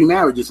through 3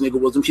 marriages, nigga.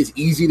 Was them shit's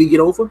easy to get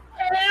over?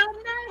 Hell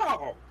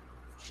no.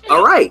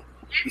 All right.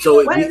 So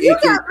you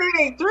got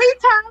married 3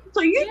 times,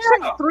 so you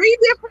took 3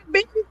 different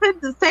bitches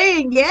into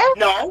saying yes?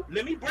 No,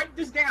 let me break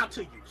this down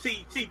to you.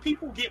 See,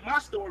 people get my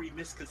story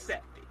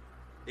misconcepted.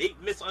 They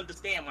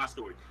misunderstand my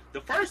story.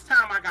 The first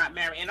time I got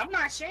married, and I'm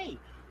not ashamed,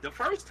 the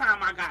first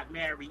time I got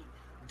married,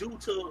 due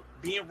to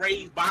being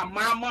raised by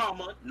my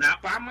mama,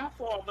 not by my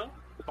father,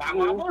 by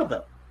my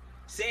mother,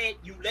 said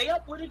you lay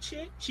up with a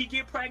chick, she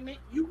get pregnant,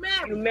 you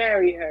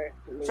marry her.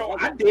 So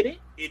I did it.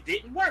 It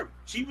didn't work.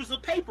 She was a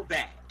paper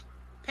bag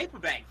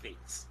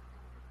face.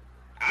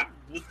 I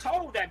was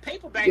told that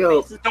paper bag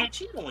faces don't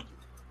cheat on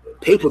you.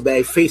 Paper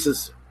bag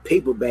faces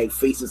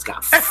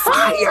got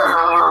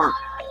fire.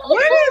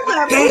 What is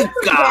a paper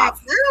bag? I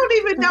don't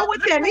even know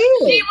what that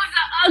is. She was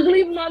an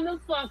ugly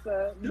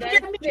motherfucker.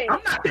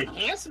 I'm not the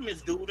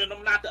handsomest dude and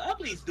I'm not the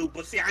ugliest dude,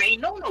 but see, I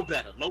ain't know no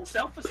better. Low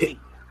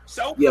self-esteem.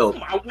 So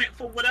I went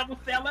for whatever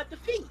fell at the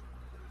feet.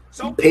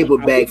 So paper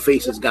bag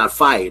faces got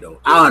fire though.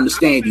 I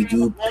understand you,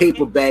 dude.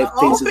 Paper bag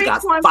faces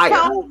got fire.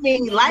 Told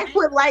me life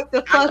would like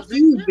to fuck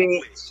you,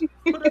 bitch.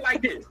 Put it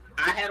like this: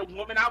 I had a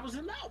woman I was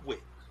in love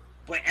with,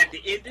 but at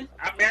the end,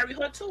 I married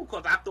her too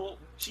because I thought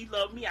she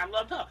loved me. I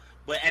loved her,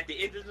 but at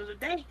the end of the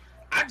day,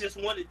 I just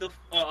wanted to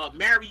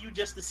marry you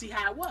just to see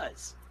how it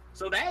was.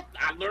 So that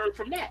I learned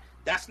from that.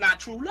 That's not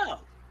true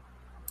love.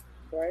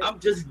 Right. I'm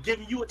just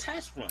giving you a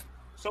test run.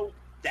 So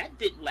that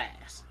didn't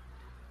last.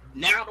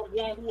 Now the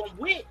one who I'm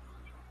with,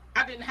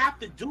 I didn't have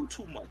to do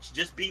too much.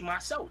 Just be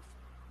myself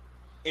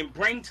and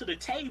bring to the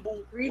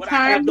table what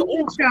I have to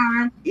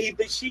offer.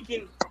 Either she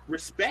can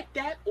respect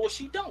that or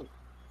she don't.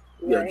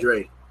 Yeah,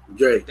 Dre.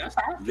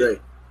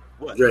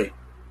 What? Dre.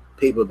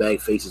 Paper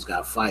bag faces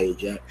got fired,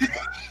 Jack.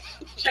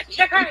 He's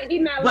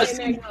not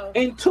letting that go.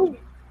 And 2,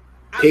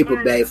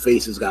 paper bag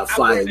faces got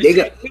fired. They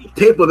got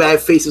paper bag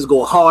faces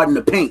go hard in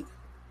the paint.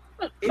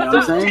 You know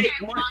what I'm saying?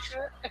 Much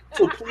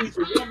to please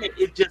a woman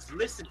is just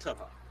listen to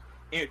her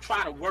and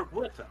try to work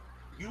with her.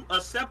 You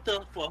accept her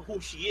for who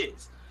she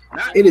is.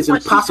 It is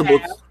impossible.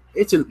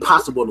 It's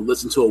impossible to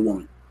listen to a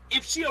woman.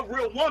 If she a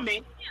real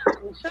woman,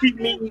 she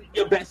means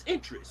your best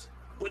interest.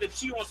 But if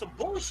she on some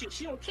bullshit,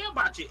 she don't care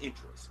about your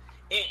interests.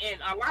 And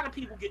a lot of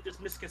people get this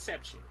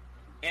misconception.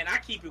 And I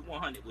keep it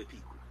 100 with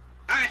people.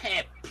 I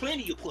had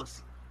plenty of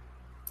pussy.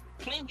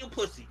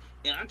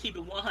 And I keep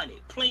it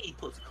 100. Plenty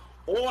pussy.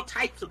 All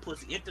types of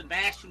pussy.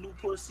 International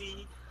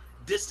pussy.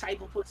 This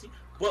type of pussy.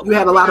 But you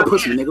had a lot of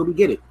pussy, nigga. We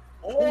get it.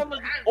 All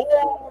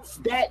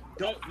that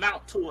don't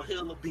mount to a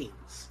hill of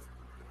beans.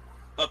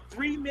 A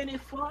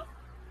 3-minute fuck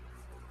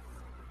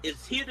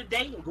is here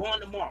today and gone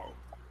tomorrow.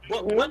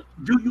 But what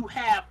do you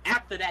have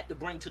after that to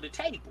bring to the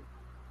table?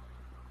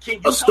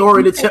 A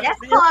story to tell. That's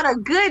called a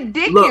good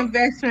dick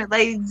investment,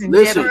 ladies and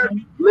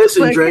gentlemen.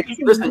 Listen, Drake.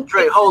 Listen,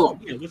 Drake. Hold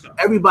on.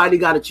 Everybody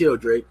got to chill,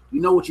 Drake. You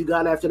know what you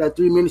got after that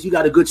 3 minutes? You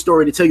got a good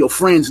story to tell your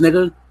friends,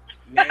 nigga.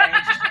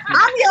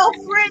 I'm your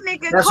friend,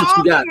 nigga. That's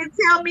Call me and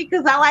tell me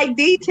because I like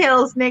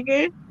details,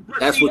 nigga.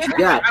 That's what you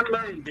got. I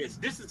learned this.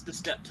 This is the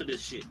step to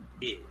this shit.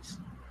 Is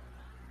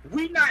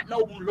we not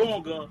no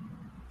longer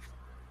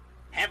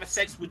having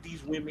sex with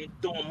these women,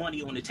 throwing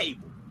money on the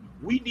table.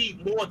 We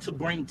need more to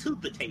bring to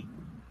the table.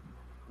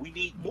 We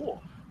need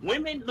more.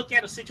 Women look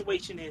at a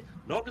situation as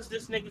long as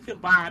this nigga can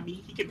buy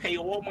me, he can pay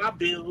all my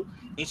bills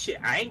and shit.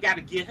 I ain't got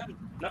to give him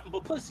nothing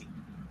but pussy.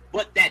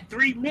 But that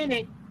 3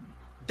 minute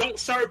don't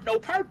serve no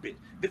purpose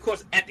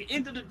because at the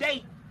end of the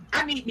day,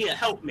 I need me a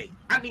helpmate.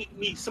 I need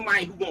me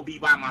somebody who gonna be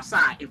by my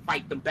side and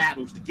fight them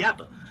battles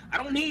together. I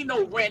don't need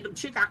no random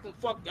chick I can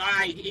fuck. All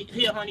right,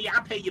 here, honey, I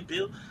pay your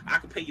bill. I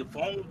can pay your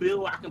phone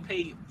bill. I can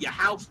pay your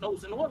house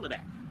notes and all of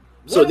that.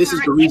 So this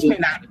is the reason.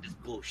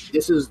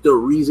 This is the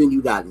reason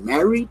you got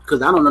married?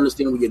 Because I don't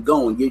understand where you're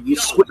going. You're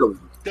squiggling.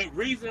 The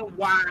reason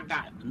why I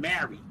got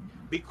married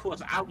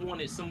because I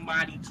wanted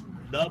somebody to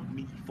love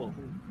me for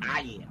who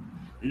I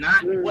am,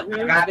 not what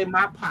I got in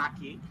my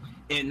pocket,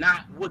 and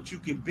not what you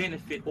can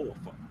benefit off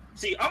of.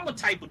 See, I'm the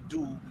type of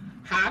dude.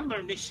 How I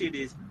learned this shit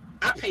is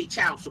I pay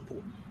child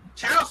support.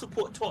 Child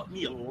support taught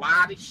me a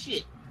lot of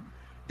shit.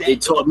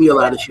 It taught me a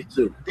lot of shit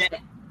too.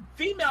 That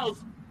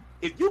females,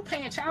 if you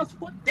paying child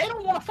support, they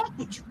don't want to fuck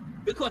with you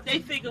because they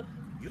figure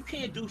you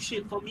can't do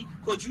shit for me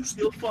because you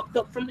still fucked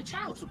up from the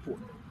child support.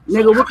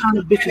 Nigga, what kind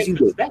of bitches you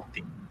with?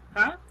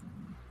 Huh?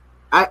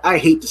 I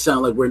hate to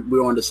sound like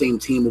we're on the same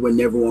team and we're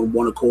never on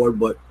one accord,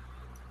 but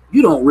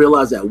you don't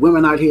realize that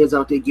women out here is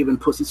out there giving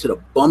pussy to the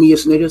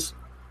bummiest niggas.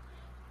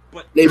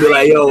 But they be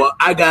like, yo,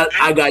 I got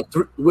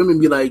three. Women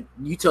be like,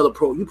 you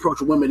approach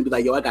a woman and be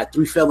like, yo, I got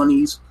 3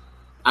 felonies.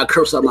 I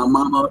curse out my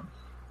mama,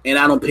 and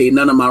I don't pay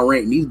none of my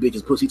rent. And these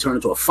bitches pussy turn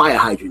into a fire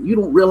hydrant. You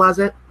don't realize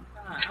that?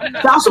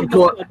 Child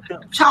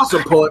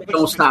support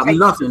don't stop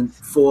nothing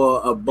for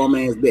a bum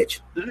ass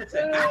bitch.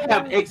 Listen, I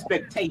have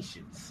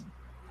expectations.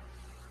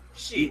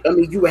 Shit. I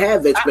mean, you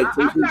have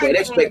expectations, but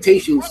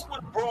expectations.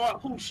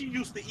 Who she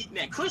used to eating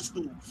at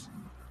Crystal's.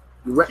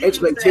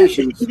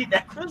 Expectations.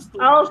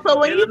 Oh, so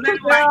when you took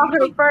her on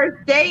her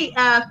first date,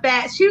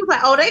 Fat, she was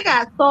like, "Oh, they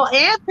got salt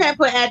and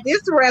pepper at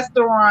this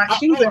restaurant."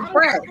 She was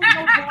impressed.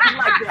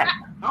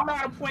 I'm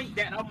at a point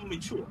that I'm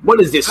mature. What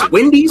is this,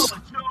 Wendy's?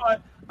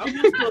 I'm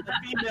used to a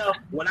female.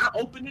 When I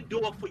open the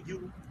door for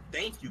you,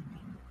 thank you.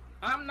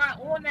 I'm not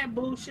on that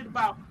bullshit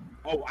about,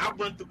 oh, I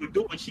run through the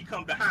door and she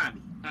come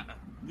behind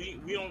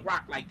me. We don't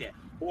rock like that.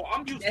 Or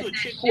I'm used to a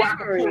chick who I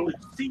can pull the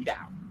seat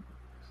out,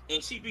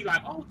 and she be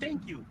like, "Oh,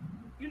 thank you."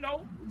 You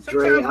know,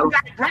 sometimes we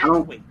gotta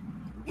graduate.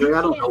 Dre,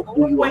 I don't know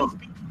who you are.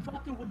 Be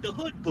fucking with the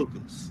hood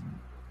boogers.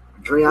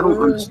 Dre, I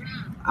don't understand.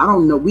 I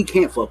don't know. We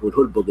can't fuck with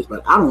hood boogers,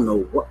 but I don't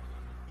know what.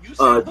 These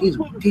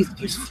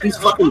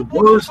fucking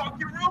words.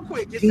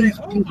 These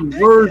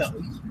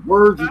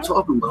words you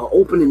talking about,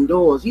 opening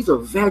doors. These are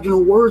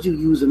vaginal words you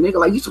using, nigga.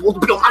 Like you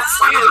supposed to be on my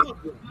side.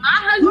 My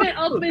husband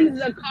opens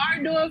the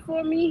car door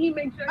for me. He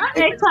makes sure. My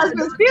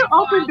ex-husband still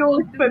open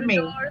doors for me.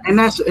 And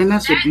that's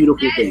a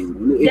beautiful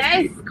thing.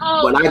 That's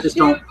called. But I just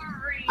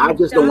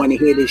don't want to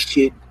hear this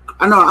shit.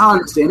 I know I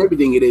understand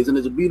everything it is, and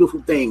it's a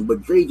beautiful thing.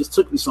 But Dre just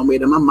took me somewhere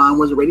that my mind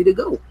wasn't ready to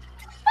go.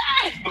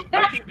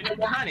 I'm keeping it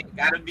 100.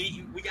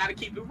 We gotta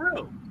keep it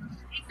real.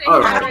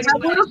 Right. I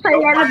will say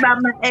that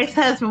about my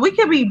ex-husband. We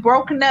could be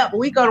broken up, but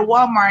we go to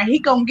Walmart and he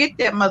gonna get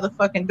that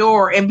motherfucking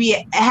door and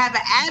have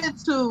an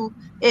attitude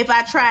if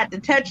I tried to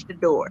touch the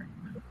door.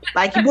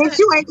 Like, bitch,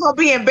 you ain't gonna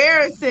be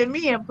embarrassing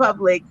me in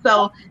public.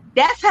 So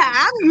that's how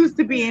I'm used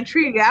to being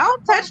treated. I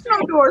don't touch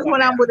no doors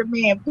when I'm with a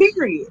man,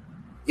 period.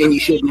 And you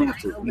shouldn't have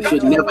to. You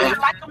should never have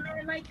to.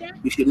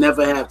 You should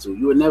never have to.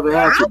 You would never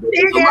have to.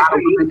 There's a lot of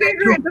women that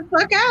do. The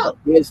fuck out.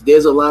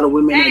 There's a lot of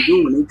women that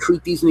do, and they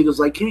treat these niggas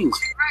like kings.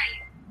 Right.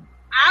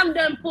 I've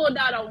done pulled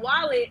out a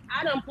wallet.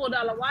 I done pulled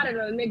out a wallet and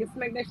a nigga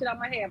smacked that shit out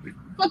my hand. What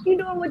the fuck you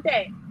doing with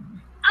that?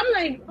 I'm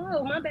like,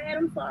 oh, my bad,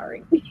 I'm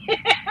sorry.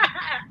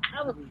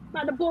 I was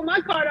about to pull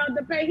my card out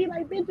to pay. He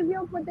like, bitch, if you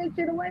don't put that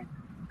shit away.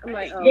 I'm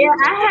like, oh. Yeah,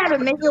 I had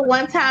a nigga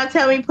one time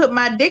tell me put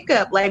my dick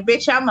up. Like,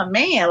 bitch, I'm a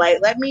man. Like,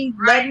 let me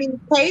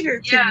cater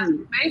to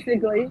you.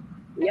 Basically.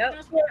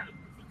 Yep.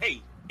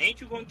 Hey,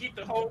 ain't you gonna get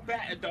the whole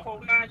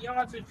 9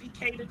 yards if he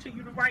cater to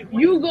you the right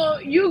way? You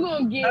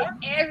gonna get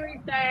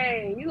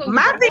everything.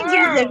 My thing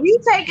is, if you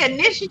take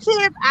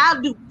initiative,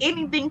 I'll do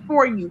anything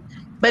for you.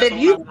 But if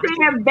you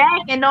stand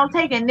back and don't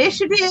take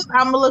initiative,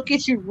 I'm gonna look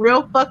at you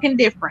real fucking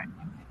different.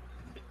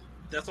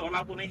 That's all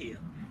I want to hear.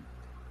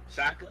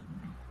 Shaka?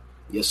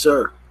 Yes,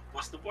 sir.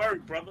 What's the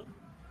word, brother?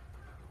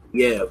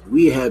 Yeah,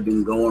 we have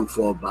been going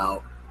for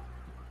about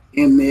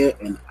in there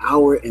an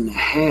hour and a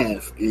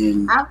half.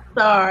 And I'm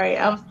sorry.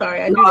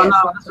 No,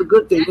 it's a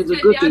good thing. It's a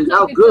good thing.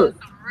 Y'all good.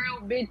 Some real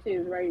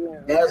bitches right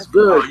now. That's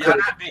good. Y'all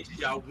not bitches.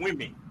 Y'all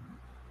women.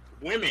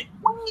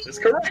 Let's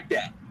correct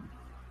that.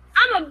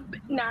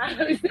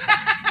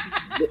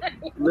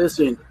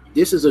 Listen,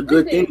 this is a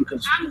good thing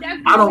because I'm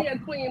definitely a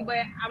queen, but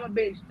I'm a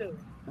bitch too.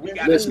 We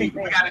gotta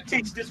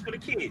teach this for the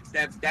kids.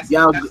 That's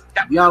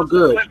y'all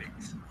good.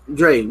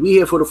 Dre, we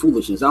here for the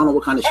foolishness. I don't know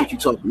what kind of shit you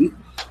talking.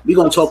 We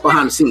gonna talk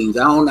behind the scenes.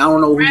 I don't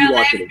know who you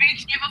are today.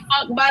 Bitch, give a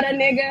fuck about a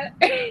nigga.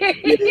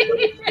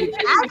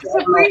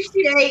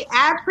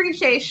 I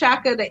appreciate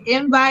Shaka the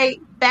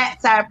invite.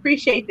 Fats, I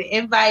appreciate the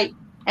invite.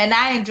 And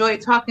I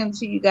enjoyed talking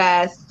to you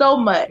guys so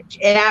much.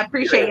 And I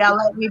appreciate y'all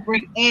letting me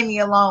bring Annie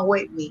along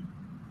with me.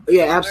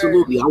 Yeah,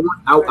 absolutely.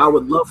 I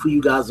would love for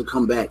you guys to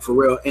come back for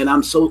real. And I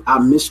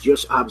missed your.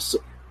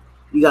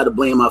 You got to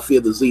blame my fear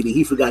the Zeta.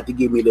 He forgot to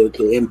give me the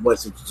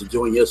invoice to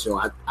join your show.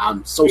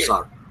 I'm so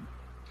sorry.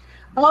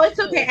 Oh, it's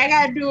okay. I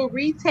got to do a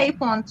retape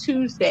on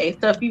Tuesday.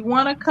 So if you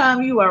want to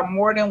come, you are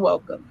more than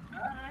welcome.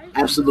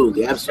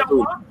 Absolutely.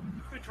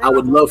 I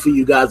would love for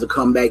you guys to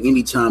come back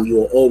anytime.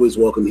 You are always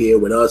welcome here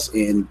with us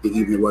and the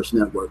Evening Rush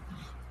Network.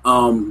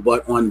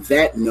 But on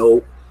that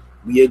note,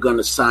 we are going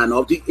to sign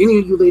off. Do any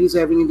of you ladies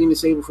have anything to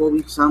say before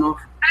we sign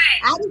off?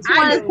 I just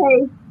want to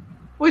say,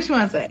 what you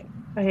want to say?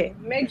 Go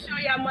ahead. Make sure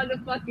y'all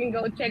motherfucking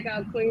go check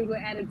out Queens with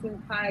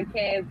Attitude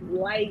podcast.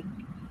 Like,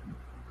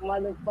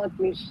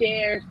 motherfucking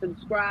share,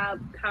 subscribe,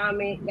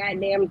 comment,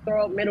 goddamn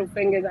throw up middle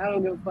fingers. I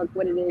don't give a fuck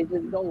what it is.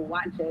 Just go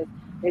watch us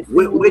and see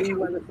what we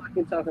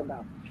motherfucking talking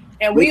about.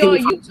 And we on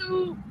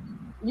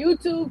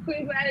YouTube,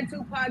 Queens with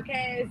Attitude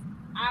podcast,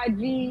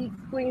 IG,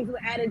 Queens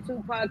with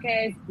Attitude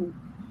podcast.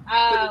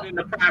 Put it in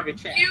the private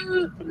chat.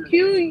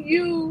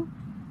 QU.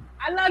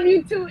 I love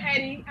you too,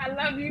 Eddie. I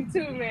love you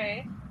too,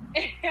 man.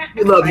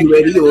 We love you,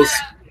 Eddie.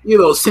 You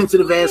know,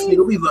 sensitive ass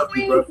nigga. We love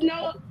you, bro.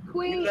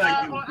 Queens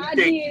on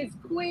IG is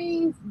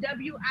Queens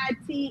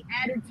WIT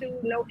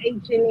Attitude, no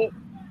H in it.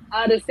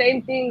 The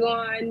same thing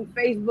on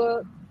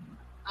Facebook.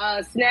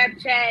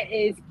 Snapchat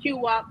is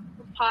QWAP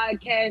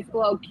podcast.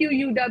 Well,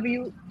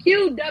 QWA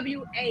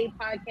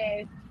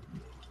podcast.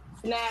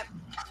 Snap,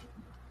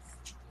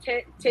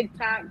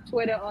 TikTok,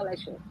 Twitter, all that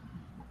shit.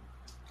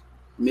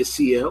 Miss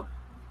CL.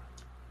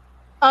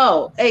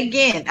 Oh,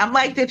 again, I'm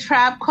like the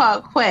Tribe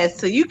Called Quest.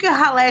 So you can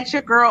holler at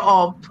your girl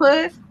on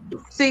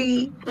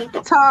Pussy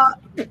Talk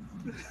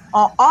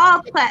on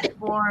all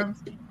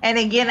platforms. And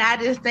again, I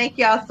just thank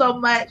y'all so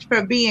much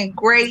for being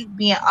great,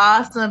 being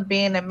awesome,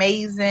 being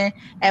amazing,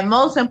 and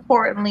most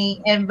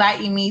importantly,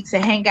 inviting me to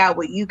hang out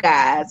with you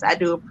guys. I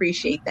do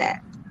appreciate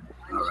that.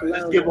 All right,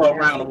 let's give her a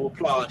round of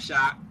applause,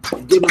 Shot.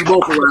 Give them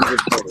both a round of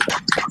applause.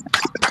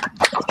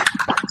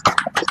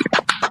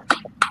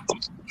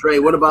 Trey,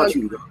 what about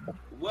you?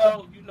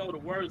 Well, you know the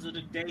words of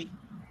the day.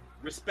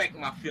 Respect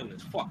my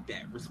feelings. Fuck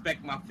that.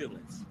 Respect my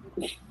feelings.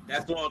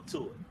 That's all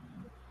to it.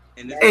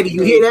 And Eddie,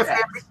 you hear that,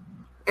 family?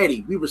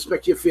 Eddie, we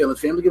respect your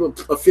feelings, family. Give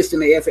a fist in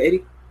the air for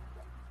Eddie.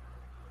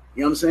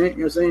 You know what I'm saying? You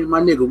know what I'm saying?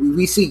 My nigga,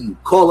 we see you.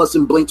 Call us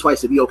and blink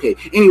twice to be okay.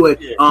 Anyway,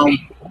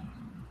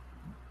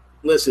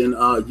 listen,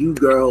 you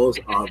girls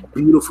are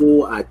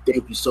beautiful. I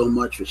thank you so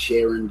much for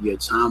sharing your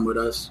time with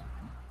us.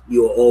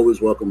 You are always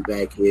welcome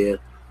back here.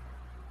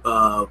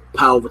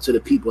 Power to the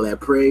people that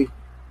pray.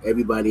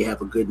 Everybody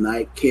have a good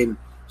night.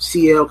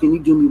 CL, can you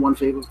do me one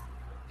favor?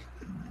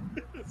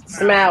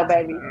 Smile,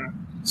 baby.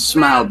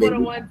 Smile, baby.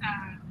 One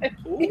time.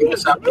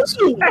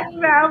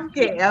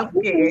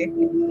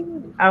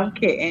 I'm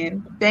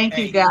kidding. Thank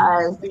you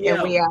guys.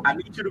 CL, I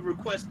need you to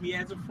request me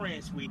as a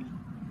friend, sweetie.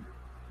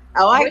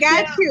 Oh, I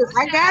got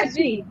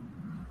you.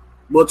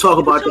 We'll talk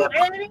about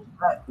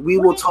that. We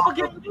will talk.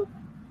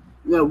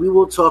 We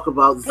will talk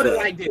about Put that. it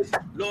like this,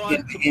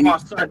 Lord, tomorrow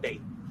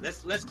Sunday.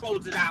 Let's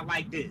close it out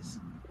like this.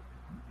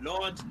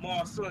 Lord,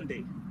 tomorrow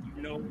Sunday.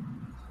 You know,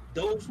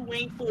 those who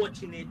ain't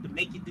fortunate to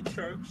make it to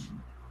church,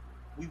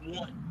 we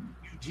want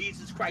you,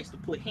 Jesus Christ, to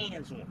put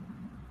hands on them.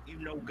 You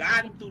know,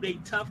 guide them through their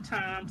tough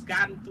times,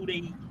 guide them through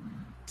their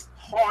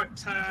hard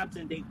times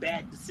and their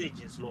bad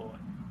decisions, Lord.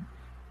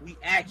 We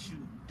ask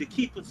you to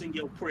keep us in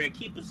your prayer,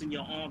 keep us in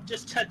your arms.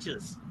 Just touch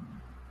us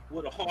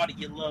with a heart of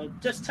your love.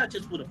 Just touch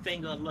us with a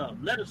finger of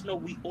love. Let us know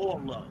we all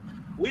love.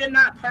 We're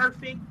not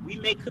perfect. We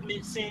may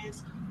commit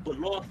sins, but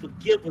Lord,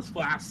 forgive us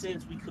for our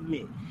sins we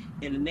commit.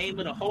 In the name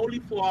of the Holy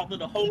Father,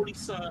 the Holy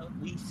Son,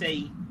 we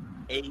say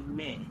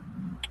amen.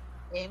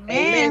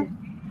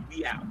 Amen.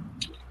 We out.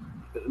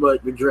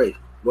 But Dre,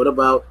 what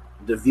about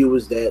the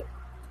viewers that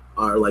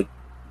are like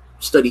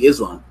study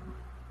Islam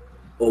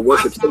or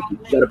worship? You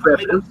got a prayer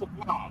for them?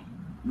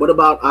 What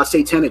about our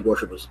satanic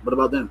worshipers? What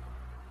about them?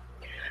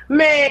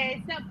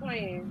 Man, stop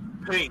playing.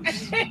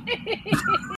 Peace.